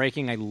accelerating and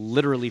braking. I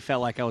literally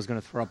felt like I was going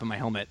to throw up in my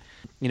helmet.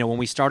 You know, when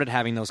we started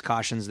having those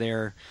cautions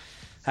there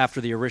after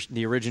the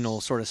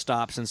original sort of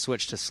stops and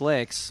switched to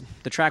slicks,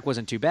 the track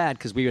wasn't too bad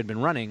because we had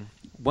been running.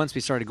 Once we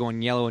started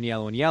going yellow and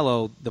yellow and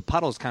yellow, the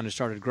puddles kind of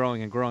started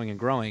growing and growing and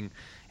growing.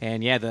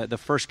 And yeah, the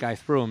first guy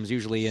through them is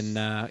usually in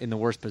the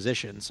worst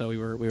position. So we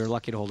were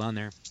lucky to hold on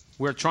there.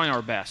 We're trying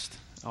our best,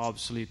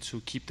 obviously,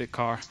 to keep the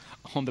car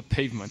on the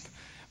pavement.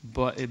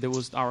 But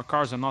our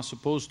cars are not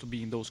supposed to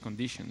be in those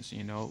conditions,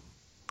 you know.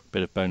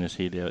 Bit of bonus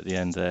helio at the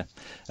end there.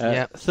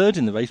 Yeah. Third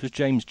in the race was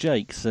James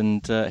Jakes,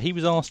 and he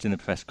was asked in the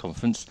press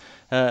conference.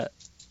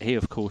 He,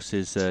 of course,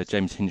 is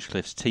James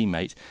Hinchcliffe's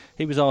teammate.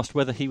 He was asked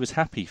whether he was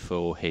happy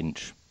for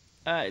Hinch.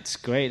 It's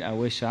great. I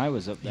wish I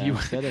was up there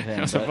instead of him.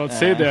 I was about to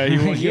say that.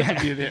 You want you yeah. to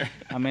be there.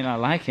 I mean, I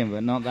like him,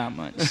 but not that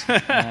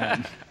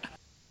much.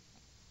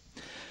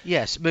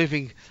 Yes,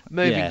 moving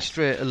Yes.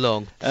 straight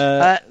along.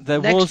 There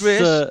next was. race.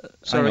 Hang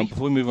Sorry. on,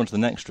 before we move on to the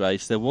next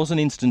race, there was an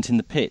incident in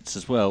the pits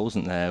as well,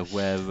 wasn't there,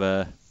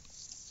 where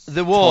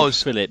There was.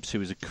 Todd Phillips, who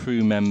was a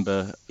crew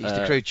member. He's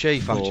the crew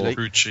chief, for actually.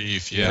 Crew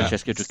chief, yeah.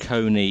 Francesco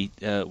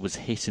Dracconi was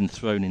hit and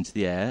thrown into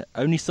the air.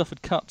 Only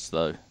suffered cuts,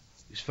 though. He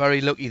was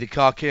very lucky the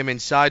car came in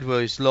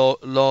sideways,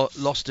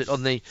 lost it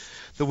on the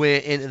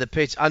way into the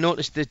pits. I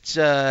noticed that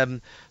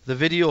the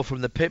video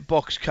from the pit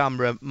box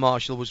camera,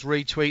 Marshall, was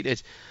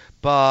retweeted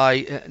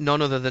by none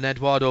other than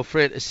Eduardo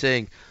Freitas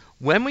saying,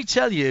 when we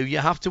tell you you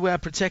have to wear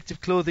protective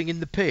clothing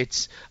in the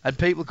pits, and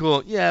people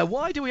go, yeah,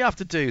 why do we have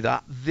to do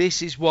that?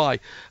 This is why.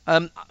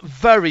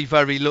 Very,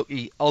 very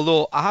lucky,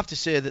 although I have to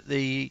say that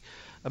the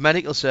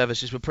medical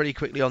services were pretty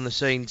quickly on the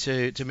scene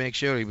to make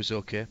sure he was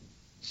okay.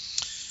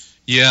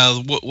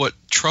 Yeah, what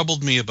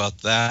troubled me about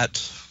that,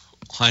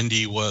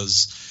 Hindy,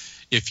 was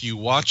if you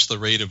watch the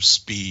rate of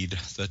speed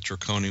that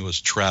Dracconi was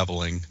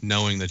traveling,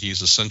 knowing that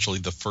he's essentially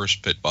the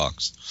first pit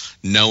box,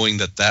 knowing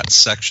that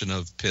section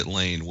of pit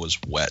lane was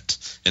wet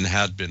and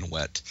had been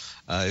wet.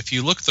 If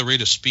you look at the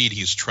rate of speed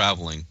he's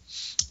traveling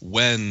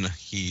when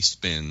he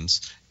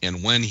spins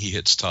and when he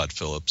hits Todd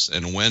Phillips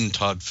and when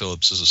Todd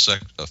Phillips is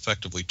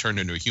effectively turned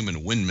into a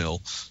human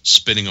windmill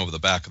spinning over the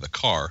back of the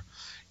car,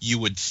 you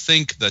would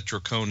think that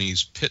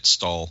Dracconi's pit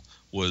stall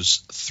was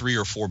 3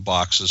 or 4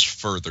 boxes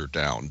further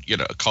down,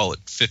 call it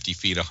 50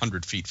 feet,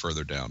 100 feet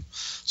further down.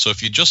 So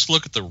if you just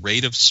look at the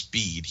rate of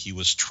speed he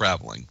was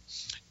traveling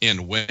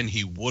and when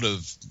he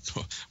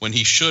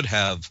should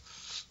have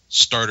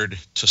started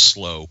to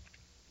slow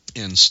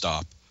and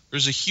stop,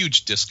 there's a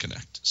huge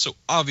disconnect. So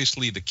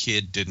obviously the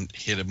kid didn't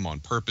hit him on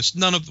purpose.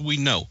 None of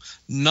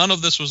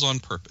this was on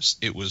purpose.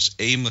 It was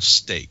a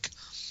mistake.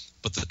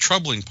 But the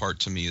troubling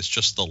part to me is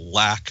just the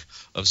lack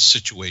of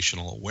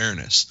situational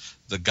awareness.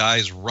 The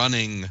guy's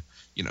running,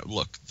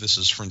 look, this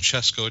is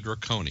Francesco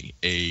Dracconi,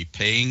 the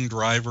paying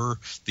driver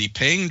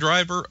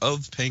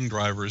of paying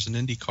drivers in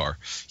IndyCar.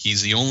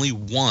 He's the only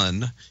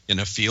one in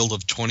a field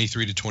of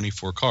 23 to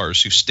 24 cars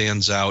who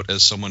stands out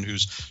as someone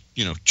who's,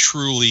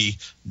 truly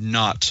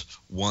not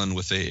one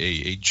with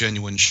a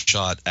genuine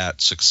shot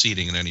at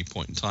succeeding at any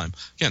point in time.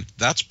 Again,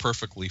 that's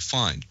perfectly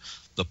fine.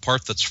 The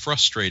part that's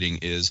frustrating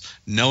is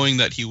knowing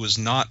that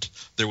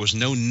there was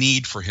no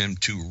need for him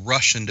to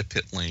rush into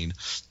pit lane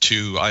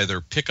to either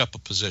pick up a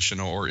position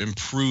or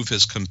improve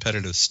his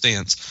competitive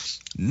stance.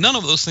 None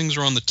of those things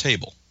are on the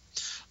table.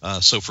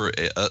 So for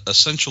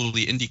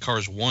essentially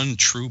IndyCar's one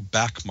true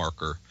back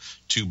marker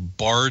to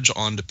barge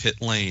onto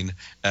pit lane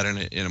at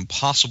an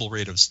impossible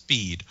rate of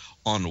speed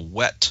on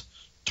wet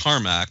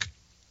tarmac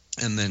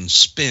and then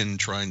spin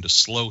trying to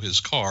slow his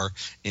car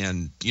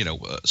and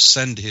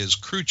send his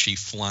crew chief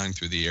flying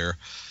through the air,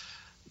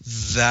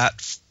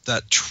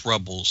 that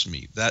troubles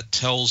me. That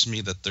tells me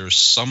that there's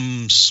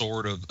some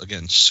sort of,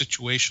 again,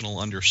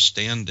 situational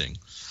understanding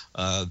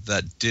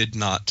that did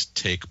not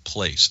take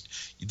place.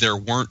 There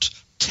weren't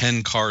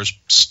 10 cars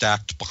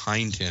stacked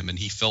behind him and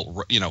he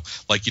felt,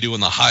 like you do on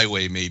the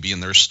highway maybe,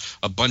 and there's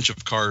a bunch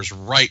of cars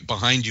right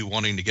behind you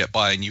wanting to get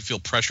by and you feel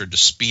pressured to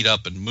speed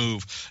up and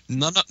move.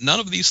 None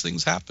of these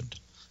things happened.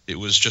 It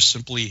was just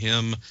simply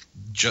him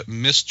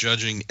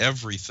misjudging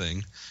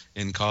everything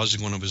and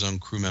causing one of his own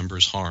crew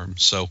members harm.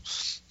 So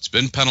it's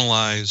been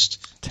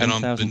penalized.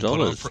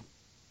 $10,000.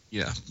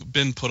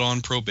 Been put on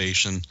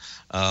probation.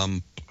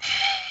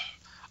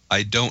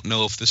 I don't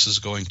know if this is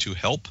going to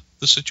help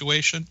the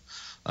situation.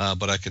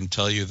 But I can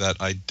tell you that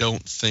I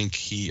don't think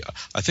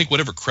I think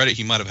whatever credit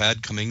he might have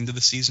had coming into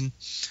the season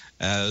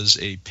as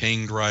a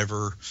paying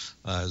driver,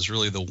 is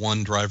really the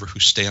one driver who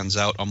stands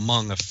out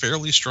among a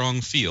fairly strong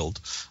field.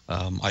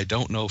 I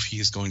don't know if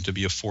he's going to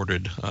be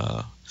afforded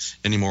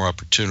any more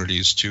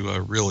opportunities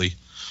to really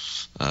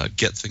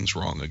get things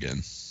wrong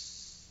again.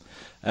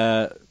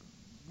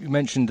 You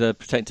mentioned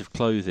protective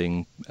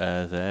clothing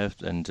there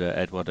and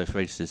Eduardo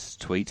Freitas'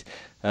 tweet.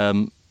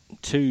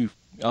 2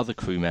 other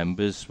crew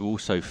members were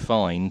also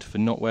fined for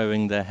not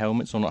wearing their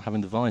helmets or not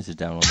having the visors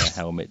down on their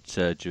helmet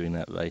during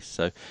that race.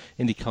 So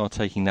IndyCar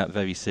taking that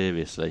very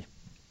seriously.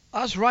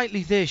 As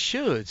rightly they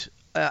should.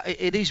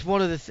 It is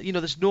one of the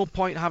there's no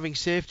point having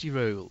safety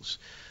rules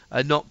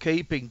not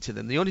keeping to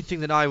them. The only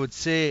thing that I would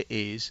say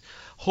is,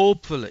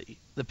 hopefully,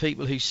 the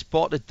people who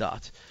spotted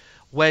that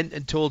went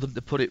and told them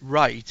to put it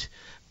right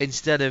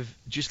instead of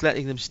just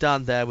letting them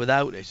stand there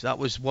without it. That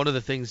was one of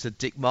the things that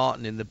Dick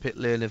Martin in the pit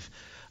lane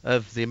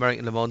of the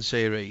American Le Mans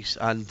Series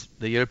and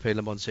the European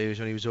Le Mans Series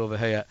when he was over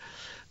here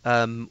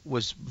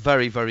was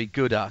very, very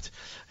good at.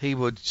 He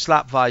would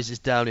slap visors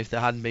down if they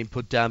hadn't been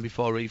put down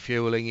before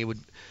refueling. He would,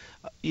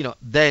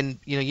 then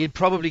you'd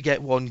probably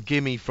get one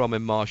gimme from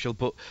him, Marshall,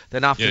 but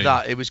then after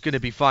that it was going to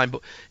be fine.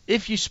 But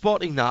if you're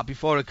spotting that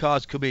before a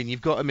car's come in,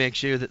 you've got to make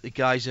sure that the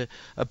guys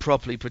are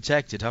properly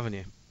protected, haven't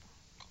you?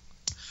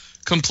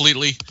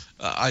 Completely.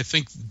 I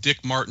think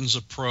Dick Martin's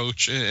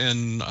approach,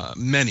 and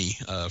many,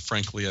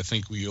 frankly, I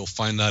think you'll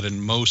find that in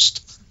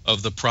most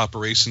of the prop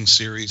racing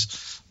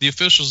series, the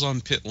officials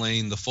on pit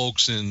lane, the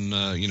folks in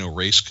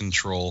race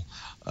control,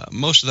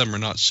 most of them are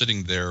not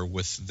sitting there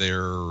with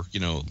their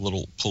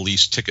little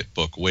police ticket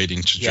book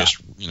waiting to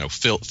just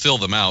fill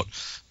them out.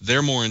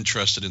 They're more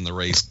interested in the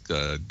race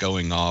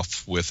going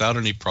off without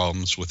any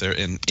problems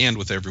and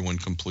with everyone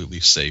completely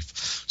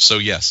safe. So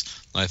yes,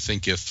 I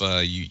think if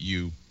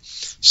you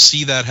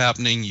see that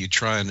happening, you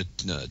try and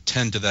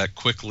tend to that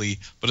quickly.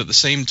 But at the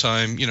same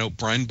time,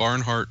 Brian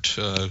Barnhart,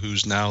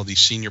 who's now the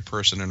senior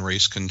person in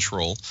race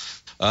control,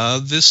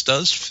 this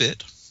does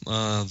fit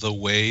the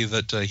way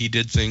that he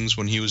did things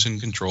when he was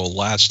in control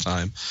last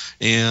time.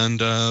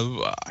 And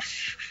I'm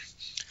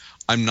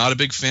not a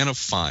big fan of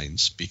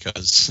fines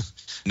because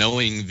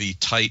knowing the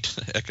tight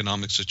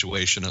economic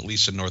situation, at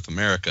least in North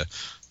America,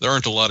 there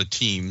aren't a lot of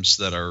teams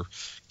that are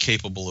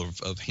capable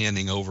of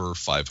handing over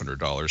 $500,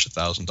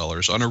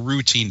 $1,000 on a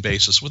routine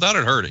basis without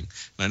it hurting.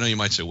 And I know you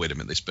might say, wait a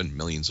minute, they spend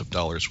millions of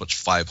dollars. What's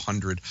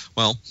 500?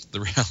 Well, the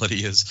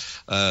reality is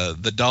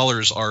the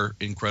dollars are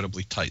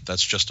incredibly tight.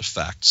 That's just a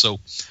fact. So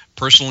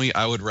personally,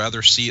 I would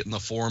rather see it in the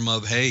form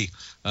of, hey,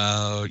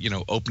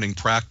 opening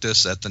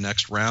practice at the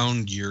next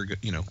round, you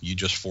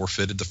just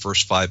forfeited the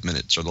first 5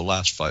 minutes or the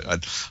last 5.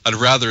 I'd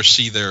rather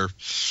see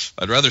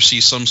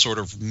some sort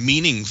of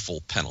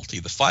meaningful penalty.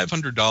 The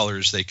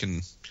 $500 they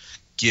can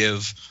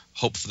give,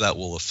 hope that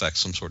will affect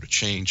some sort of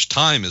change.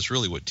 Time is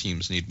really what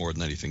teams need more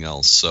than anything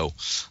else. So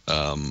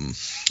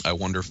I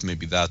wonder if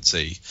maybe that's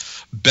a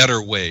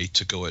better way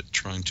to go at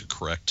trying to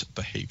correct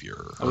behavior.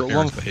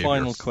 One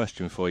final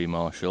question for you,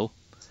 Marshall.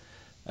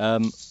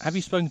 Have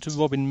you spoken to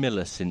Robin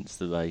Miller since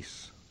the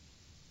race?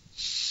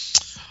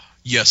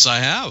 Yes, I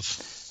have.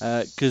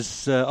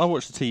 Because I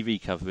watched the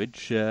TV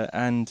coverage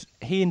and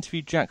he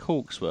interviewed Jack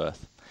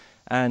Hawksworth.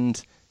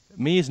 And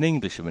me as an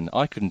Englishman,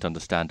 I couldn't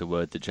understand a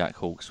word that Jack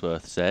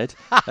Hawksworth said.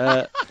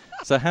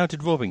 So how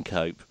did Robin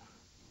cope?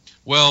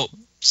 Well,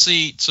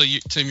 see,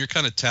 Tim, you're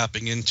kind of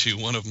tapping into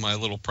one of my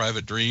little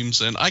private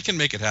dreams, and I can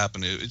make it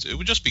happen. It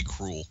would just be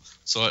cruel.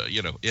 So,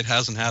 it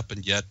hasn't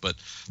happened yet, but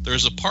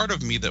there's a part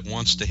of me that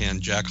wants to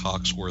hand Jack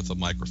Hawksworth a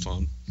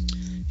microphone,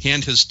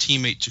 hand his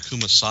teammate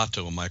Takuma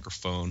Sato a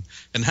microphone,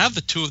 and have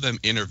the two of them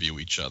interview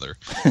each other.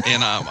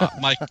 And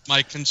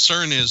my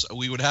concern is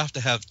we would have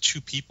to have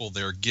two people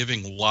there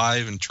giving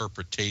live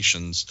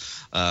interpretations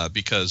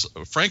because,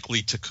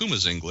 frankly,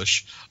 Takuma's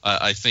English,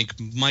 I think,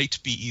 might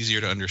be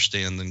easier to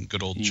understand than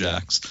good old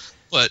Jack's.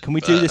 But can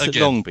we do this at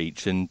Long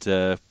Beach and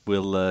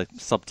we'll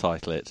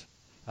subtitle it?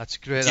 That's a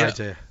great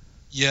idea.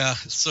 Yeah,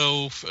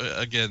 so,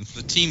 again,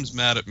 the team's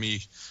mad at me.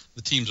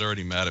 The team's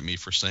already mad at me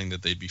for saying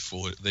that they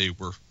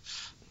were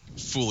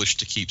foolish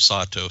to keep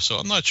Sato, so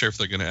I'm not sure if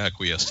they're going to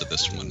acquiesce to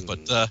this one. But,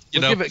 we'll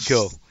give it a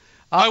go.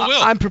 I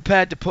will. I'm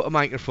prepared to put a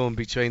microphone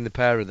between the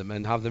pair of them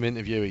and have them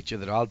interview each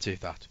other. I'll do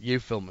that. You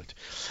film it.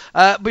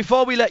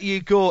 Before we let you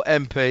go,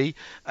 MP,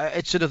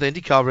 it's another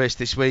IndyCar race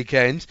this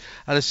weekend.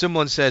 And as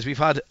someone says, we've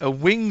had a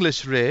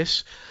wingless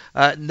race.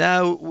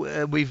 Now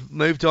we've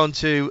moved on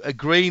to a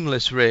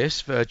greenless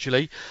race,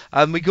 virtually.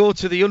 And we go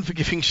to the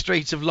unforgiving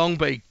streets of Long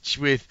Beach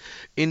with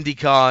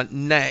IndyCar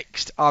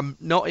next. I'm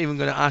not even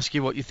going to ask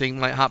you what you think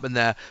might happen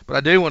there. But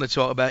I do want to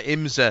talk about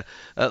IMSA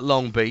at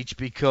Long Beach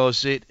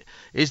because it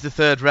is the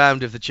third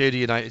round of the Tudor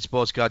United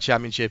Sports Car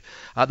Championship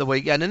at the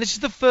weekend. And this is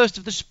the first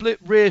of the split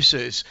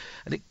races.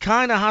 And it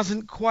kind of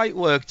hasn't quite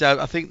worked out,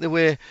 I think, the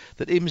way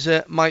that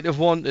IMSA might have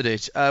wanted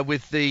it,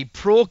 with the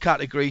pro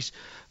categories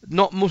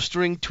not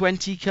mustering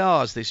 20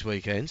 cars this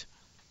weekend.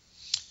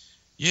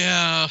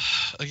 Yeah,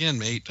 again,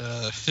 mate,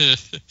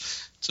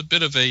 it's a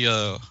bit of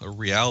a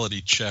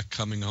reality check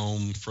coming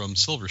home from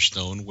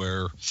Silverstone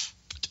where,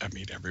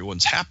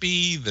 everyone's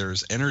happy.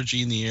 There's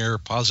energy in the air,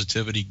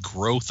 positivity,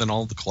 growth in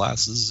all the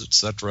classes,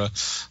 etc.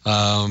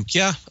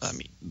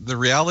 The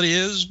reality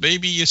is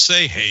maybe you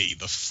say, hey,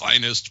 the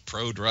finest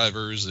pro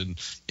drivers in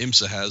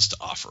IMSA has to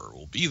offer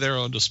will be there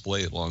on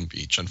display at Long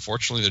Beach.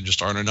 Unfortunately, there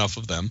just aren't enough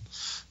of them.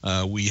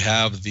 We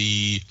have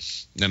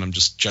and I'm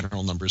just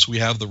general numbers, we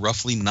have the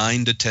roughly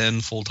 9 to 10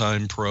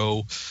 full-time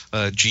pro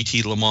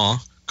GT Le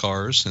Mans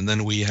cars, and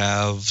then we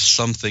have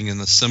something in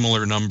the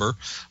similar number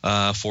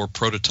for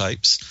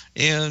prototypes.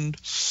 And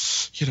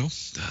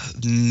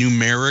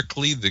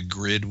numerically the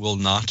grid will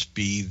not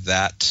be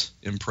that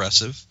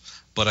impressive.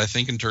 But I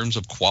think in terms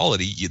of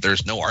quality,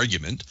 there's no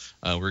argument.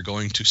 We're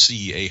going to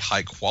see a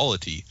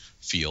high-quality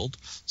field.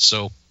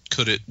 So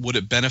would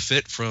it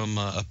benefit from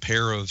a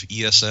pair of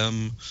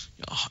ESM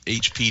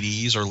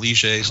HPDs or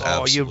Ligiers?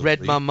 Oh, Absolutely. you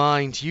read my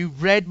mind. You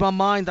read my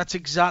mind. That's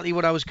exactly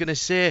what I was going to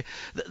say.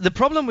 The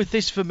problem with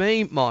this for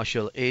me,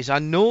 Marshall, is I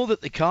know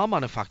that the car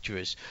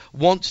manufacturers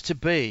want to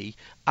be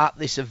at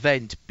this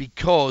event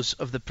because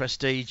of the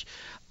prestige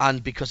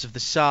and because of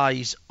the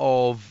size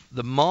of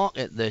the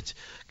market that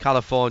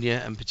California,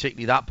 and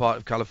particularly that part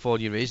of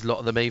California, is. A lot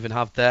of them even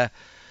have their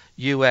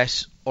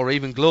US or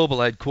even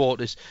global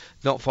headquarters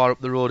not far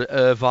up the road at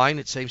Irvine.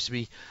 It seems to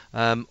be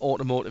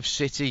Automotive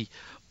City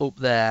up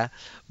there.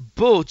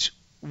 But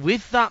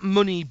with that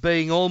money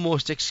being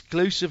almost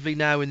exclusively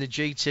now in the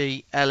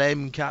GT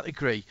LM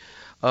category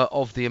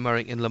of the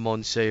American Le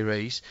Mans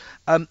Series,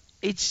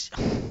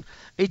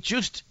 it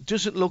just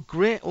doesn't look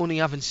great only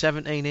having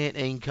 17,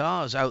 18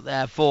 cars out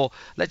there for,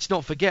 let's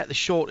not forget, the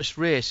shortest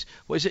race.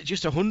 What is it,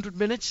 just 100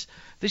 minutes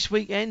this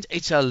weekend?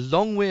 It's a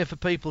long way for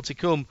people to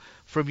come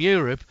from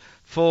Europe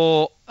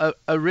for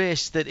a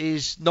race that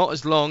is not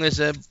as long as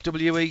a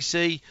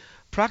WEC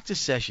practice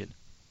session.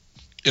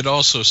 It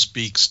also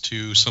speaks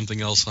to something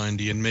else,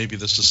 Hindy, and maybe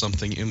this is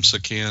something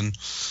IMSA can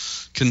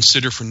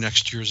consider for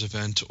next year's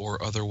event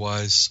or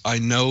otherwise. I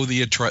know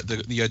the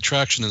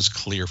attraction is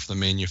clear for the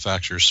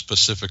manufacturers,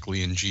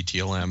 specifically in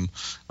GTLM,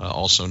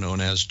 also known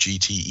as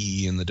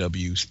GTE in the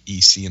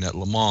WEC and at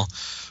Le Mans.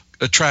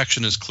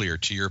 Attraction is clear,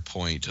 to your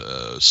point.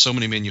 So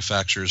many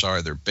manufacturers are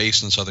either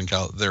based in Southern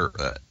Cal, their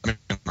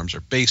arms are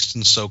based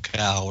in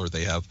SoCal, or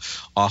they have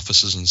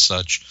offices and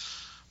such.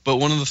 But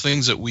one of the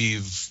things that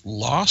we've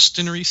lost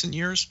in recent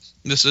years,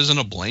 this isn't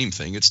a blame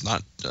thing. It's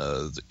not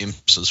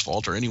IMSA's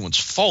fault or anyone's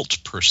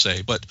fault per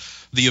se, but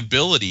the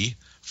ability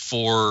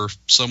for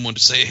someone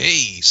to say,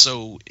 hey,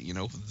 so,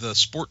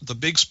 the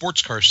big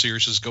sports car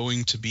series is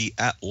going to be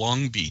at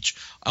Long Beach.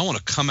 I want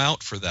to come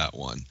out for that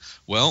one.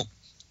 Well,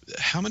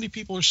 how many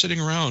people are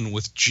sitting around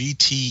with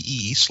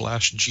GTE/GTLM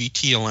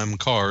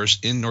cars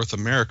in North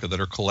America that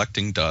are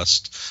collecting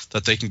dust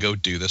that they can go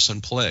do this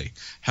and play?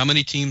 How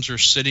many teams are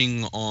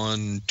sitting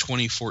on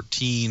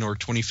 2014 or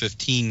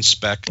 2015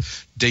 spec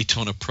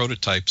Daytona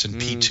prototypes and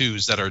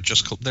P2s that are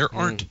just there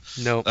aren't?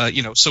 No.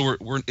 So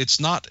we're it's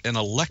not an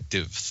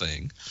elective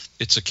thing.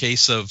 It's a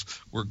case of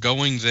we're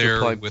going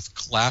there with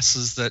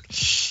classes that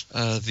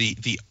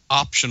the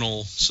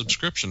optional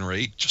subscription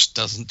rate just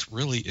doesn't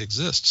really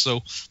exist.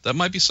 So that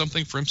might be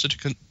something for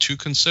IMSA to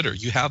consider.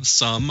 You have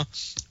some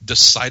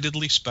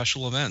decidedly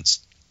special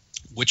events.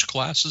 Which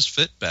classes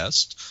fit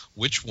best?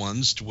 Which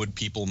ones would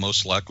people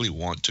most likely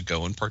want to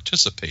go and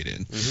participate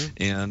in?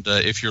 And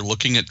if you're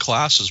looking at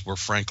classes where,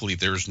 frankly,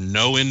 there's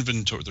no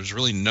inventory, there's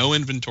really no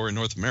inventory in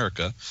North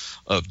America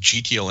of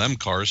GTLM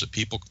cars that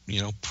people,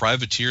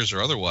 privateers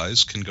or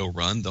otherwise, can go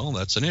run, though,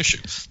 that's an issue.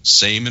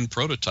 Same in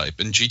prototype.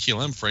 And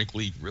GTLM,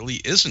 frankly, really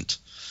isn't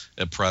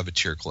a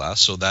privateer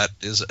class, so that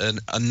is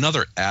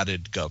another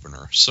added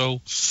governor. So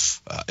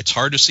it's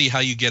hard to see how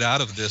you get out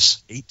of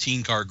this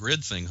 18-car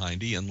grid thing,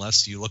 Hindy,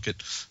 unless you look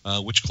at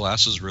which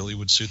classes really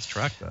would suit the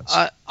track best.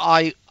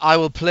 I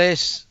will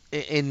place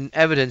in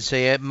evidence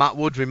here, Matt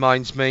Wood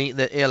reminds me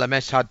that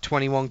ALMS had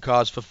 21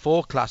 cars for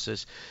 4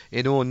 classes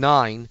in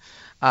 2009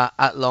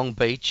 at Long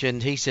Beach,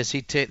 and he says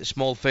he'd take the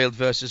small field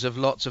versus of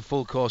lots of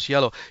full course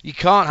yellow. You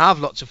can't have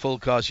lots of full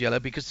course yellow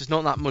because there's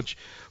not that much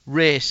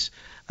race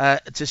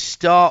to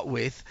start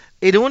with.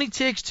 It only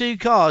takes 2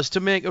 cars to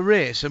make a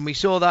race, and we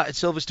saw that at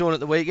Silverstone at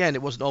the weekend.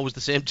 It wasn't always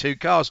the same 2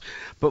 cars,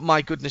 but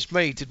my goodness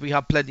me, did we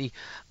have plenty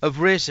of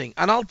racing.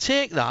 And I'll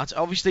take that,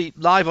 obviously,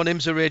 live on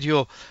IMSA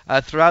Radio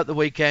throughout the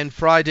weekend.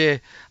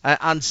 Friday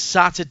and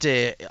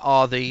Saturday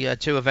are the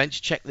 2 events.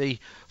 Check the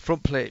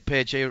front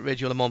page here at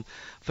Radio Le Mans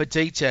for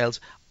details.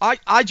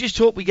 I just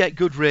hope we get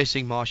good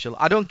racing, Marshall.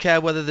 I don't care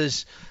whether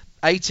there's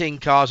 18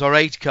 cars or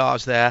 8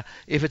 cars there.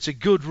 If it's a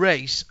good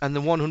race and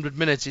the 100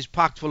 minutes is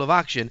packed full of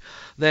action,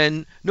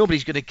 then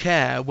nobody's going to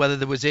care whether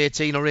there was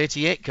 18 or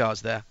 88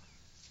 cars there.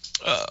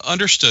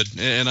 Understood,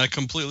 and I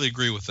completely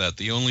agree with that.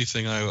 The only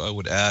thing I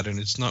would add, and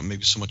it's not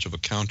maybe so much of a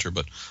counter,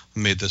 but I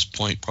made this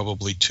point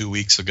probably 2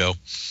 weeks ago.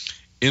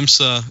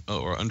 IMSA,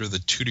 or under the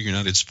Tudor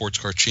United Sports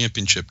Car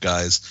Championship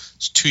guys,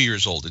 is 2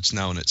 years old. It's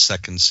now in its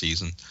 2nd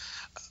season.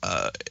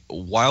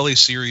 While a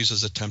series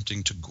is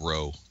attempting to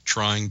grow,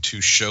 trying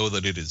to show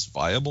that it is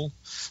viable,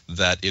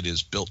 that it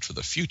is built for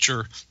the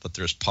future, that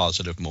there's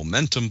positive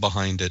momentum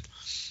behind it,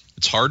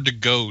 it's hard to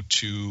go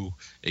to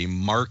a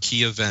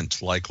marquee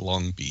event like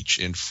Long Beach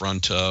in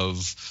front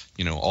of,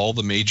 all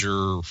the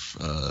major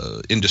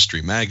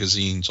industry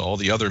magazines, all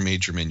the other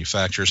major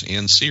manufacturers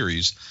and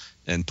series,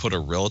 and put a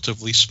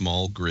relatively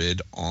small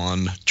grid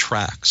on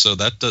track. So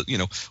that,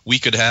 we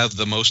could have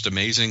the most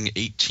amazing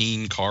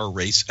 18-car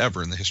race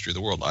ever in the history of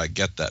the world. I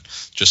get that.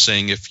 Just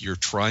saying, if you're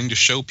trying to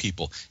show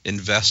people,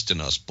 invest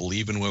in us,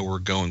 believe in where we're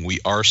going, we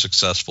are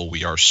successful,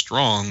 we are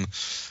strong,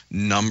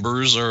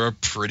 numbers are a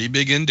pretty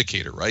big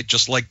indicator, right?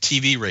 Just like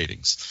TV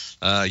ratings.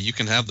 You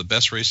can have the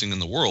best racing in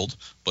the world,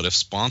 but if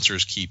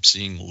sponsors keep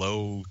seeing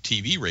low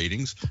TV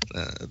ratings,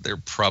 they're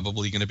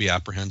probably going to be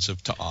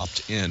apprehensive to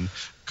opt in.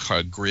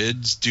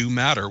 Grids do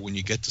matter when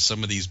you get to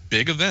some of these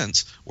big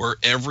events where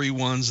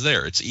everyone's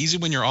there. It's easy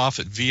when you're off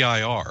at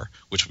VIR,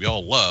 which we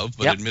all love,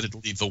 but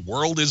admittedly the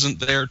world isn't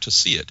there to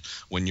see it.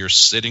 When you're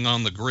sitting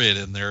on the grid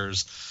and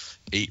there's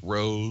 8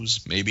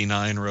 rows, maybe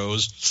 9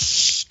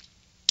 rows,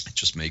 it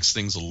just makes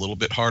things a little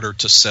bit harder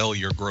to sell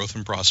your growth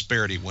and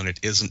prosperity when it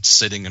isn't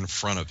sitting in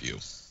front of you.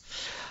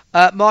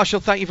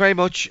 Marshall, thank you very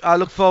much. I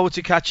look forward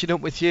to catching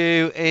up with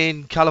you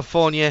in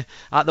California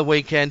at the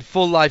weekend.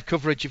 Full live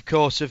coverage, of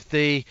course, of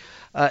the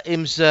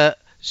IMSA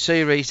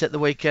series at the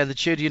weekend, the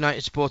Tudor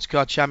United Sports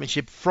Car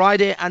Championship,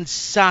 Friday and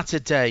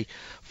Saturday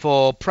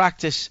for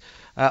practice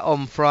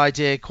on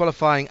Friday,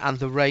 qualifying and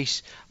the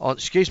race on,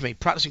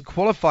 practice and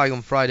qualifying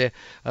on Friday,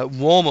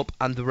 warm-up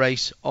and the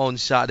race on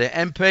Saturday.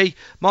 MP,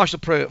 Marshall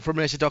Pruitt from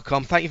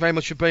Racer.com, thank you very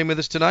much for being with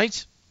us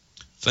tonight.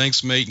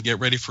 Thanks, mate, and get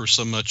ready for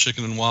some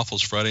chicken and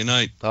waffles Friday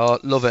night. Oh,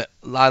 love it.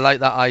 I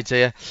like that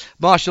idea.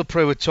 Marshall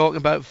Pruitt talking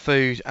about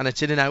food, and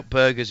it's In-N-Out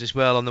Burgers as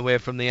well on the way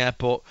from the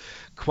airport,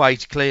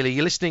 quite clearly.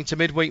 You're listening to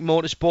Midweek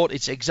Motorsport.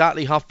 It's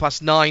exactly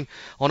 9:30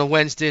 on a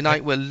Wednesday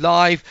night. We're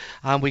live,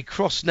 and we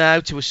cross now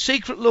to a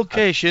secret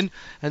location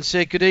and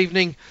say good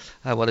evening.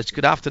 Well, it's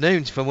good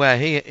afternoon from where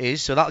he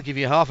is, so that'll give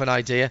you half an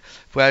idea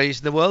of where he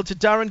is in the world. To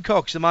Darren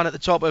Cox, the man at the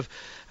top of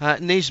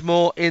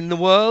Nismo in the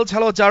world.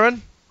 Hello,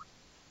 Darren.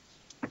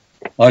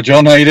 Hi,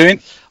 John. How you doing?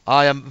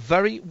 I am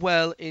very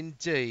well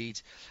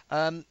indeed.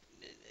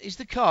 Is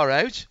the car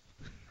out?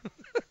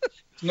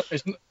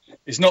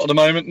 It's not at the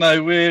moment.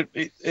 No, we're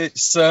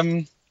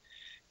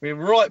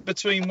right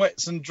between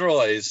wets and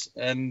dries,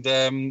 and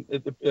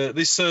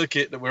this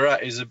circuit that we're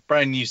at is a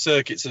brand new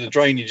circuit, so the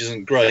drainage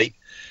isn't great.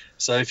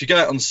 So if you go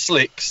out on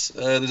slicks,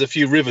 there's a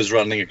few rivers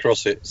running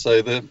across it,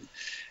 so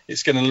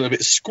it's getting a little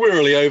bit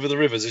squirrely over the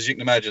rivers, as you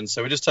can imagine.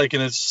 So we're just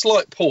taking a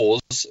slight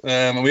pause,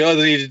 and we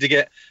either needed to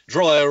get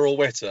drier or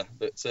wetter,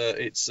 but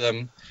it's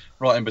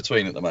right in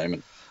between at the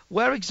moment.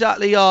 Where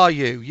exactly are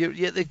you?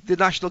 You're at the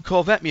National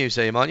Corvette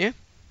Museum, aren't you?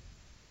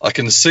 I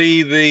can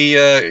see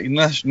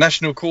the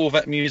National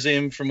Corvette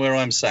Museum from where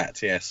I'm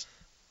sat, yes.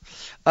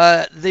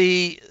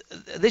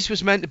 This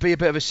was meant to be a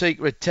bit of a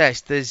secret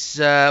test.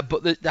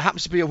 But there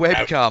happens to be a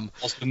webcam.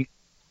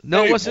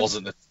 No, it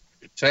wasn't a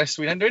test.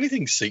 We don't do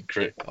anything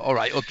secret. All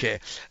right, okay.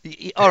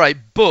 All right,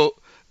 but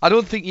I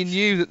don't think you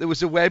knew that there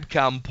was a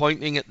webcam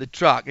pointing at the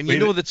track. And you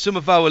know that some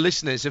of our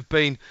listeners have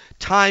been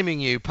timing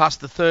you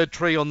past the third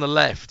tree on the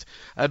left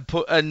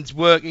and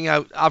working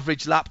out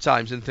average lap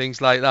times and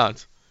things like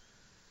that.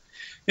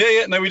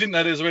 Yeah. No, we didn't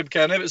know there was a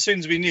webcam there, but as soon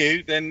as we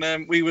knew,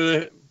 then we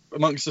were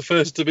amongst the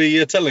first to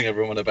be telling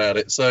everyone about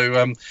it.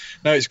 So,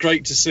 no, it's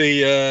great to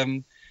see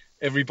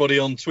everybody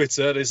on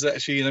Twitter. There's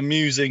actually an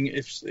amusing,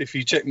 if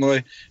you check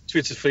my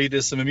Twitter feed,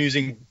 there's some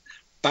amusing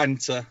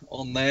banter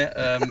on there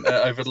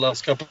over the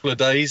last couple of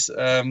days.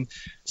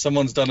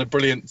 Someone's done a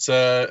brilliant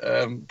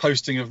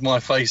posting of my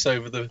face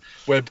over the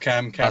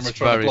webcam camera,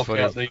 trying to block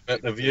out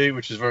the view,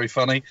 which is very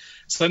funny.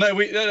 So, no,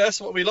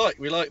 that's what we like.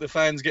 We like the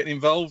fans getting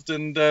involved,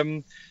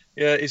 and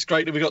yeah, it's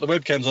great that we got the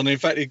webcams on. In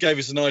fact, it gave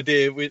us an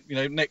idea.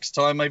 Next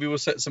time maybe we'll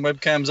set some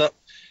webcams up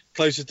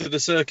closer to the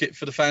circuit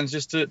for the fans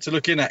just to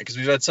look in at, because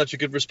we've had such a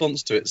good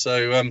response to it.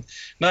 So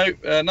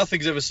no,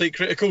 nothing's ever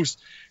secret. Of course,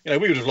 we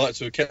would have liked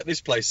to have kept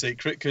this place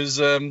secret because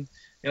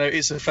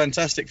it's a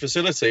fantastic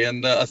facility,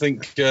 and I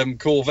think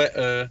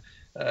Corvette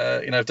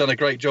have done a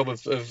great job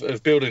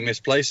of building this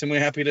place, and we're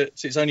happy that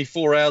it's only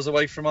 4 hours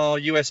away from our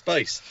US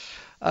base.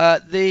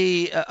 And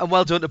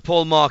well done to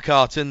Paul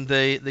Marquardt and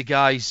the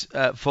guys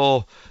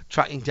for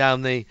tracking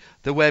down the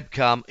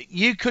webcam.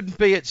 You couldn't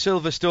be at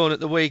Silverstone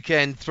at the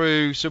weekend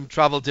through some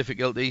travel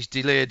difficulties,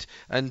 delayed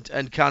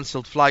and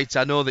cancelled flights.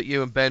 I know that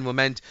you and Ben were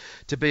meant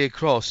to be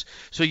across,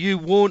 so you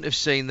won't have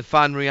seen the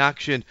fan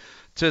reaction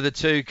to the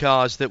two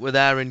cars that were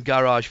there in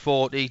Garage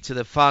 40, to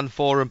the fan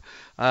forum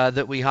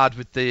that we had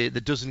with the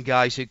dozen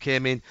guys who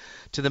came in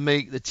to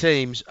meet the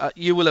teams.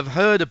 You will have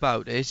heard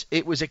about it.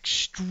 It was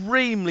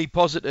extremely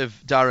positive,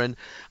 Darren,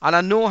 and I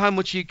know how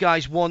much you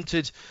guys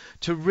wanted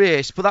to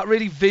race, but that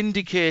really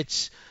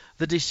vindicates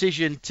the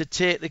decision to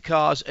take the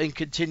cars and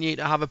continue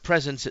to have a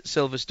presence at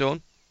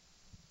Silverstone.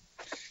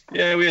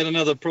 Yeah, we had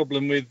another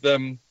problem with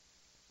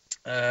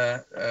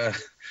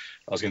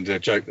I was going to do a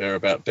joke there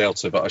about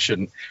Delta, but I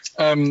shouldn't.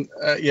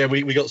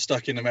 We got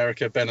stuck in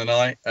America, Ben and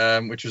I,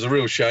 which was a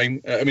real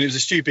shame. It was a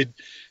stupid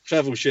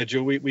travel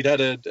schedule. We'd had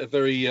a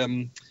very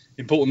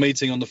important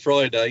meeting on the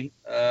Friday.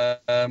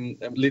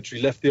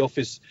 Literally left the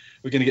office.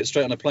 We're going to get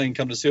straight on a plane,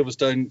 come to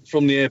Silverstone,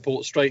 from the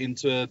airport straight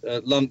into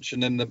lunch,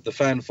 and then the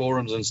fan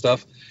forums and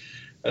stuff.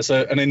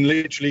 And then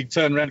literally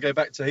turn around, go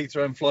back to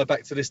Heathrow and fly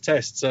back to this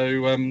test.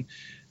 So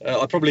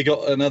I probably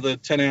got another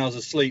 10 hours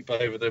of sleep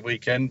over the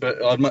weekend,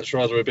 but I'd much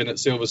rather have been at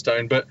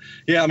Silverstone. But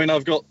yeah, I mean,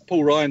 I've got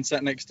Paul Ryan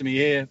sat next to me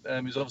here,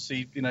 who's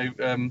obviously,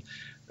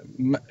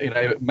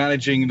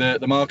 managing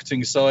the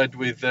marketing side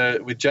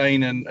with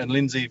Jane and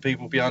Lindsay,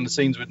 people behind the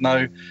scenes would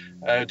know,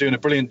 doing a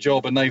brilliant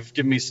job, and they've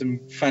given me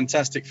some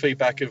fantastic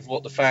feedback of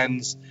what the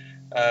fans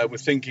were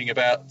thinking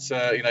about,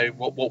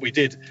 what we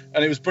did,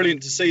 and it was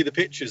brilliant to see the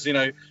pictures.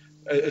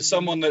 As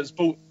someone that's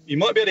bought, you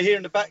might be able to hear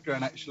in the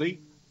background actually.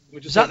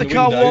 Is that the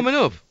car warming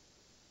up?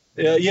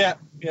 Yeah.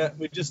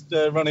 We just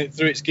run it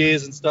through its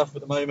gears and stuff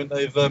at the moment.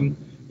 They're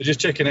just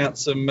checking out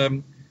some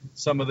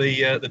of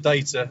the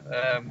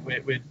data.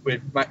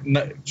 We're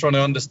trying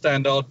to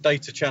understand our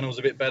data channels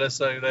a bit better,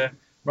 so they're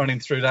running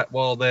through that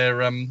while they're.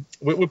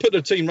 We'll put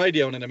the team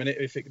radio on in a minute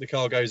if the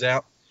car goes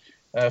out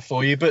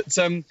for you. But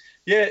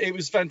yeah, it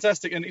was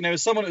fantastic. And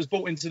as someone that was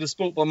brought into the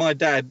sport by my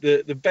dad,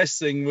 the best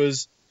thing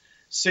was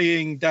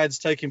seeing dads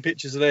taking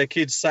pictures of their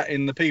kids sat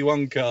in the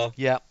P1 car,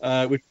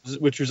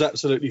 which was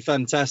absolutely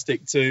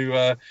fantastic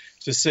to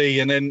see.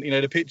 And then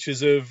the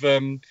pictures of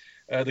the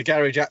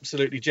garage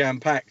absolutely jam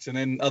packed, and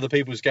then other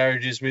people's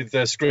garages with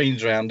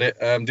screens around it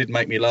did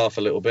make me laugh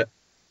a little bit.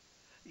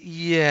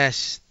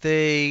 Yes,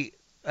 the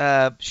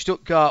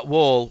Stuttgart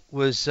wall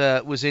was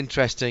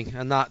interesting,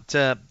 and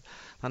that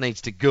needs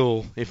to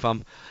go if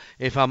I'm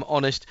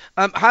honest.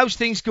 How's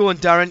things going,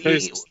 Darren?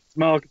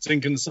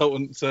 Marketing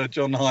consultant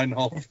John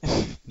Heinhoff.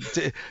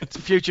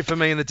 Future for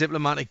me in the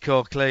diplomatic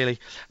corps, clearly.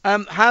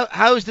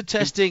 How's the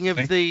testing of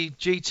the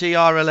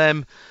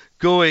GT-RLM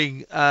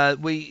going?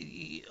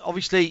 We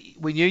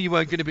knew you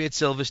weren't going to be at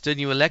Silverstone.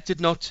 You elected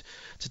not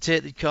to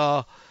take the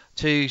car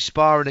to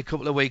Spa in a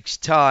couple of weeks'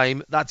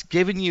 time. That's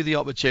given you the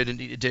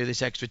opportunity to do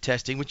this extra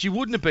testing, which you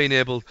wouldn't have been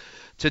able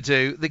to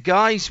do. The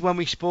guys, when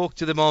we spoke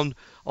to them on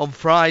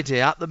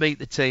Friday at the Meet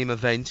the Team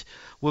event,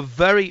 were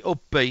very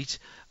upbeat.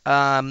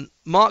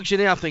 Mark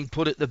Genet, I think,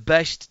 put it the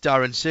best,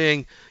 Darren,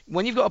 saying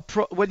when you've got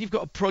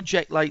a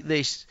project like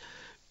this,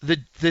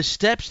 the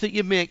steps that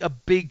you make are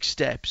big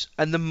steps,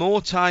 and the more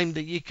time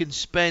that you can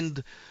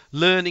spend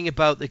learning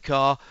about the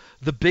car,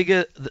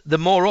 the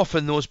more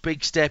often those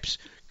big steps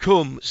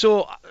come.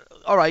 So,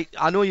 all right,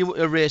 I know you're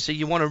a racer,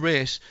 you want to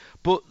race,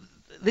 but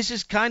this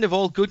is kind of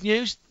all good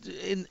news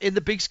in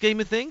the big scheme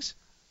of things.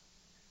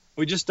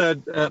 We just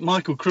had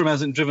Michael Krum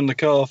hasn't driven the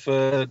car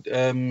for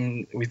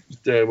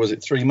was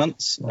it 3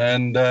 months,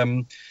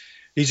 and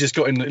he's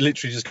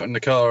literally just got in the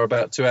car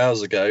about 2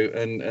 hours ago,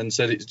 and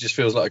said it just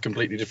feels like a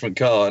completely different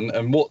car.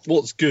 And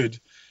what's good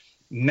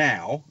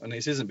now, and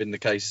this hasn't been the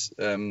case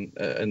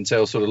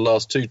until sort of the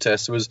last two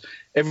tests, was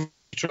every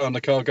try on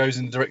the car goes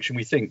in the direction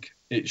we think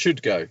it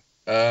should go.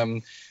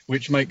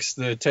 Which makes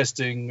the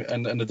testing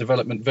and the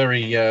development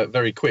very,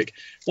 very quick.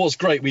 What's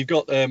great, we've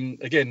got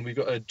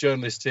a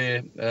journalist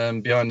here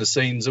behind the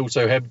scenes,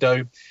 also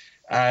Hebdo,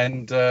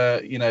 and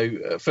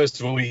first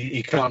of all,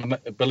 he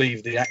can't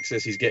believe the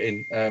access he's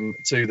getting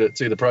to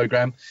the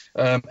program,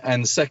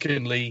 and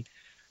secondly,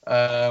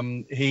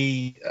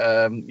 he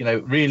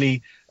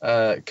really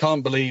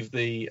can't believe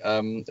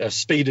the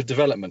speed of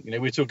development.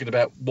 We're talking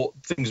about what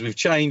things we've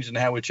changed and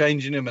how we're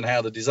changing them, and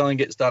how the design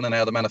gets done and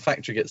how the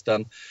manufacture gets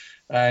done.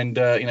 And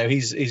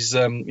he's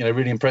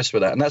really impressed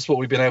with that, and that's what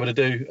we've been able to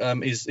do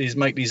is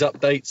make these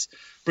updates,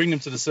 bring them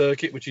to the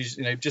circuit, which is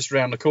just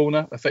around the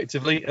corner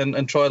effectively,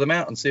 and try them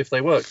out and see if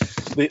they work.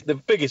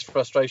 The biggest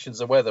frustration is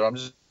the weather. I'm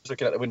just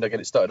looking out the window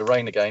again. It started to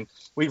rain again.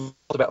 We've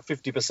got about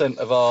 50%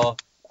 of our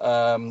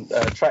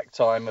track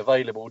time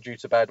available due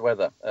to bad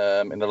weather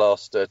in the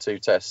last two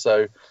tests.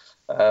 So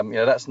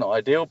that's not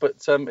ideal, but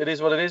it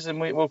is what it is,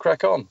 and we'll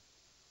crack on.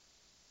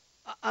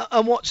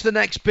 And what's the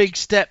next big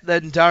step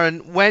then,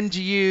 Darren? When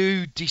do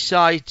you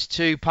decide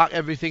to pack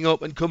everything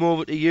up and come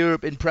over to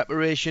Europe in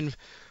preparation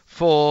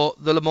for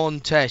the Le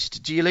Mans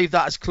test? Do you leave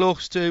that as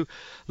close to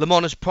Le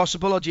Mans as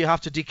possible, or do you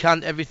have to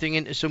decant everything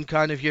into some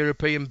kind of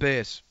European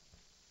base?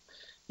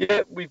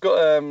 Yeah, we've got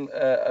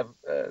a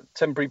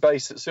temporary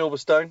base at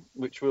Silverstone,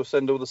 which we'll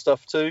send all the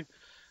stuff to.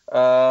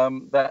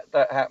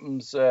 That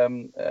happens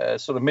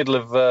sort of middle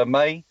of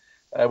May.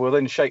 We'll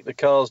then shake the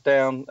cars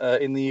down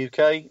in the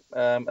UK,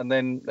 and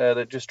then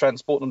they just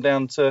transport them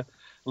down to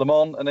Le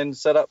Mans and then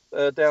set up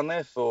down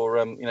there for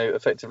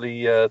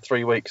effectively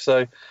 3 weeks.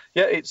 So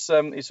yeah, it's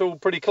all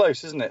pretty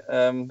close, isn't it?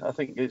 I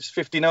think it's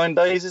 59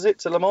 days, is it,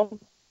 to Le Mans?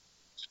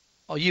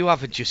 Oh, you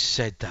haven't just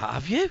said that,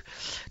 have you?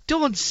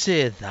 Don't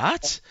say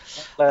that.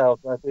 Loud,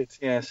 I did,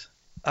 yes.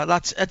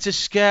 That's as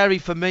scary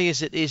for me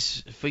as it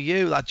is for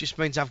you. That just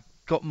means I've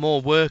got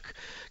more work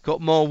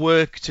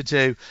to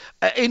do.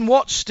 In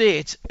what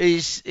state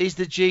is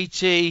the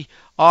GT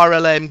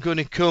RLM going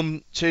to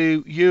come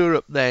to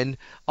Europe then?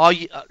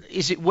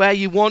 Is it where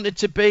you want it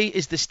to be?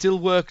 Is there still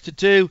work to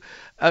do?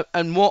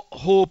 And what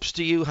hopes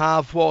do you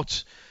have?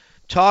 What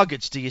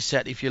targets do you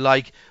set, if you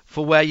like,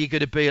 for where you're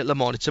going to be at Le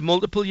Mans? It's a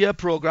multiple year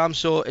program,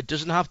 so it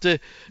doesn't have to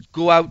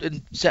go out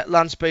and set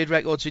land speed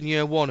records in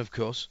year one, of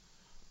course.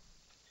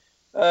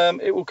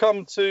 It will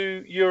come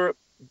to Europe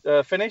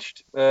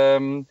finished.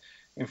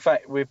 in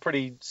fact, we're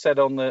pretty set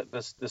on the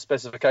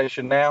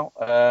specification now.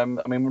 I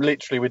mean,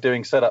 literally, we're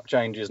doing setup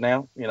changes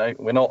now.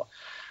 We're not,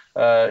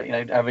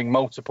 having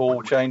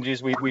multiple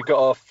changes. We've got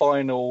our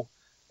final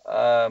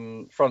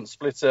front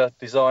splitter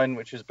design,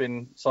 which has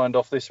been signed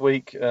off this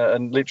week,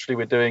 and literally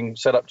we're doing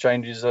setup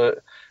changes.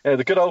 The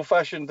good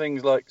old-fashioned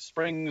things like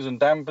springs and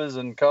dampers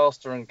and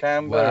caster and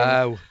camber,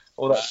 and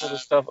all that sort of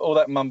stuff, all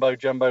that mumbo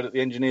jumbo that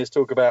the engineers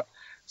talk about.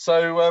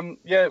 So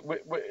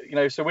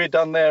so we're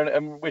done there,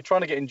 and we're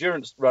trying to get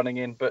endurance running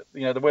in, but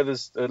the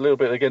weather's a little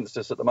bit against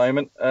us at the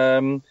moment.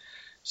 We'll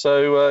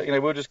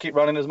just keep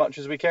running as much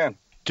as we can.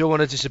 Don't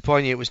want to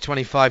disappoint you. It was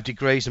 25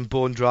 degrees and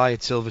bone dry at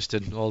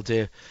Silverstone all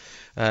day.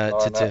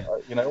 All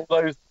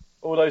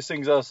those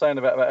things I was saying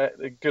about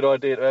a good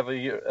idea to have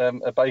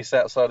a base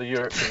outside of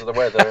Europe because of the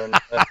weather, and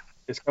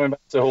it's coming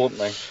back to haunt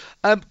me.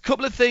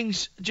 Couple of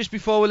things just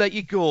before we let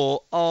you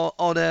go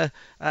on a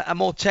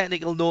more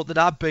technical note that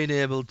I've been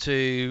able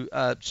to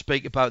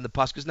speak about in the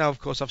past, because now of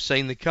course I've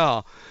seen the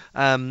car,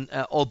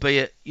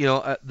 albeit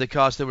the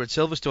cars that were at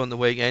Silverstone the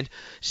weekend.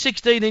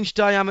 16-inch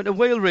diameter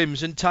wheel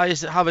rims and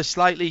tyres that have a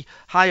slightly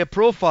higher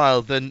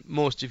profile than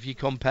most of your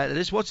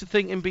competitors. What's the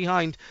thinking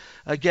behind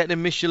getting a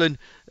Michelin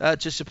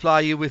to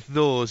supply you with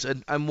those,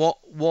 and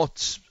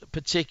what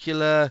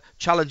particular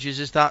challenges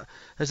has that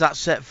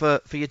set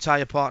for your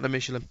tyre partner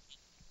Michelin?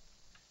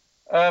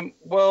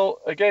 Well,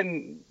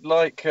 again,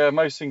 like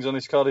most things on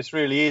this car, this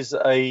really is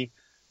a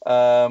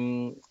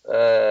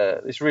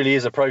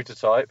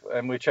prototype,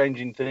 and we're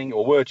changing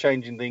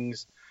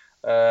things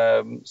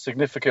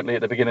significantly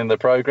at the beginning of the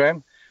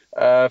program.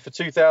 For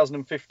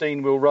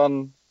 2015, we'll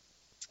run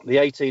the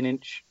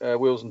 18-inch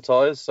wheels and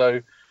tyres,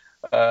 so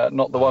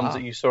not the ones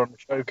that you saw on the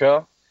show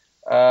car.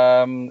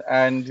 And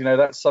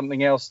that's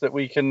something else that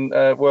we can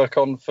work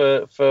on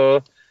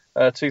for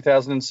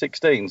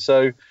 2016.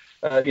 So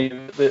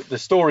the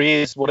story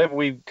is, whatever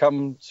we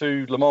come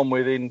to Le Mans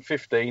with in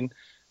 15,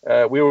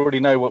 we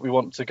already know what we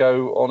want to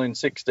go on in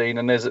 16,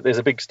 and there's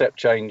a big step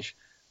change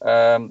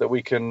that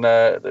we can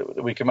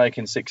make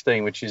in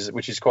 16, which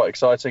is quite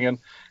exciting.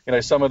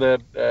 And some of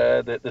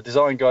the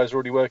design guys are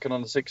already working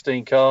on the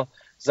 16 car.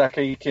 Zach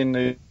Eakin,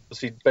 who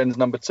obviously Ben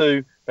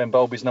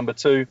Bulby's number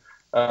 2,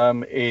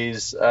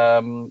 is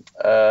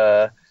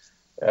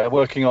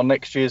working on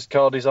next year's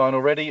car design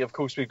already. Of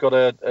course, we've got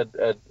a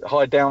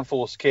high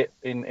downforce kit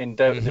in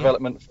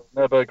development from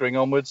Nürburgring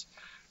onwards,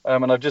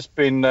 and I've just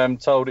been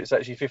told it's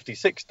actually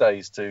 56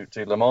 days to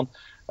Le Mans.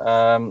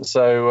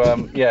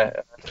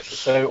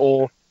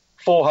 Or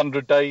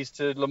 400 days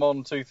to Le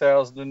Mans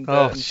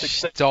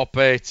 2016. Stop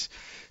it!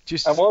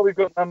 And while we've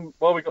got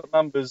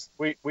numbers,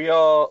 we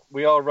are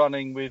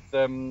running with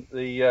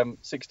the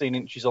 16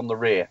 inches on the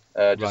rear,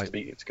 so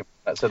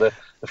the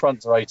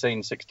fronts are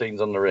 18,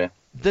 16's on the rear.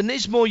 The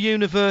Nismo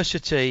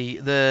University,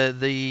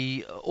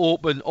 the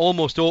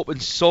almost open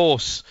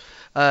source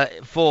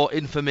for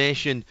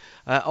information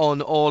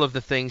on all of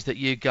the things that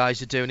you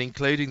guys are doing,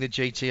 including the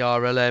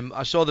GTR LM.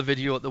 I saw the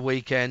video at the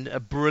weekend, a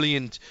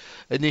brilliant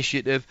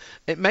initiative.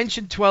 It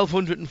mentioned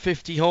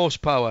 1250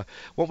 horsepower.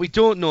 What we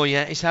don't know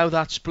yet is how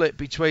that's split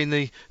between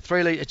the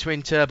 3-litre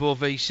twin-turbo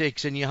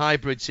V6 and your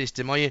hybrid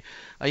system. Are you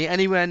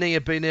anywhere near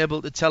being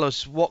able to tell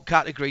us what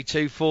category,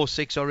 2, 4,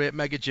 6 or 8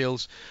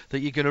 megajoules that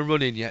you're going to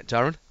run in yet,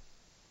 Darren?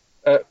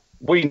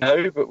 We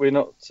know, but we're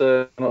not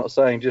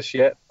saying just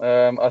yet.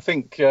 I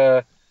think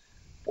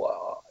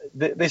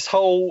this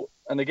whole,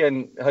 and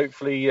again,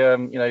 hopefully,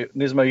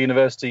 Nismo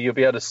University, you'll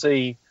be able to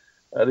see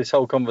this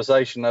whole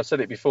conversation. I've said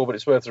it before, but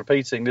it's worth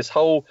repeating. This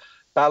whole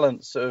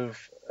balance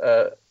of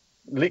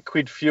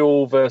liquid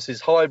fuel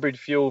versus hybrid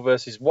fuel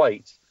versus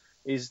weight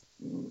is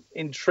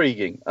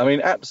intriguing. I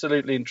mean,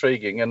 absolutely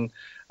intriguing. And,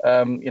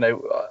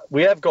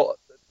 we have got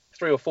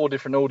 3 or 4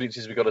 different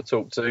audiences we've got to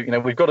talk to.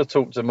 We've got to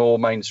talk to more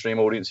mainstream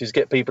audiences,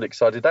 get people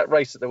excited. That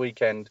race at the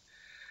weekend,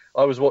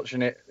 I was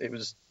watching it. It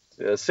was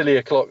silly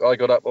o'clock. I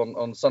got up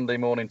on Sunday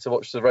morning to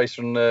watch the race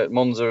from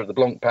Monza at the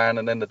Blancpain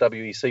and then the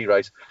WEC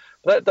race.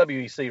 But that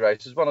WEC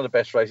race was one of the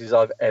best races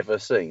I've ever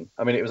seen.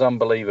 I mean, it was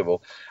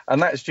unbelievable.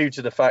 And that's due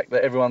to the fact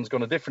that everyone's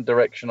gone a different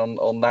direction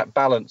on that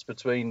balance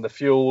between the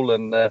fuel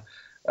and the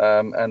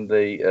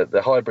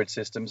hybrid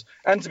systems.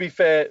 And to be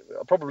fair,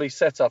 probably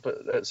set up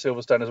at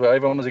Silverstone as well.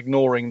 Everyone was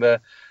ignoring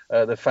the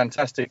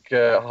fantastic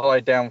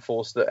high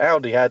downforce that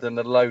Audi had and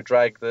the low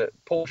drag that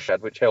Porsche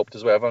had, which helped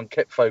as well. Everyone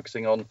kept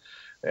focusing on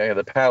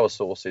the power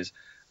sources.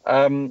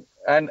 And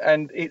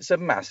it's a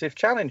massive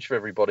challenge for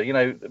everybody.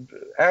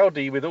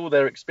 Audi, with all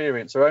their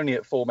experience, are only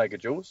at 4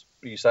 megajoules,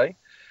 you say.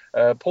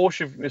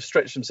 Porsche have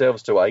stretched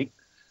themselves to 8.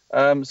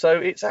 So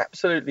it's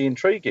absolutely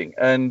intriguing.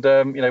 And,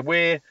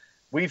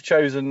 we've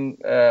chosen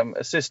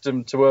a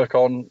system to work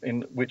on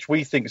in which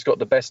we think has got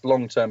the best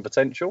long-term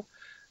potential.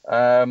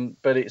 But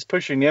it's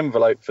pushing the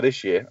envelope for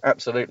this year.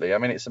 Absolutely. I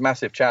mean, it's a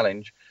massive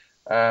challenge.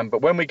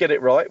 But when we get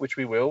it right, which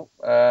we will,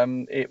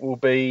 it will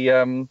be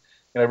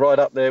right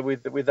up there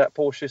with that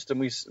Porsche system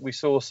we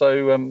saw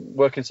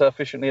working so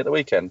efficiently at the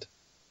weekend.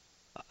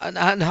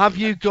 And have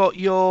you got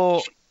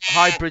your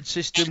hybrid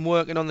system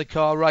working on the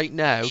car right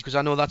now? Because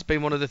I know that's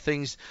been one of the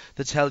things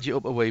that's held you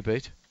up a wee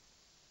bit.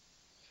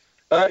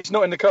 It's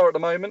not in the car at the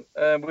moment.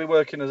 We're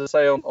working, as I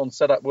say, on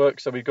setup work,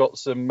 so we've got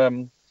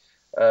some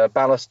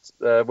ballast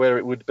where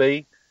it would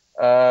be.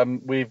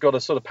 We've got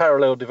a sort of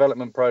parallel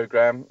development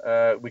program.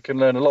 We can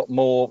learn a lot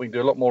more. We can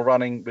do a lot more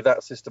running with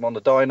that system on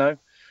the dyno.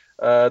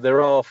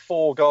 There are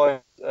 4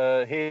 guys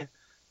here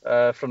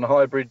from the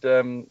hybrid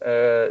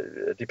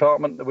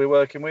department that we're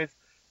working with,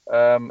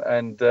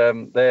 and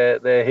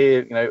they're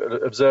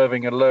here,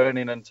 observing and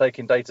learning and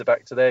taking data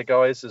back to their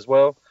guys as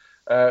well.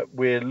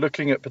 We're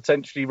looking at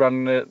potentially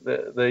running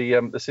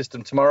the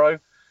system tomorrow,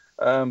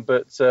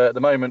 but at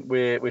the moment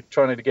we're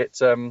trying to get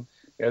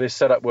this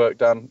setup work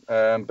done.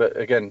 But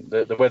again,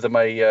 the weather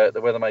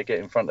may get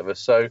in front of us.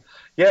 So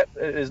yeah,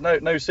 there's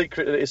no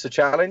secret that it's a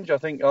challenge. I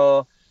think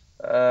a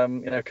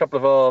couple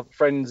of our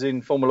friends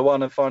in Formula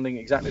One are finding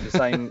exactly the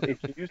same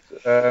issues.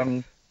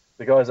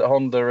 The guys at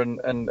Honda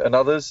and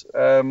others.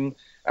 And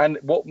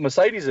what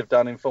Mercedes have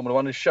done in Formula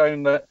One has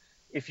shown that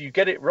if you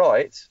get it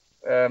right,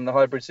 the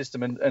hybrid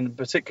system and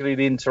particularly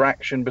the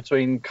interaction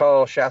between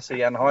car,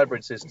 chassis and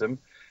hybrid system,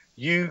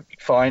 you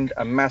find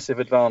a massive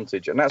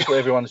advantage. And that's what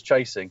everyone's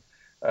chasing.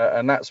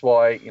 And that's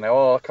why,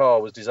 our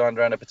car was designed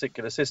around a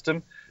particular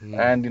system,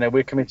 and,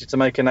 we're committed to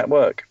making that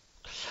work.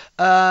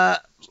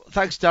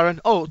 Thanks, Darren.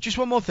 Oh, just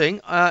one more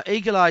thing.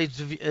 Eagle-eyed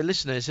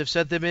listeners have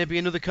said there may be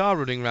another car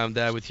running around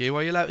there with you.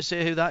 Are you allowed to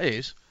say who that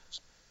is?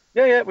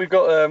 Yeah. We've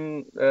got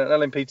an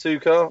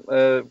LMP2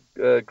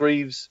 car,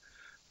 Greaves.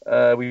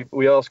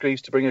 We asked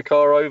Greaves to bring a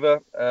car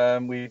over.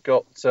 We've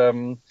got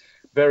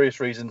various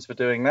reasons for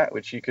doing that,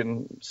 which you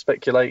can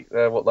speculate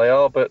what they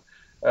are. But,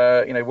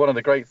 one of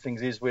the great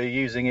things is we're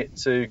using it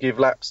to give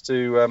laps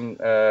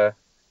to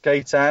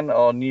Gaetan,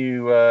 our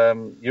new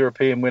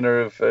European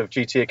winner of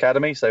GT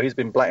Academy. So he's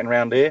been blatting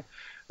around here.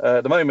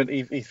 At the moment,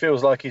 he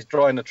feels like he's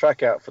drying the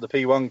track out for the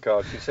P1 car.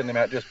 We send him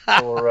out just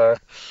before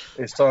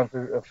it's time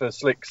for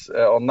slicks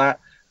on that.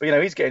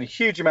 But, he's getting a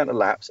huge amount of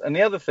laps. And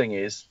the other thing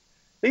is,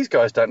 these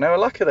guys don't know how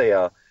lucky they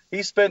are.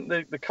 He spent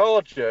the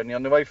car journey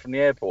on the way from the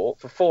airport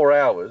for 4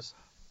 hours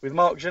with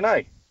Marc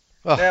Genet.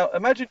 Oh. Now,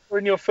 imagine you're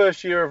in your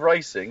first year of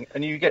racing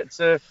and you get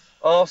to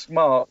ask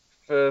Marc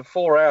for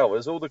 4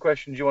 hours all the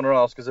questions you want to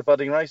ask as a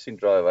budding racing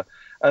driver.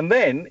 And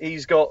then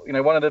he's got,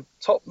 one of the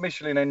top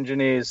Michelin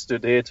engineers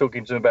stood here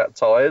talking to him about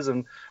tyres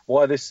and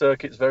why this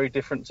circuit's very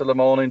different to Le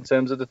Mans in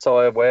terms of the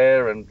tyre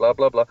wear and blah,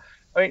 blah, blah.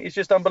 I mean, it's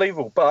just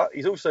unbelievable. But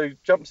he's also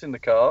jumps in the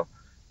car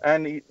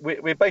and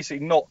we're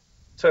basically not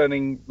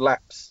turning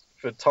laps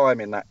for time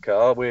in that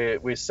car.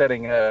 We're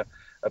setting a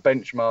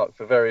benchmark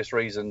for various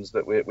reasons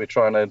that we're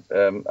trying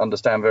to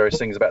understand various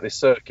things about this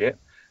circuit.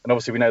 And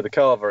obviously we know the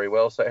car very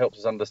well, so it helps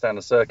us understand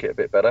the circuit a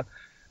bit better.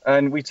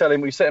 And we set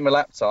him a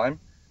lap time,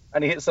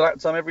 and he hits the lap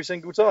time every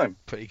single time.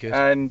 Pretty good.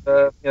 And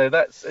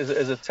that's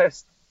as a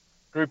test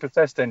group of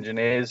test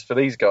engineers for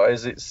these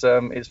guys, it's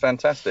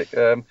fantastic.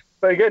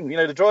 But again,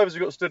 the drivers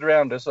we've got stood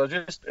around us. So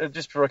just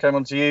before I came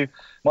on to you,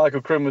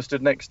 Michael Krum was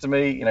stood next to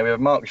me. We have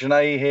Marc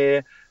Genet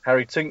here,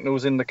 Harry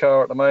Tinknell's in the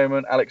car at the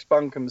moment, Alex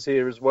Bunkum's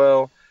here as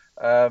well.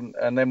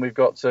 And then we've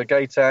got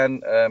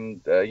Gaetan,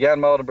 Jan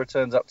Mardenborough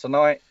turns up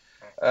tonight.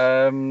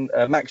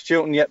 Max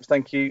Chilton, yep,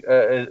 thank you,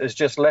 has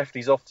just left.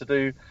 He's off to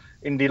do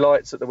Indy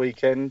Lights at the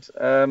weekend.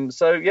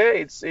 So yeah,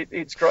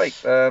 it's great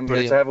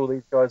to have all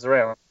these guys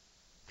around.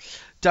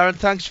 Darren,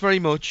 thanks very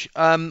much.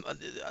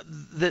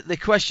 The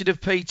question of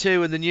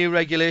P2 and the new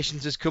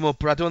regulations has come up,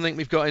 but I don't think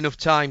we've got enough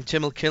time.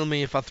 Tim will kill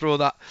me if I throw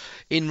that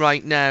in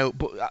right now.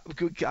 But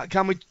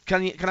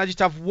can I just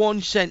have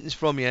one sentence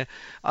from you?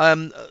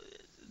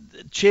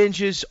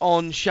 Changes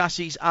on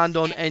chassis and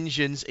on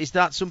engines, is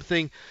that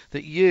something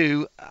that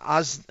you,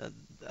 as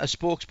a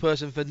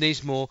spokesperson for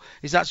Nismo,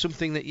 is that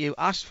something that you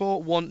asked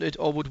for, wanted,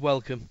 or would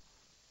welcome?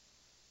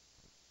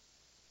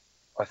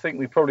 I think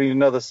we probably need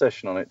another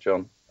session on it,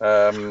 John.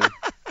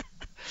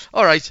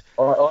 All right.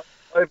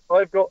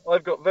 I've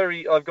got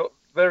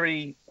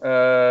very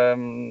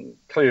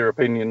clear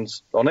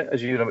opinions on it,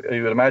 as you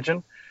would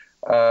imagine,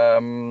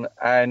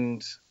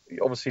 and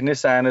obviously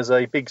Nissan is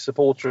a big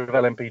supporter of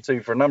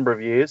LMP2 for a number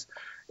of years.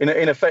 In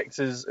effect,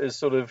 has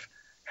sort of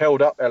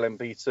held up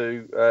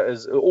LMP2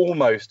 as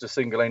almost a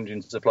single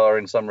engine supplier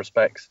in some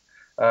respects.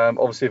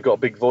 Obviously, they've got a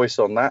big voice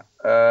on that.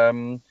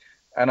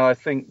 And I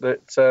think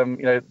that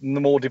the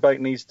more debate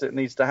needs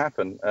to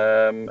happen. All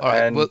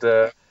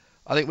right,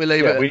 I think we'll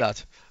leave it at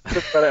that.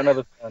 Talk about it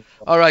another time.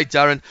 All right,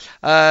 Darren.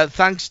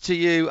 Thanks to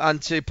you and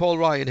to Paul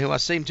Ryan, who I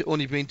seem to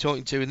only been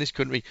talking to in this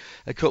country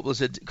a couple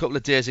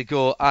of days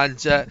ago. And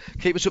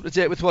keep us up to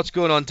date with what's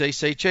going on,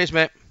 DC. Cheers,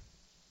 mate.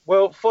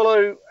 Well,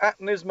 follow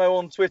 @Nismo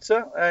on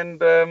Twitter,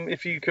 and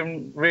if you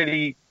can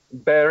really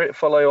bear it,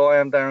 follow I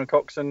am Darren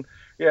Cox. And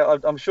yeah,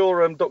 I'm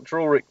sure Dr.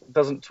 Ulrich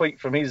doesn't tweet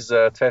from his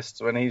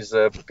tests when he's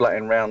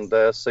blatting round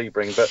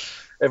Sebring, but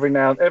every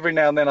now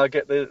and then I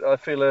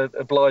feel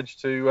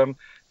obliged to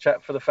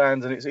chat for the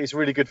fans, and it's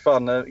really good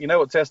fun. You know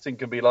what testing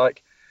can be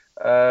like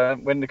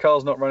when the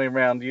car's not running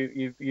around.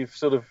 You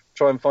sort of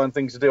try and find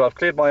things to do. I've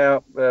cleared my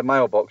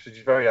mailbox, which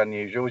is very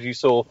unusual, as you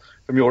saw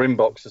from your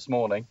inbox this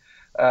morning.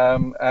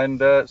 So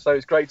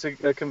it's great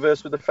to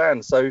converse with the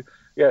fans. So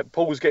yeah,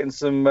 Paul's getting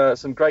some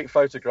great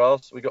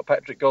photographs. We've got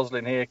Patrick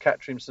Goslin here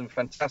capturing some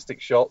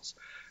fantastic shots.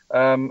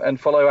 And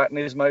follow at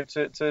Nismo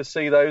to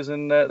see those,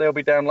 and they'll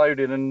be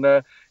downloading. And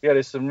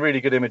there's some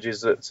really good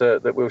images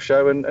that we'll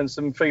show, and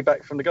some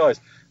feedback from the guys.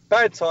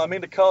 Bad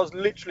timing, the car's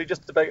literally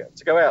just about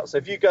to go out. So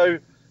if you go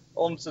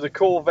onto the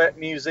Corvette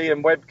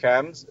Museum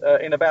webcams,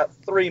 in about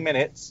 3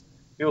 minutes,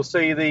 you'll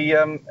see the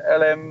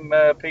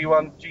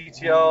LMP1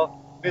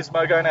 GTR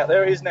Nismo going out.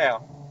 There it is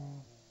now.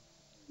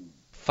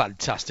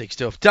 Fantastic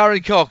stuff.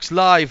 Darren Cox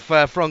live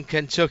from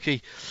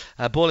Kentucky,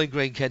 Bowling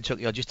Green,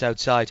 Kentucky, or just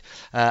outside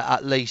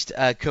at least,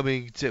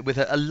 coming with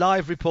a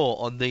live report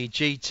on the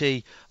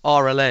GT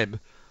RLM.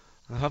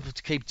 I have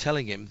to keep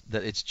telling him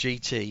that it's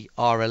GT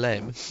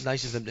RLM.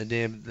 Nice of them to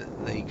name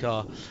the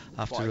car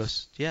after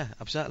us. Yeah,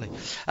 absolutely.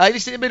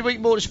 This is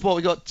Midweek Motorsport.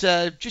 We've got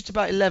just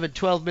about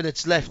 12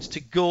 minutes left to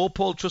go.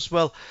 Paul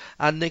Truswell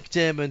and Nick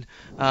Damon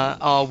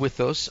are with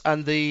us.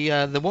 And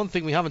the one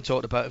thing we haven't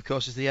talked about, of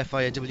course, is the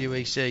FIA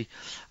WEC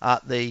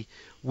at the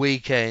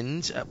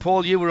weekend.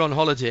 Paul, you were on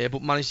holiday,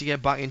 but managed to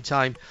get back in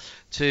time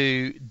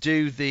to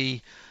do the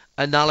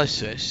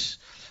analysis.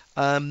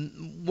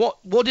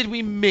 What did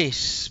we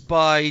miss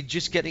by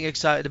just getting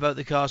excited about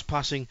the cars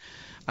passing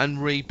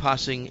and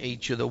repassing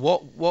each other?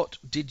 What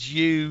did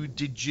you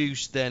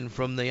deduce then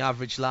from the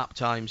average lap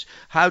times?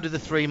 How do the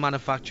three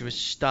manufacturers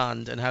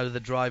stand, and how do the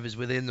drivers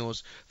within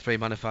those three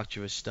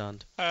manufacturers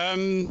stand?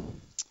 I've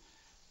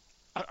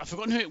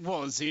forgotten who it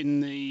was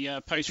in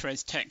the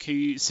post-race tech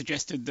who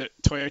suggested that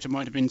Toyota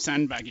might have been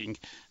sandbagging.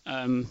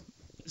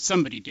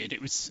 Somebody did.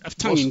 It was a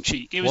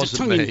tongue-in-cheek. It was a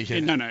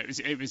tongue-in-cheek. No,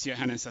 it was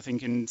Johannes, I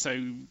think. And so,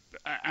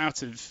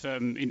 out of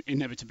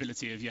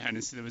inevitability of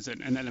Johannes, there was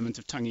an element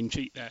of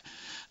tongue-in-cheek there.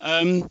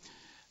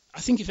 I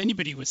think if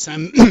anybody was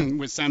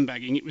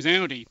sandbagging, it was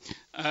Audi.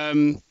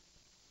 And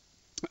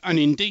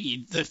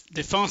indeed,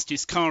 the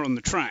fastest car on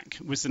the track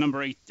was the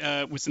number 8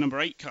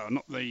 car,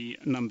 not the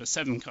number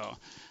 7 car.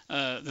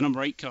 The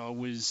number 8 car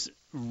was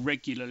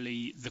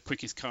regularly the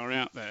quickest car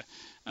out there.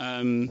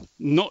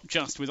 Not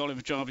just with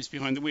Oliver Jarvis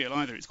behind the wheel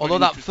either. Although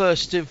that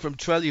first stint from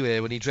Treluer,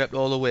 when he dropped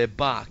all the way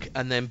back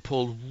and then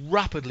pulled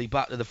rapidly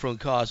back to the front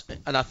cars,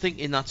 and I think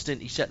in that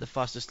stint he set the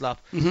fastest lap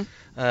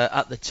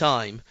at the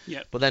time.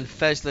 Yep. But then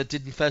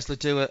didn't Fessler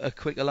do a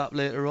quicker lap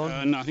later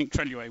on? No, I think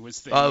Treluer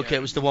was the.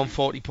 It was the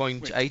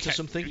 140.8 or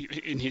something.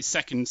 In his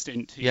second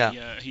stint, he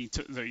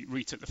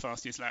retook the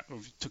fastest lap, or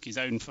took his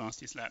own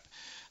fastest lap.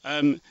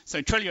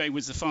 So Treluer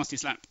was the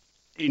fastest lap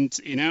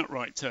in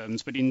outright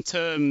terms, but in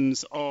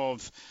terms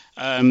of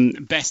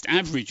best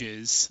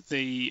averages,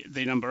 the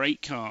number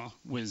 8 car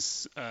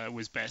was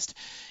best.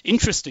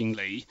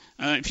 Interestingly,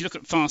 if you look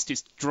at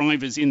fastest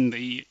drivers in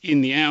the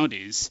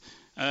Audis,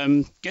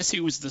 guess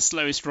who was the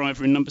slowest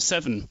driver in number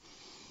 7?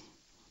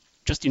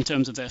 Just in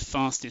terms of their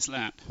fastest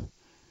lap.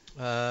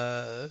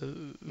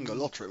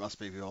 Lotterer must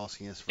be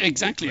asking us.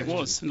 Exactly, it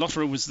was.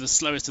 Lotterer was the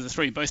slowest of the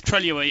three. Both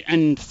Treluer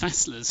and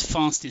Fessler's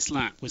fastest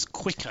lap was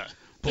quicker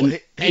than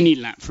any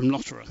lap from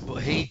Lotterer.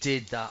 But he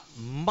did that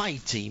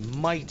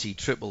mighty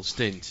triple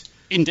stint.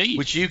 Indeed.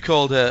 Which you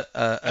called a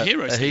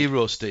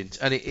hero stint.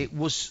 And it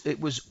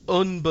was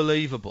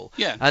unbelievable.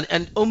 Yeah.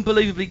 And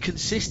unbelievably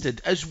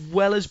consistent, as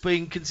well as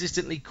being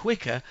consistently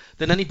quicker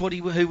than anybody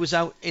who was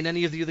out in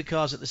any of the other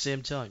cars at the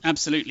same time.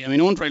 Absolutely. I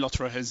mean, Andre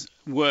Lotterer has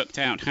worked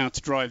out how to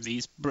drive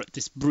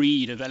this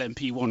breed of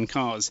LMP1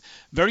 cars.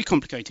 Very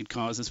complicated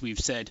cars, as we've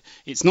said.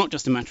 It's not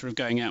just a matter of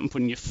going out and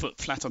putting your foot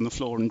flat on the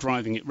floor and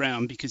driving it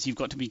round, because you've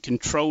got to be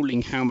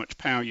controlling how much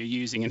power you're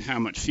using and how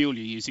much fuel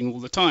you're using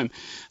all the time.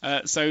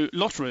 So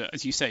Lotterer,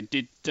 as you said,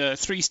 did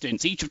 3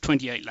 stints, each of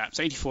 28 laps,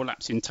 84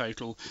 laps in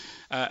total.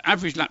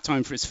 Average lap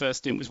time for his first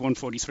stint was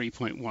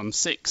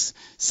 1:43.16.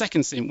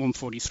 Second stint,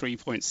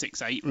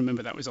 1:43.68.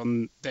 Remember, that was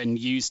on then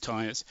used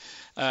tyres.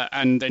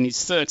 And then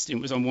his third stint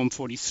was on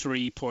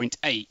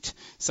 1:43.8.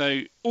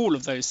 So all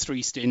of those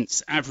 3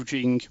 stints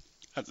averaging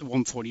at the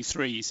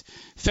 1:43s.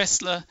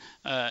 Fessler,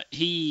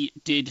 he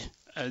did,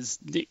 as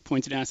Nick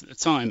pointed out at the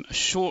time, a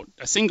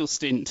single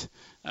stint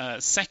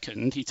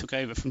second. He took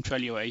over from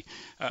Treluer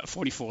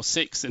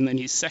 44.6, and then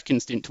his second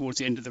stint towards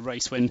the end of the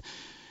race, when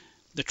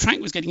the track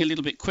was getting a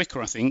little bit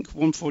quicker, I think,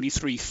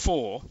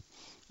 1:43.4,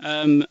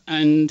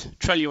 and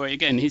Treluer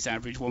again, his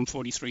average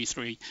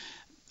 1:43.3.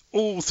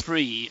 All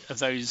 3 of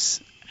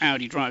those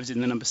Audi drivers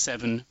in the number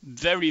 7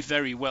 very,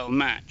 very well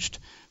matched,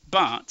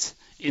 but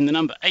in the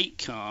number 8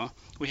 car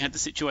we had the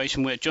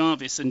situation where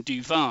Jarvis and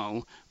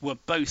Duval were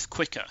both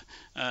quicker,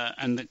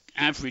 and the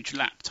average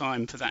lap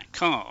time for that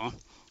car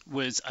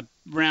was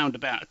around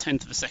about a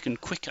tenth of a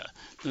second quicker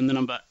than the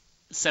number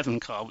 7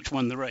 car, which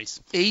won the race.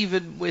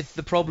 Even with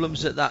the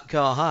problems that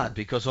car had,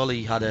 because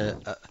Ollie had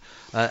a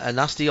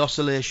nasty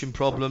oscillation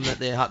problem that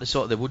they had to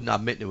sort. They wouldn't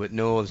admit to it.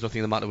 No, there's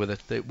nothing the matter with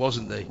it.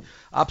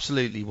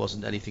 Absolutely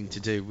wasn't anything to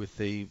do with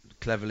the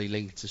cleverly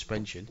linked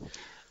suspension.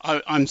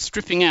 I'm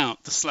stripping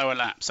out the slower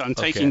laps. So I'm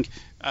taking,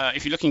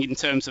 if you're looking in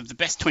terms of the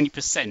best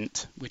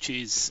 20%, which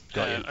is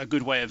a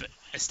good way of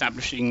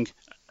establishing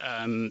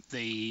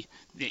the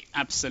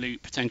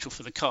absolute potential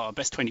for the car,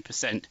 best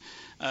 20%.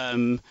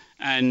 And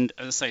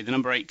as I say, the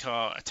number 8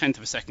 car a tenth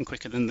of a second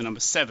quicker than the number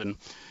 7.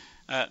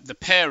 The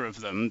pair of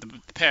them, the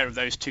pair of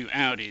those two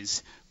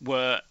Audis,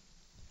 were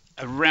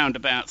around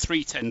about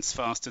 3/10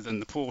 faster than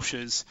the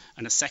Porsches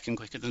and a second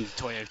quicker than the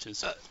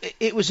Toyotas.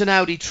 It was an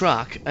Audi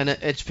track, and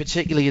it's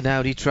particularly an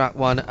Audi track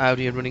one.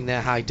 Audi are running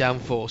their high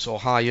downforce or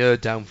higher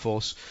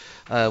downforce,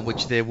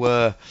 which they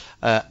were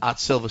at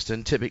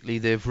Silverstone. Typically,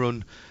 they've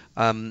run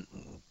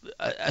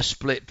a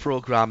split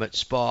program at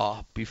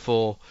Spa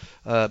before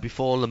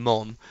Le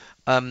Mans.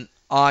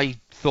 I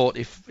thought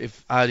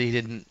if Audi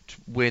didn't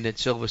win at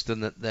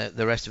Silverstone that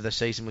the rest of the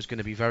season was going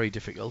to be very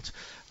difficult,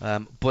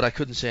 but I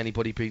couldn't see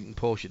anybody beating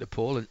Porsche to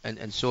pole,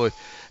 and so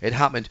it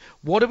happened.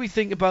 What do we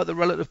think about the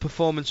relative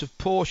performance of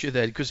Porsche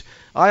then? Because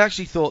I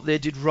actually thought they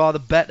did rather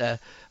better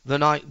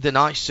than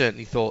I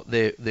certainly thought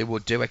they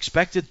would do.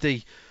 Expected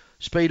the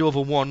speed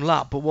over one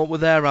lap, but what were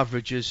their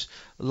averages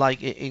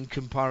like in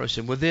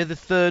comparison? Were they the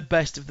third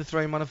best of the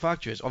three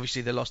manufacturers?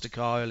 Obviously, they lost a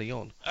car early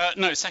on.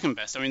 No, second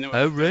best. I mean,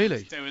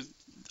 really? There was,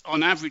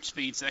 on average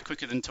speeds, they're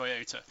quicker than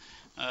Toyota.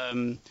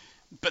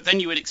 But then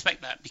you would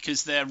expect that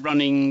because they're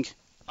running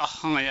a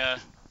higher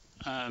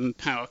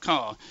power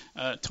car.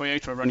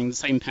 Toyota are running the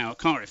same power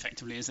car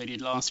effectively as they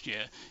did last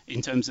year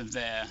in terms of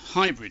their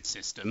hybrid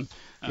system.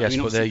 Yes,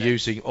 but they're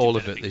using all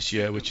of it this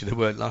year, which they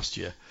weren't last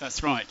year.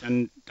 That's right,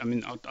 and I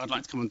mean I'd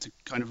like to come on to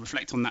kind of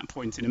reflect on that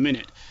point in a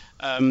minute.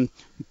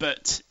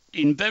 But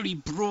in very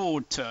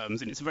broad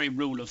terms, and it's a very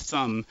rule of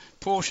thumb,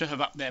 Porsche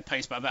have upped their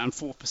pace by about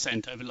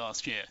 4% over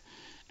last year.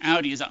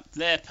 Audi has upped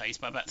their pace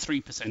by about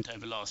 3%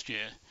 over last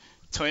year.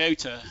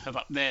 Toyota have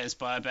upped theirs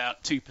by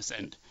about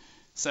 2%.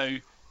 So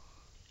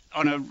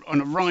on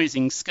a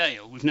rising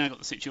scale, we've now got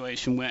the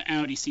situation where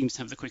Audi seems to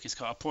have the quickest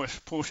car,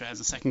 Porsche has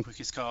the second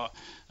quickest car,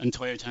 and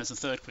Toyota has the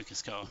third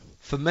quickest car.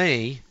 For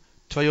me,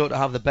 Toyota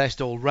have the best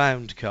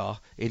all-round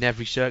car in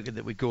every circuit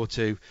that we go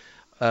to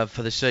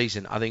for the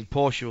season. I think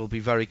Porsche will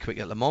be very quick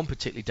at Le Mans,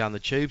 particularly down the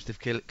tubes. They've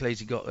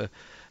clearly got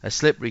a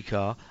slippery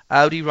car.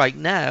 Audi right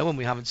now, and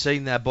we haven't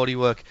seen their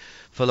bodywork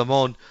for Le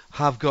Mans,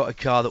 have got a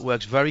car that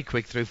works very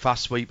quick through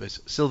fast sweepers.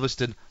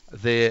 Silverstone,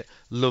 they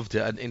loved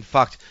it, and in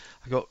fact,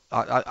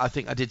 I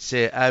think I did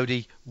say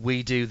Audi,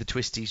 we do the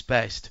twisties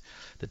best,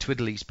 the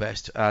twiddlies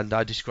best, and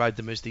I described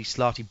them as the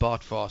Slarty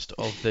Bartfast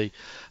of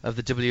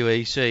the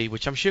WEC,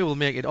 which I'm sure will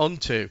make it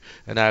onto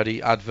an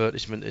Audi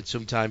advertisement at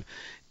some time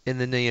in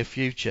the near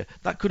future.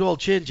 That could all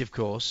change, of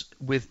course,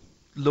 with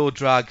low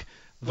drag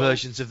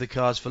versions of the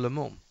cars for Le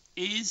Mans.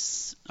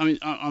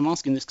 I'm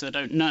asking this because I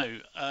don't know.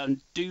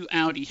 Do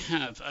Audi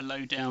have a low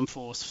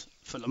downforce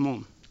for Le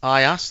Mans?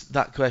 I asked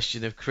that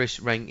question of Chris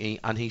Renke,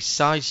 and he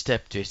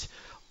sidestepped it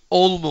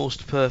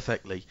almost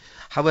perfectly.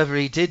 However,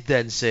 he did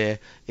then say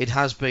it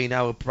has been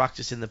our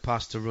practice in the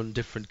past to run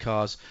different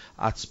cars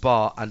at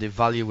Spa and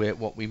evaluate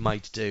what we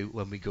might do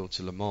when we go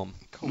to Le Mans.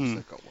 Of course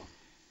they've got one.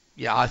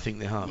 Yeah, I think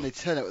they have. And they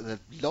turned out with a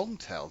long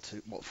tail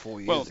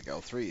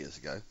 3 years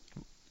ago.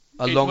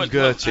 A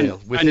longer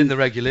tail within the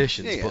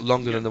regulations, but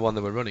longer than the one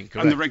they were running,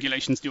 correct? And the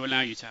regulations do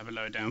allow you to have a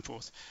lower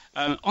downforce.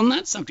 On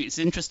that subject, it's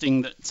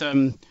interesting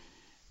that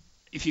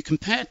if you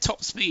compare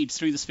top speeds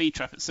through the speed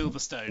trap at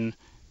Silverstone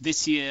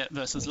this year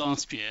versus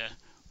last year,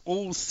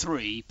 all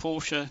three,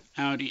 Porsche,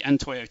 Audi and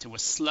Toyota, were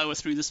slower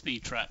through the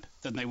speed trap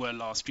than they were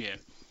last year.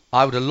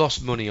 I would have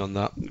lost money on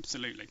that.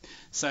 Absolutely.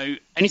 So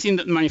anything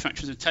that the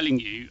manufacturers are telling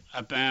you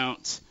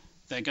about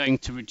they're going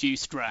to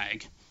reduce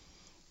drag,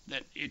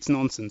 that it's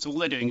nonsense. All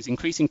they're doing is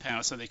increasing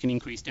power so they can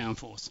increase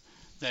downforce.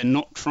 They're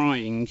not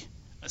trying,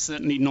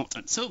 certainly not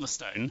at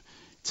Silverstone,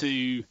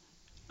 to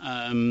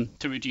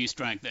reduce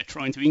drag. They're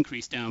trying to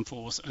increase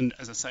downforce, and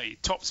as I say,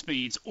 top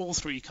speeds, all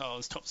three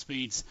cars, top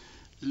speeds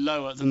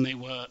lower than they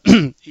were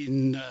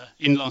in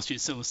last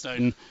year's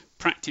Silverstone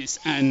practice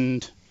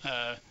and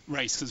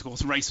race, because of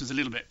course race was a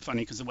little bit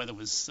funny because the weather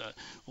was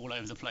all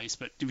over the place.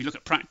 But if you look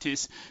at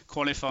practice,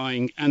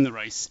 qualifying and the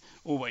race,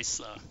 always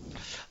slower.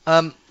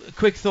 A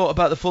quick thought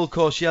about the full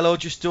course yellow,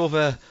 just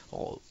under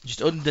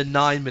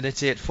 9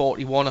 minutes,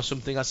 8:41 or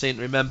something. I seem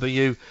to remember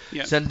you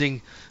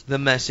sending the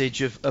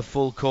message of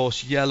full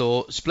course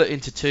yellow, split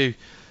into two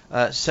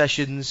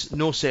sessions.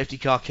 No safety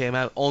car came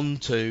out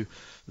onto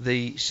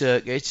the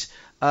circuit.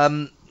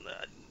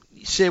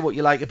 Say what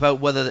you like about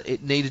whether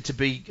it needed to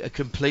be a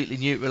completely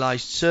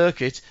neutralised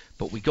circuit,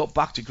 but we got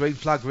back to green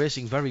flag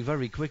racing very,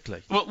 very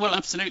quickly. Well,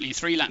 absolutely.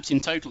 3 laps in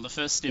total. The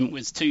first stint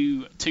was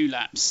two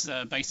laps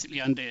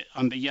basically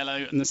under yellow,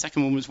 and the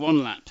second one was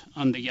 1 lap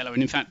under yellow.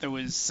 And in fact, there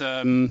was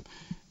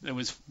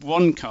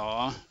one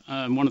car,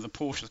 one of the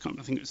Porsches,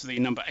 I think it was the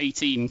number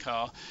 18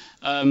 car,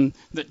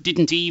 that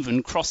didn't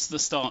even cross the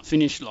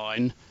start-finish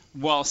line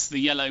whilst the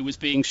yellow was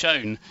being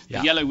shown.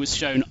 The yellow was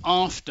shown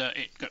after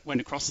it went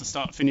across the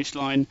start-finish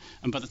line,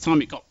 and by the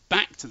time it got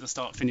back to the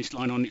start-finish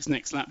line on its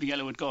next lap, the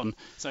yellow had gone.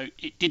 So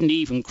it didn't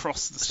even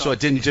cross the start. So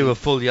it didn't do a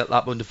full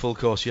lap under full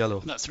course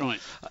yellow. That's right.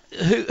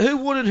 Who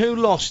won and who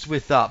lost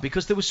with that?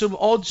 Because there was some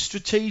odd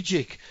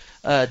strategic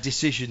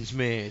decisions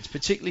made,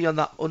 particularly on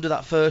that under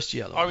that first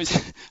yellow. I was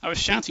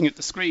shouting at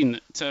the screen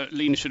that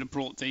Lena should have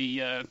brought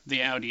the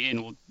Audi in,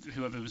 or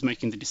whoever was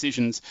making the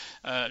decisions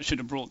should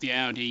have brought the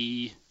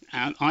Audi,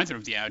 either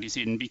of the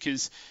Audis in,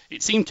 because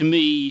it seemed to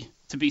me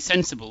to be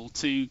sensible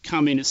to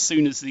come in as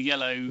soon as the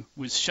yellow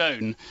was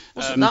shown.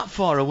 Wasn't that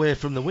far away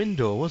from the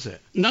window, was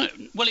it? No,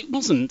 well, it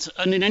wasn't.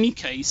 And in any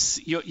case,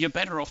 you're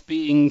better off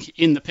being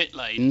in the pit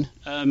lane.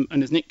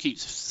 And as Nick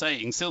keeps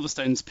saying,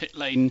 Silverstone's pit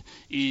lane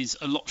is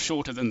a lot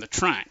shorter than the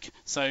track.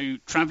 So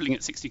travelling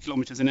at 60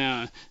 kilometres an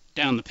hour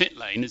down the pit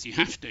lane, as you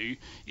have to,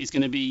 is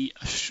going to be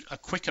a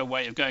quicker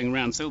way of going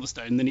around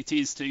Silverstone than it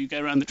is to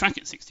go around the track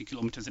at 60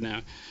 kilometres an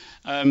hour.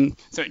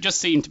 So it just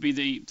seemed to be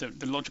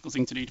the logical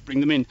thing to do to bring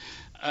them in.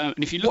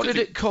 And if you look what did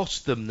it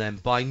cost them then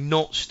by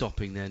not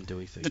stopping then, do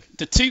we think?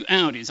 The two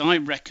Audis, I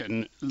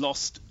reckon,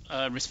 lost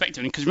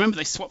respectively, because remember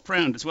they swapped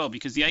round as well,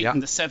 because the 8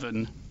 and the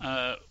 7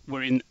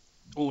 were in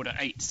order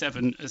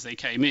 8-7 as they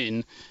came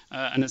in,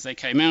 and as they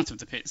came out of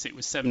the pits it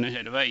was 7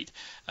 ahead of 8.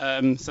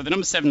 So the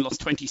number 7 lost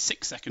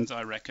 26 seconds,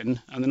 I reckon,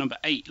 and the number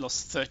 8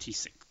 lost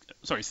 36.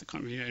 Sorry, I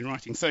can't read it in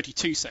writing.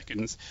 32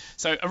 seconds.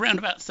 So around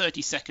about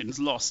 30 seconds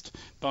lost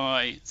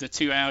by the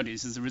two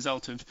Audis as a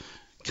result of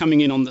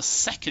coming in on the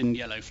second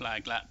yellow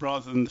flag lap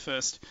rather than the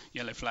first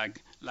yellow flag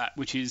lap,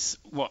 which is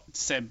what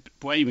Seb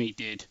Buemi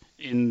did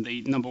in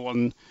the number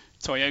 1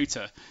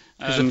 Toyota.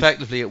 Because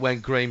effectively it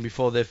went green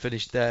before they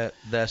finished their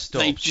stops.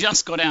 They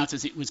just got out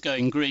as it was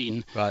going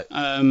green. Right.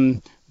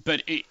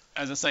 But it,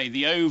 as I say,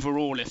 the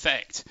overall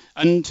effect,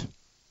 and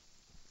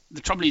the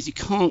trouble is you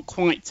can't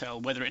quite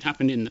tell whether it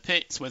happened in the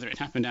pits, whether it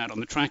happened out on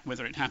the track,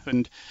 whether it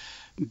happened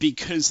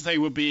because they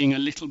were being a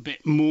little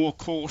bit more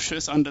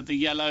cautious under the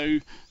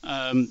yellow,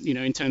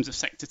 in terms of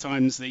sector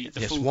times. The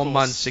full one course.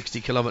 man's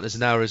 60 kilometres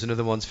an hour is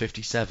another one's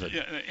 57.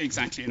 Yeah,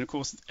 exactly, and of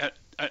course at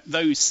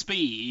those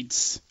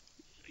speeds,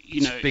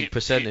 big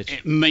percentage.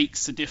 It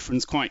makes a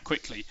difference quite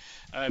quickly.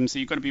 So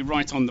you've got to be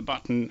right on the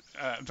button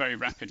very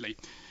rapidly.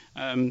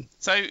 But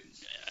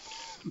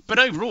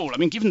overall, I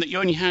mean, given that you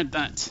only had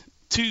that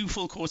 2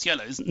 full course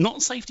yellows,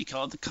 not safety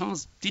car, the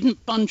cars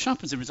didn't bunch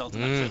up as a result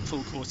of that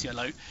full course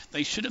yellow.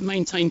 They should have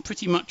maintained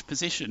pretty much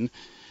position,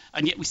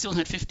 and yet we still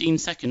had 15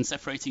 seconds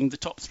separating the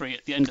top 3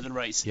 at the end of the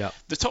race. Yep.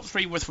 The top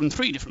 3 were from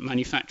 3 different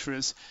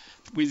manufacturers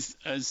with,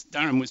 as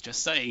Darren was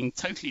just saying,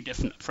 totally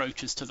different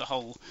approaches to the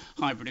whole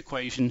hybrid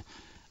equation.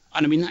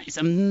 And I mean, that is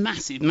a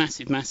massive,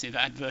 massive, massive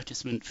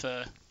advertisement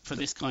for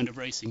this kind of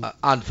racing.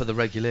 And for the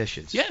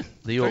regulations. Yeah.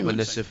 The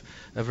openness of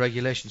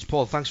regulations.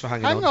 Paul, thanks for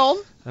hanging on.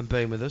 And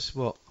being with us.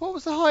 What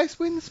was the highest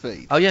wind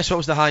speed? Oh, yes, what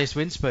was the highest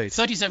wind speed?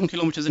 37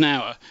 kilometres an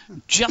hour,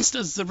 just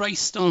as the race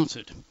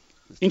started.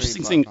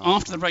 Interesting thing,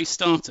 after the race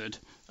started,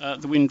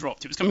 the wind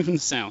dropped. It was coming from the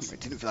south.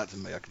 It didn't feel that to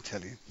me, I can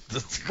tell you.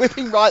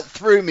 Whipping right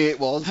through me it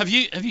was. Have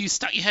you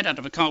stuck your head out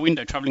of a car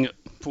window travelling at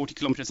 40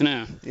 kilometres an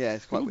hour? Yeah,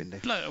 it's quite windy.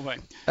 Blow it away.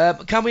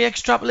 Can we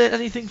extrapolate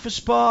anything for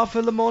Spa,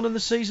 for Le Mans and the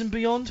season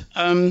beyond?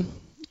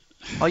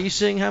 Are you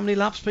seeing how many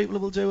laps people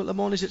will do at Le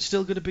Mans? Is it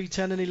still going to be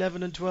 10 and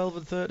 11 and 12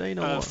 and 13?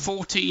 Or what?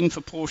 14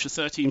 for Porsche,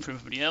 13 for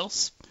everybody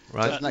else.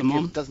 Right.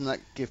 Doesn't that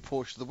give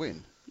Porsche the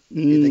win?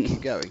 If they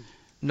keep going?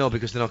 No,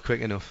 because they're not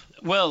quick enough.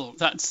 Well,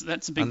 that's a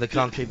big... And they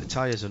can't keep the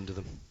tyres under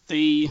them.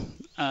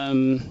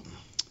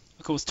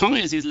 Of course,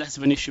 tyres is less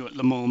of an issue at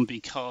Le Mans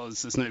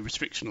because there's no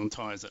restriction on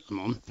tyres at Le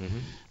Mans.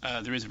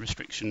 Mm-hmm. There is a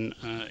restriction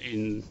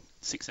in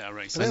 6-hour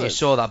races. And you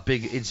saw that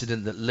big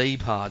incident that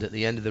Lieb had at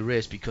the end of the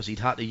race because he'd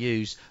had to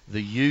use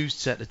the used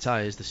set of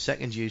tyres, the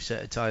second used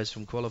set of tyres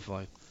from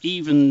qualifying.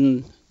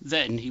 Even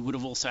then, he would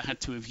have also had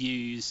to have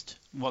used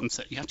one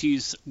set. You have to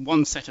use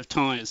one set of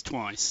tyres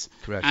twice.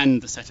 Correct.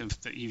 And the set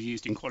that you've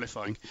used in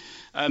qualifying.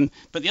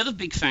 But the other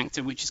big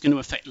factor which is going to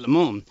affect Le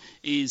Mans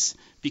is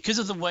because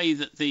of the way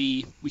that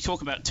we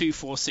talk about 2,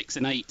 4, 6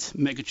 and 8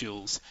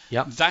 megajoules.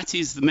 Yep. That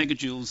is the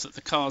megajoules that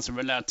the cars are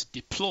allowed to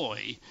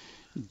deploy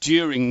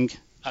during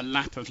a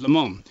lap of Le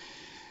Mans.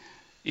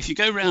 If you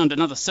go round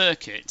another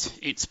circuit,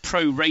 it's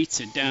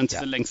prorated down to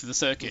the length of the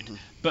circuit,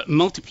 but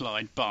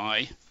multiplied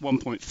by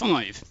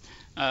 1.5,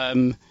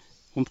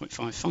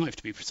 1.55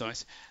 to be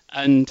precise.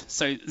 And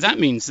so that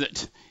means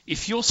that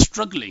if you're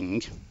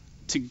struggling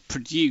to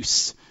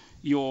produce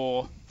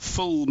your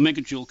full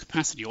megajoule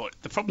capacity, or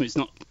the problem is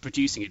not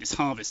producing it, it's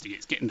harvesting it,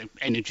 it's getting the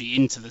energy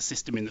into the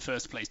system in the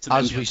first place.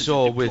 As we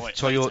saw with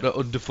Toyota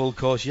under full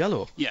course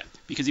yellow. Yeah,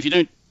 because if you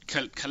don't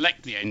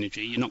collect the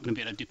energy, you're not going to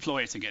be able to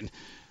deploy it again.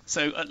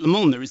 So at Le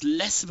Mans there is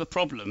less of a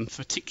problem,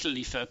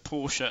 particularly for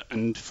Porsche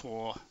and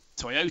for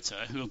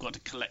Toyota, who have got to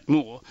collect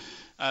more,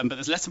 but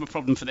there's less of a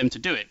problem for them to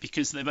do it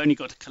because they've only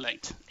got to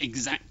collect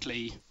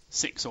exactly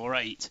 6 or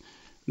 8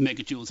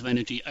 megajoules of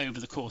energy over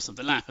the course of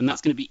the lap, and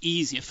that's going to be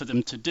easier for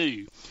them to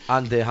do.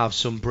 And they have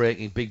some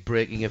big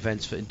braking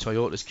events in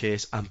Toyota's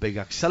case and big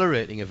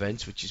accelerating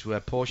events, which is where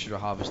Porsche are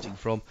harvesting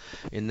from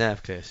in their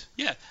case.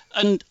 Yeah,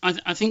 and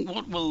I think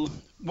what will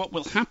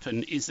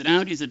happen is that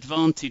Audi's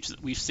advantage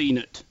that we've seen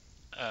at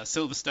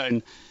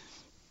Silverstone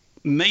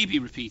may be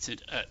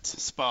repeated at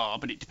Spa,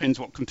 but it depends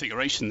what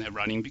configuration they're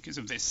running because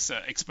of this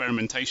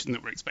experimentation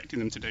that we're expecting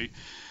them to do.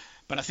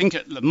 But I think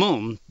at Le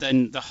Mans,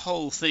 then the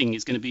whole thing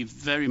is going to be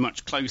very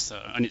much closer,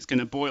 and it's going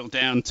to boil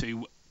down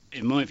to,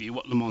 in my view,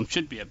 what Le Mans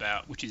should be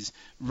about, which is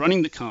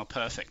running the car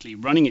perfectly,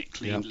 running it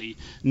cleanly,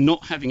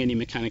 not having any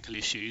mechanical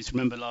issues.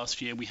 Remember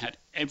last year we had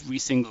every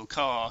single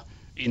car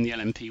in the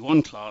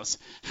LMP1 class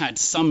had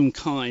some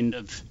kind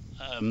of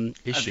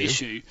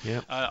issue,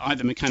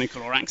 either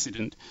mechanical or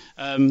accident,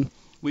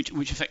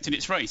 which affected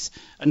its race.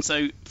 And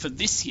so for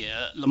this year,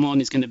 Le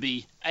Mans is going to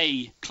be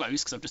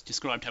close, because I've just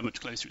described how much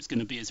closer it's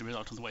going to be as a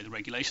result of the way the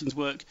regulations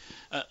work,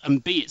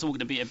 and B, it's all going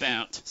to be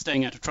about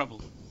staying out of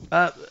trouble.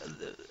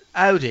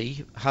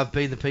 Audi have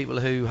been the people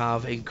who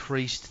have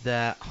increased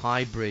their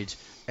hybrid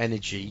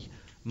energy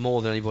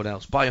more than anyone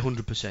else by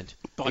 100%.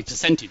 By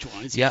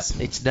percentage-wise, yes.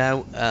 Yeah,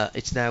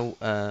 it's now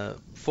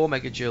 4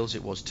 megajoules.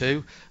 It was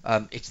 2.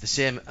 It's the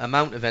same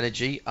amount of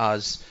energy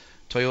as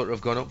Toyota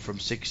have gone up from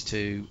 6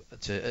 to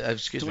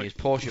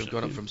Porsche have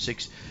gone up from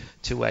 6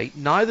 to 8.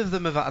 Neither of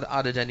them have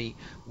added any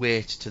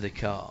weight to the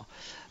car.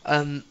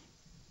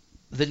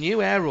 The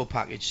new aero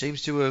package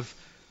seems to have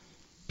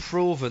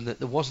proven that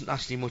there wasn't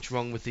actually much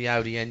wrong with the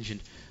Audi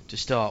engine to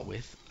start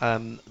with.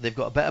 They've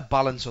got a better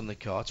balance on the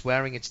car. It's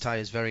wearing its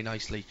tyres very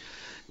nicely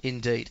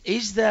indeed.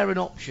 Is there an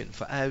option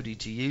for Audi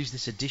to use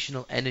this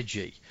additional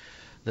energy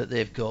that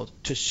they've got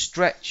to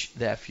stretch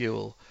their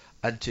fuel,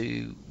 and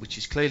which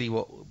is clearly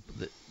what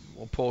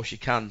Porsche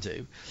can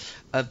do,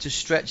 to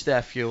stretch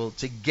their fuel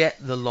to get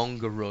the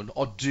longer run,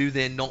 or do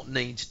they not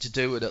need to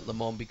do it at Le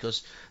Mans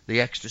because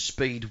the extra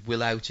speed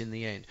will out in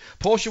the end?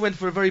 Porsche went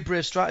for a very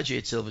brave strategy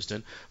at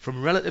Silverstone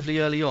from relatively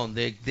early on.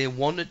 They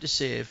wanted to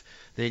save.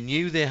 They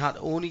knew they had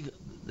only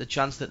the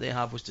chance that they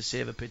have was to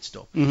save a pit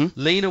stop.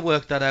 Lena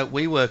worked that out.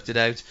 We worked it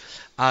out,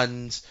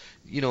 and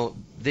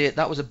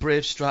that was a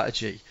brave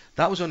strategy.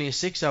 That was only a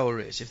 6-hour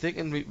race. If they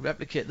can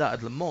replicate that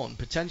at Le Mans,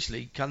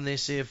 potentially, can they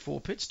save 4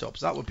 pit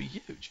stops? That would be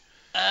huge.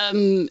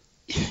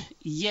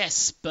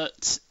 Yes,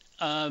 but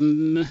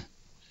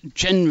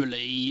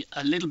generally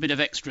a little bit of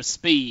extra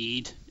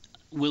speed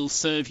will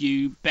serve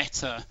you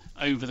better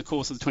over the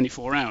course of the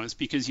 24 hours,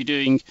 because you're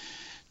doing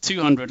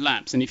 200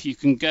 laps, and if you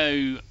can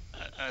go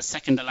a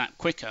second a lap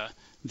quicker,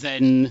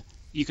 then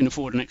you can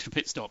afford an extra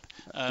pit stop.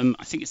 I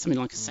think it's something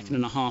like a second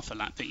and a half a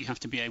lap that you have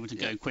to be able to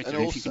go quicker.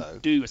 And if you can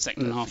do a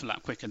second and a half a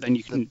lap quicker, then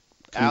you can...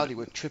 Audi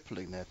were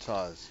tripling their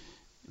tyres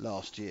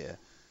last year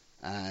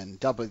and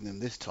doubling them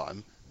this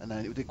time, and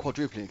then they're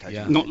quadrupling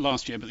occasionally. Not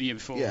last year, but the year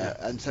before. Yeah,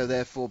 and so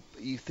therefore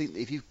you think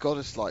if you've got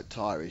a slight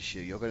tyre issue,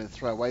 you're going to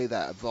throw away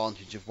that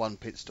advantage of 1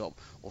 pit stop,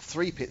 or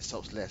 3 pit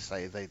stops, let's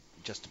say, they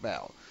just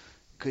about,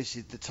 because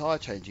the tyre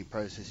changing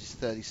process is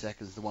 30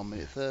 seconds to 1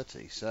 minute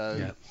 30.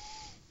 So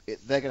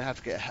they're going to have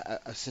to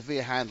get a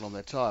severe handle on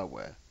their tyre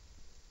wear.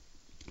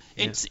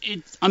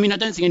 I mean, I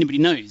don't think anybody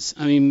knows.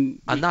 I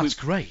mean, and that's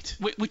great.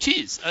 Which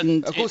is,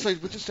 and of course, we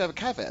just have a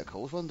caveat. Of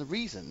course, one of the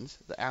reasons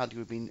that Audi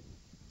would have been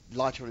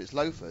lighter on its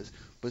loafers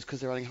was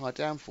because they're running high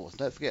downforce. And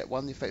don't forget, one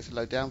of the effects of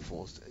low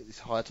downforce is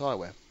higher tyre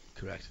wear.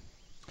 Correct.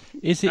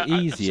 Is it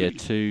easier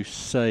to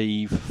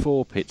save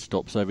 4 pit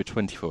stops over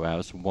 24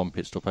 hours than 1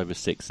 pit stop over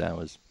 6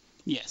 hours?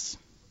 Yes.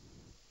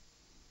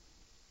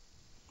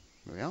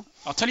 There we are.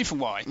 I'll tell you for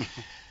why.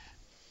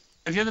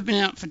 Have you ever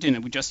been out for dinner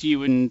with just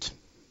you and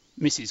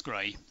Mrs.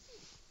 Gray?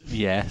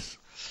 Yes.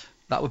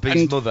 That would be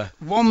his mother.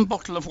 1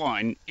 bottle of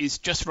wine is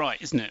just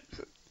right, isn't it?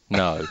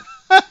 No.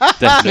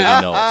 Definitely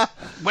not.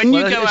 When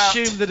you go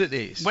assume out, that it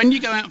is. When you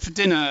go out for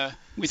dinner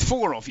with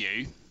 4 of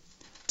you,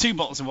 2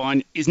 bottles of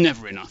wine is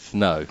never enough.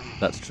 No,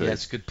 that's true. Yeah,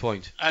 that's a good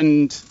point.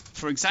 And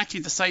for exactly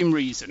the same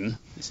reason,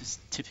 this is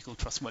typical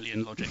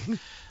Trustwellian logic,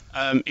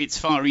 it's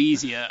far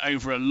easier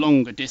over a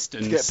longer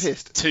distance to get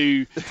pissed.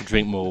 To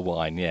drink more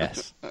wine,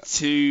 yes.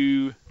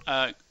 To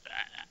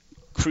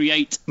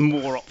create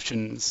more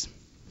options.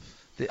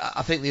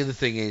 I think the other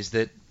thing is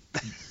that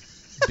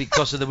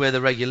because of the way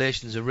the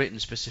regulations are written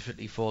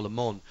specifically for Le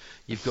Mans,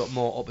 you've got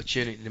more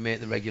opportunity to make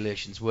the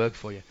regulations work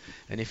for you.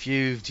 And if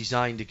you've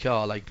designed a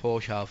car like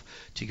Porsche have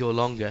to go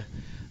longer,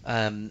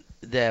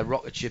 their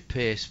rocket ship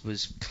pace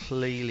was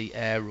clearly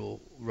aero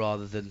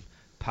rather than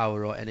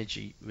power or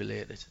energy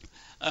related.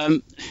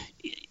 And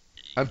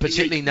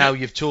particularly now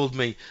you've told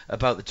me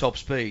about the top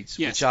speeds,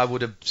 which I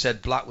would have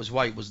said black was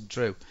white wasn't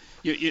true.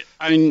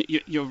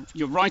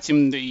 You're right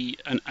in the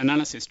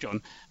analysis,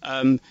 John.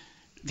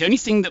 The only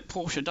thing that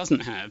Porsche doesn't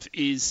have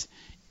is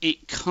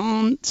it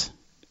can't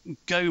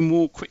go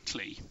more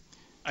quickly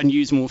and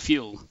use more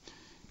fuel,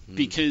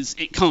 because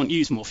it can't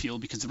use more fuel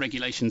because the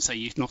regulations say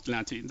you're not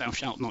allowed to. Thou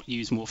shalt not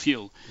use more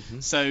fuel.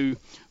 So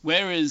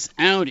whereas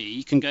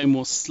Audi can go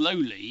more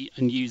slowly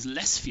and use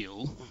less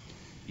fuel.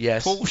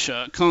 Yes.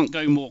 Porsche can't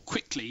go more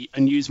quickly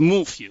and use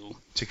more fuel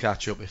to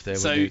catch up if they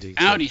were needing.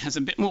 So Audi has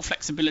a bit more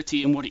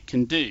flexibility in what it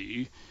can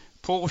do.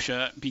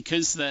 Porsche,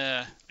 because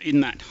they're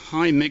in that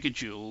high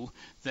megajoule,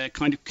 they're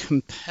kind of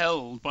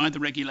compelled by the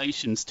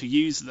regulations to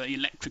use the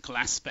electrical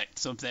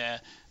aspects of their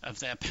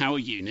power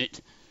unit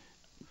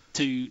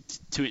to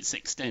its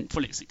extent,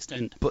 full its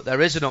extent. But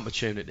there is an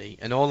opportunity,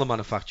 and all the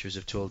manufacturers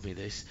have told me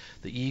this,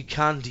 that you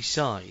can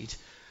decide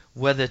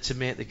whether to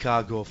make the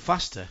car go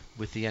faster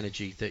with the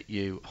energy that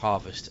you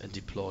harvest and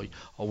deploy,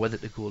 or whether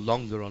to go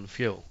longer on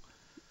fuel.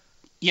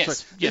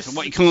 Yes, yes. And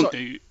what you can't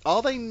do.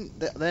 Are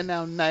they're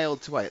now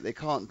nailed to 8? They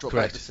can't drop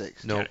back to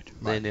 6. No, Correct.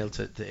 they're nailed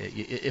to 8.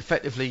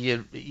 Effectively,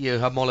 you're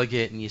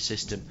homologating your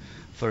system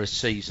for a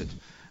season.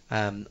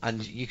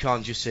 And you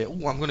can't just say, I'm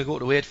going to go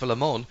to 8 for Le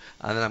Mans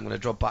and then I'm going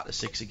to drop back to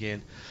 6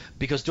 again.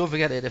 Because don't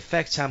forget, it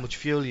affects how much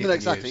fuel you can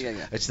use.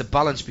 Yeah. It's the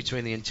balance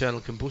between the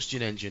internal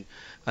combustion engine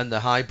and the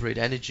hybrid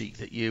energy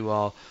that you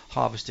are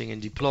harvesting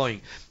and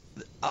deploying.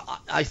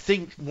 I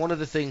think one of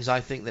the things I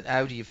think that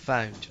Audi have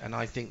found, and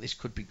I think this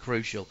could be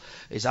crucial,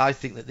 is I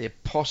think that they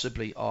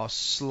possibly are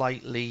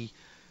slightly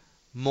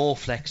more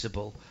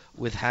flexible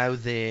with how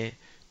they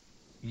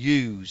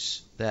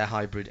use their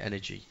hybrid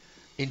energy,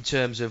 in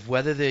terms of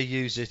whether they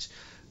use it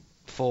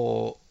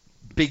for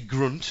big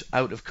grunt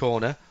out of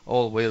corner,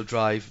 all-wheel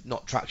drive,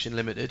 not traction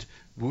limited,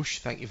 whoosh,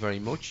 thank you very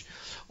much,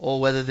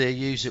 or whether they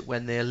use it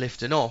when they're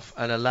lifting off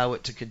and allow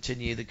it to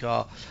continue the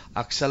car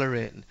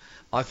accelerating.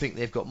 I think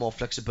they've got more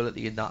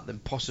flexibility in that than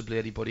possibly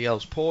anybody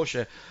else.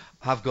 Porsche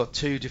have got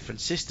 2 different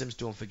systems,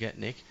 don't forget,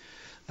 Nick,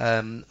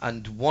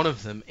 and one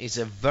of them is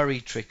a very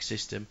trick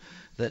system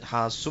that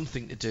has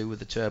something to do with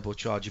the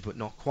turbocharger, but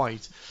not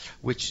quite,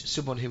 which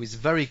someone who is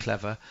very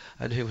clever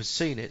and who has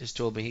seen it has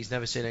told me he's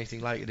never seen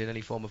anything like it in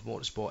any form of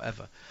motorsport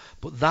ever.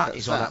 But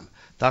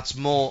that's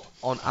more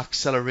on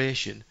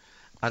acceleration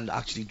and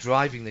actually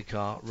driving the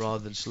car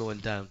rather than slowing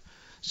down.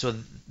 So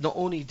not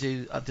only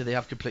do they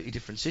have completely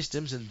different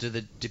systems and do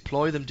they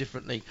deploy them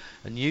differently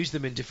and use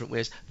them in different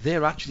ways,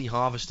 they're actually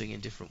harvesting in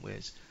different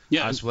ways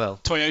as well.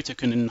 Toyota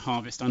can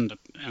harvest under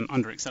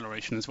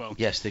acceleration as well.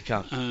 Yes, they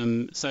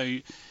can.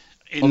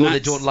 Although they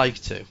don't like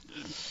to,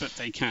 but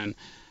they can.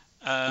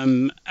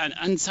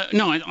 And so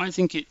no, I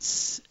think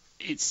it's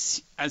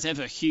as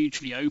ever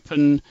hugely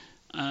open.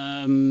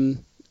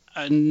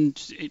 And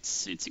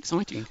it's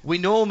exciting. We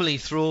normally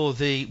throw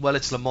the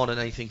it's Le Mans and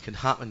anything can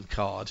happen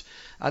card,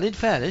 and in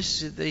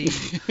fairness,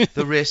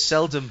 the race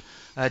seldom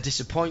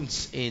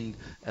disappoints in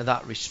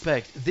that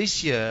respect.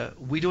 This year,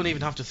 we don't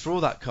even have to throw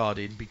that card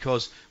in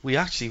because we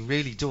actually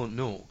really don't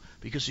know,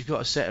 because we've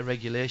got a set of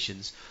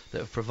regulations that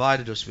have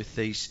provided us with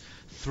these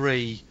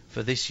 3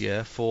 for this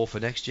year, 4 for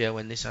next year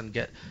when Nissan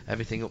get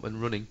everything up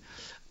and running.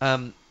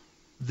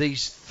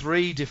 These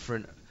 3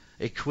 different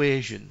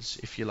equations,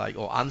 if you like,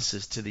 or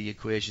answers to the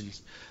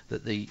equations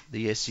that the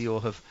ACO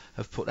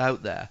have put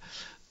out there,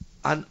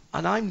 and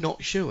I'm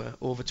not sure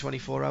over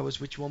 24 hours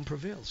which one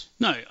prevails.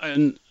 No,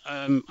 and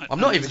I'm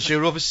not even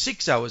sure over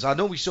 6 hours. I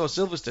know we saw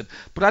Silverstone,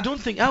 but I don't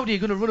think Audi are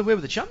going to run away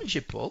with the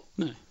championship, Paul.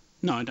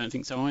 No, I don't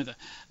think so either.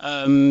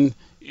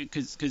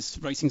 Because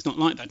racing's not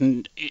like that,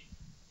 and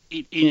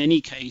in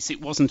any case,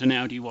 it wasn't an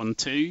Audi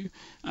 1-2.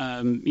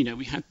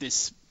 We had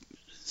this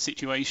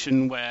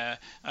situation where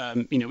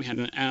we had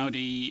an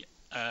Audi,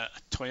 a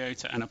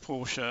Toyota and a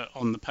Porsche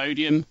on the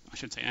podium. I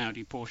should say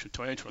Audi, Porsche,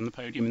 Toyota on the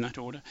podium in that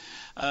order.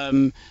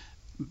 So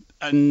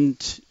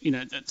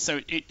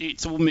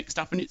it's all mixed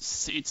up, and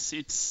it's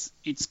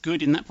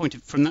good in that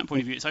from that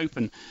point of view. It's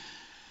open.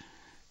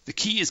 The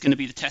key is going to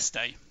be the test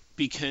day,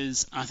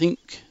 because I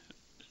think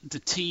the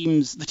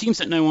teams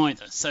don't know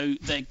either, so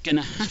they're going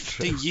to have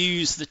to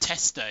use the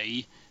test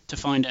day to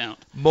find out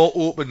more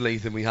openly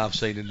than we have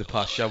seen in the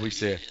past, shall we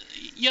say?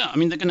 Yeah, I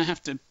mean, they're going to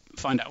have to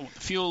find out what the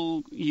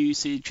fuel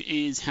usage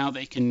is, how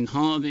they can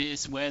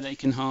harvest, where they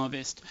can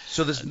harvest.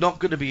 So there's not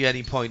going to be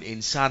any point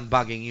in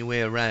sandbagging your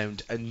way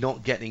around and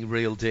not getting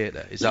real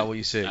data. Is that what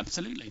you're saying?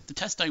 Absolutely. The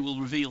test day will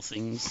reveal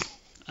things,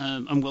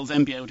 and we'll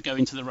then be able to go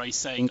into the race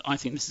saying, I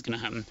think this is going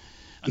to happen,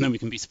 and then we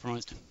can be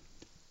surprised.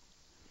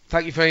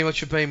 Thank you very much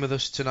for being with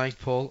us tonight,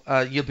 Paul.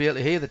 You'll be able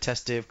to hear the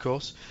test day, of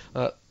course,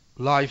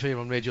 live here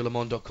on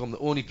RadioLeMans.com, the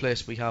only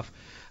place we have,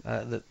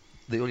 the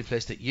only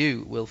place that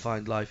you will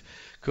find live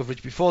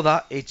coverage. Before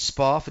that, it's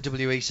Spa for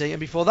WEC, and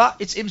before that,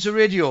 it's IMSA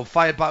Radio,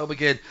 fired back up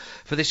again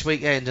for this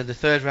weekend and the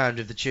 3rd round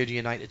of the Tudor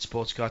United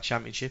Sports Car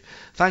Championship.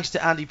 Thanks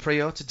to Andy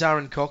Prior, to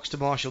Darren Cox, to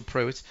Marshall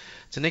Pruitt,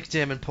 to Nick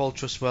Damon, Paul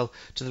Trustwell,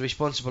 to the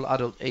responsible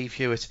adult Eve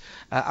Hewitt,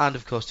 and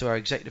of course to our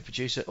executive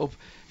producer up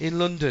in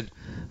London.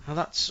 And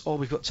that's all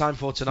we've got time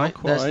for tonight.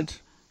 Not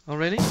quite. Oh,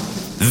 really?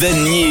 The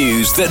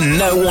news that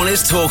no one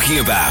is talking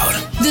about.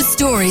 The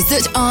stories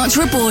that aren't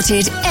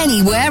reported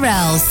anywhere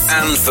else.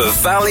 And for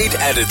valid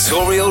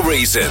editorial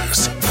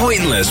reasons.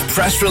 Pointless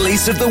press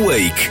release of the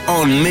week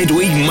on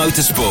Midweek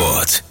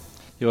Motorsport.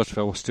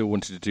 Yoshua still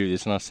wanted to do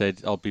this, and I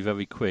said, I'll be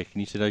very quick.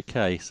 And he said,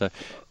 OK. So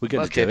we're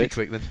going to do be it.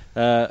 Quick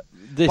then.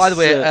 By the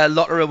way,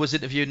 Lotterer was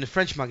interviewed in a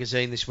French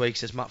magazine this week,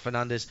 says Matt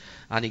Fernandez,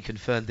 and he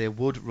confirmed they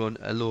would run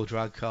a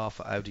low-drag car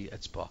for Audi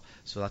at Spa.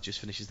 So that just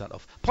finishes that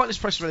off. Pointless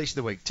press release of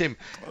the week. Tim,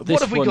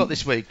 what have we got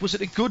this week? Was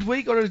it a good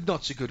week or a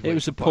not so good week? It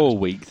was a poor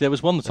week. There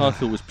was one that I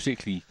thought was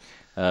particularly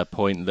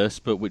pointless,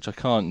 but which I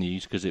can't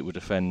use because it would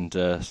offend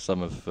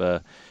some of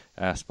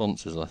our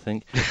sponsors, I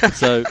think.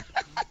 So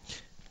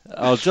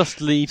I'll just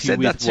leave you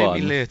with one. Send that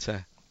to me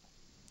later.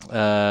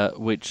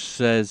 Which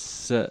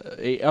says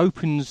it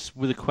opens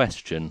with a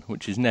question,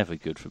 which is never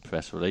good for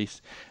press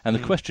release, and the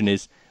question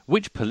is,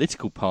 Which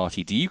political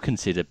party do you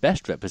consider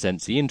best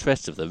represents the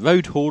interests of the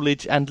road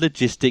haulage and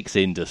logistics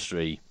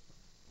industry?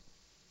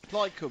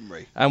 Plaid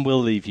Cymru. And we'll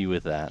leave you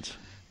with that.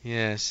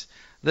 Yes.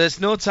 There's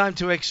no time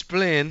to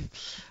explain.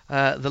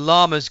 The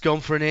llama's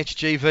gone for an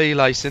HGV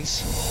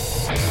licence.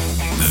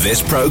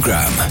 This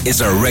programme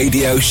is a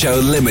Radio Show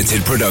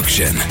Limited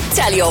production.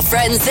 Tell your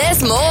friends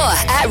there's more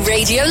at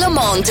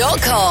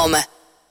radiolemans.com.